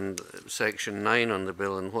and Section 9 on the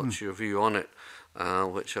bill, and what's your view on it,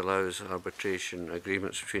 which allows arbitration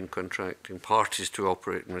agreements between contracting parties to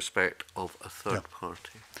operate in respect of a third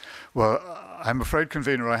party? Well, I'm afraid,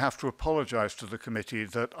 Convener, I have to apologise to the committee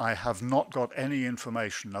that I have not got any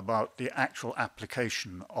information about the actual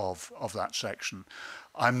application of that section.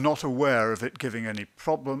 I'm not aware of it giving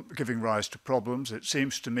rise to problems. It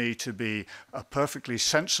seems to me to be a perfectly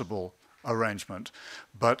sensible arrangement,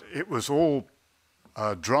 but it was all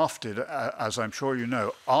drafted, as I'm sure you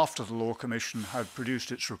know, after the Law Commission had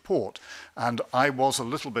produced its report. And I was a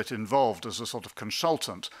little bit involved as a sort of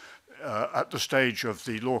consultant at the stage of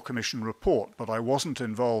the Law Commission report, but I wasn't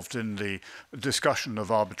involved in the discussion of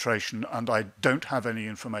arbitration, and I don't have any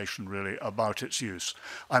information really about its use.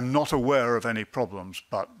 I'm not aware of any problems,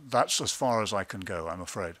 but that's as far as I can go, I'm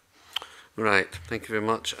afraid. Right, thank you very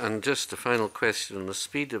much. And just a final question on the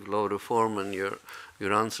speed of law reform, and your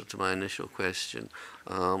answer to my initial question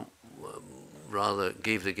rather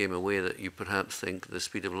gave the game away that you perhaps think the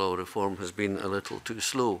speed of law reform has been a little too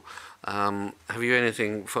slow. Have you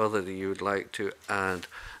anything further that you would like to add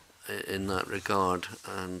in that regard,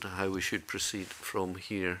 and how we should proceed from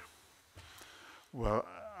here? Well,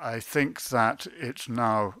 I think that it's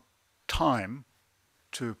now time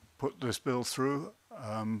to put this bill through.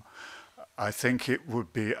 I think it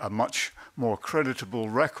would be a much more creditable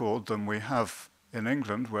record than we have in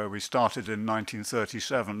England, where we started in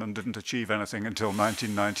 1937 and didn't achieve anything until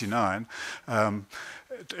 1999.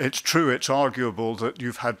 It's true, it's arguable that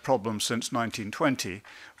you've had problems since 1920,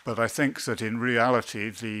 but I think that in reality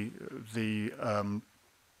the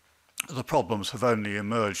problems have only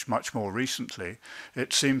emerged much more recently.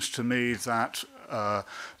 It seems to me that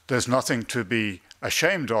there's nothing to be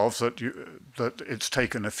ashamed of that it's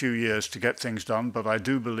taken a few years to get things done, but I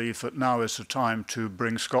do believe that now is the time to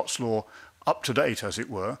bring Scots law up to date, as it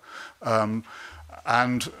were. And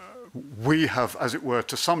we have, as it were,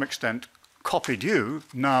 to some extent copied you.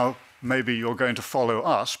 Now maybe you're going to follow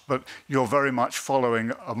us, but you're very much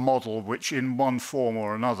following a model which in one form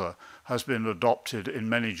or another has been adopted in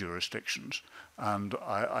many jurisdictions. And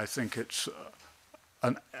I think it's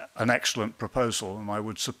an excellent proposal, and I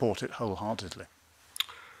would support it wholeheartedly.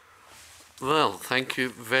 Well, thank you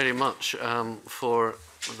very much for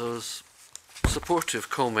those supportive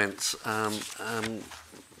comments.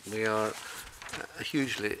 We are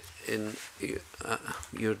hugely in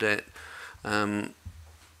your debt, and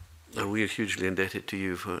we are hugely indebted to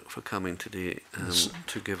you for coming today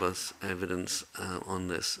to give us evidence on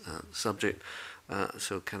this subject.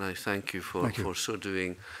 So can I thank you for so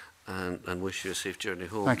doing, and wish you a safe journey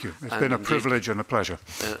home. Thank you. It's been a privilege and a pleasure.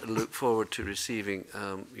 Look forward to receiving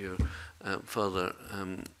your further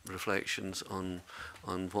reflections on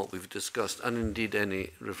what we've discussed, and indeed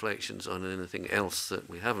any reflections on anything else that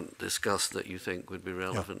we haven't discussed that you think would be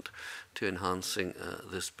relevant to enhancing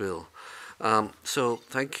this bill. So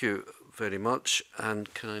thank you very much,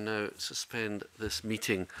 and can I now suspend this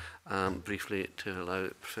meeting briefly to allow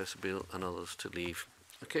Professor Beale and others to leave.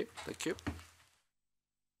 Okay, thank you.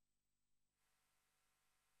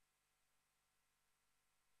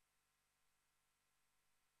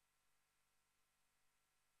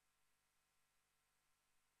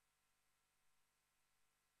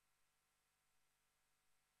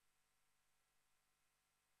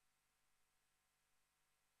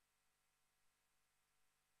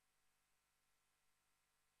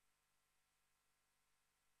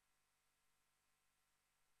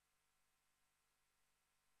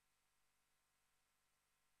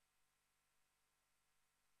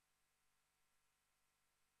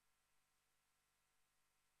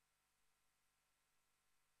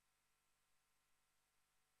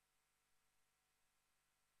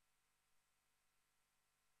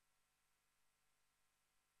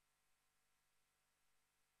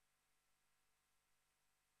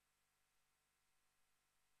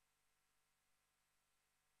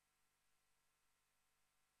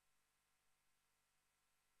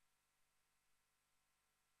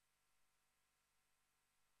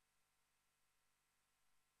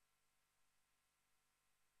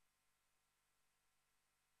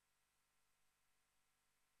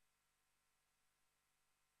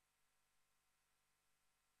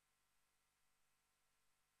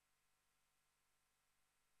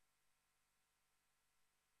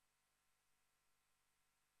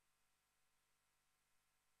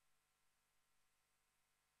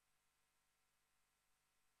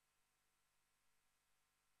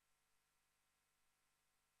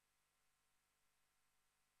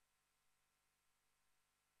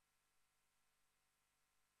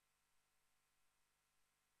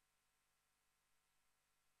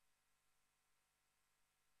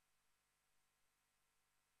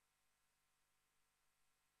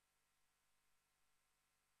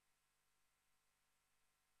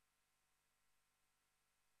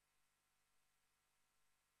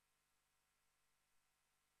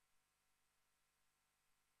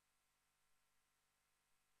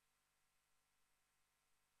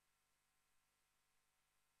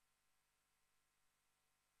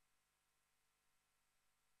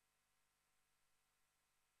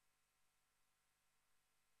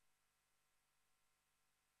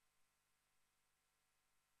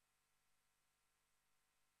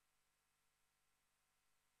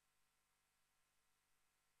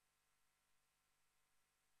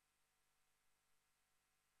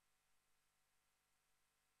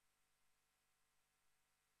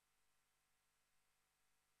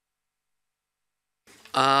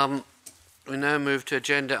 We now move to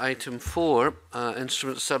agenda item 4,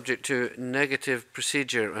 instruments subject to negative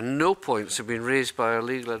procedure, and no points have been raised by our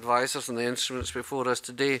legal advisors on the instruments before us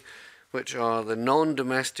today, which are the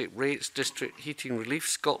Non-Domestic Rates District Heating Relief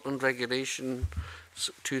Scotland Regulation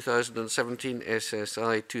 2017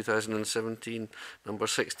 SSI 2017 number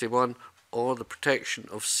 61, or the Protection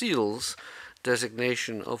of Seals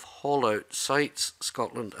Designation of Haul-Out Sites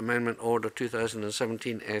Scotland Amendment Order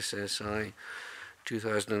 2017 SSI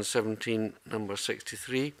 2017 number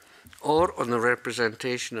 63, or on the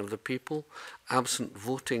representation of the people absent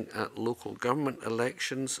voting at local government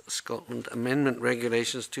elections Scotland Amendment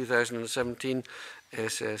Regulations 2017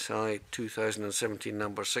 SSI 2017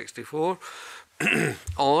 number 64,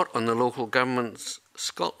 or on the Local Governments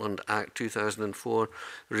Scotland Act 2004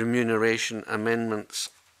 Remuneration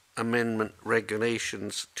Amendment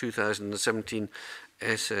Regulations 2017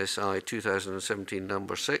 SSI 2017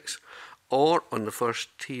 number 6, or on the First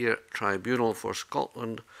Tier Tribunal for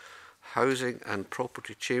Scotland Housing and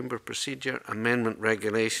Property Chamber Procedure Amendment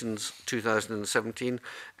Regulations 2017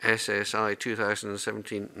 SSI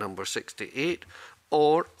 2017 number 68,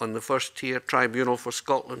 or on the First Tier Tribunal for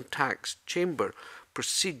Scotland Tax Chamber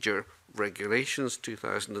Procedure Regulations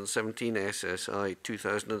 2017 SSI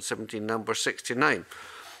 2017 number 69.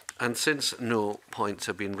 And since no points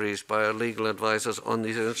have been raised by our legal advisors on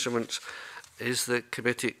these instruments, is the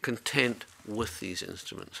committee content with these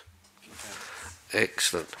instruments?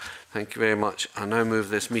 Excellent. Thank you very much. I now move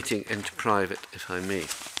this meeting into private, if I may.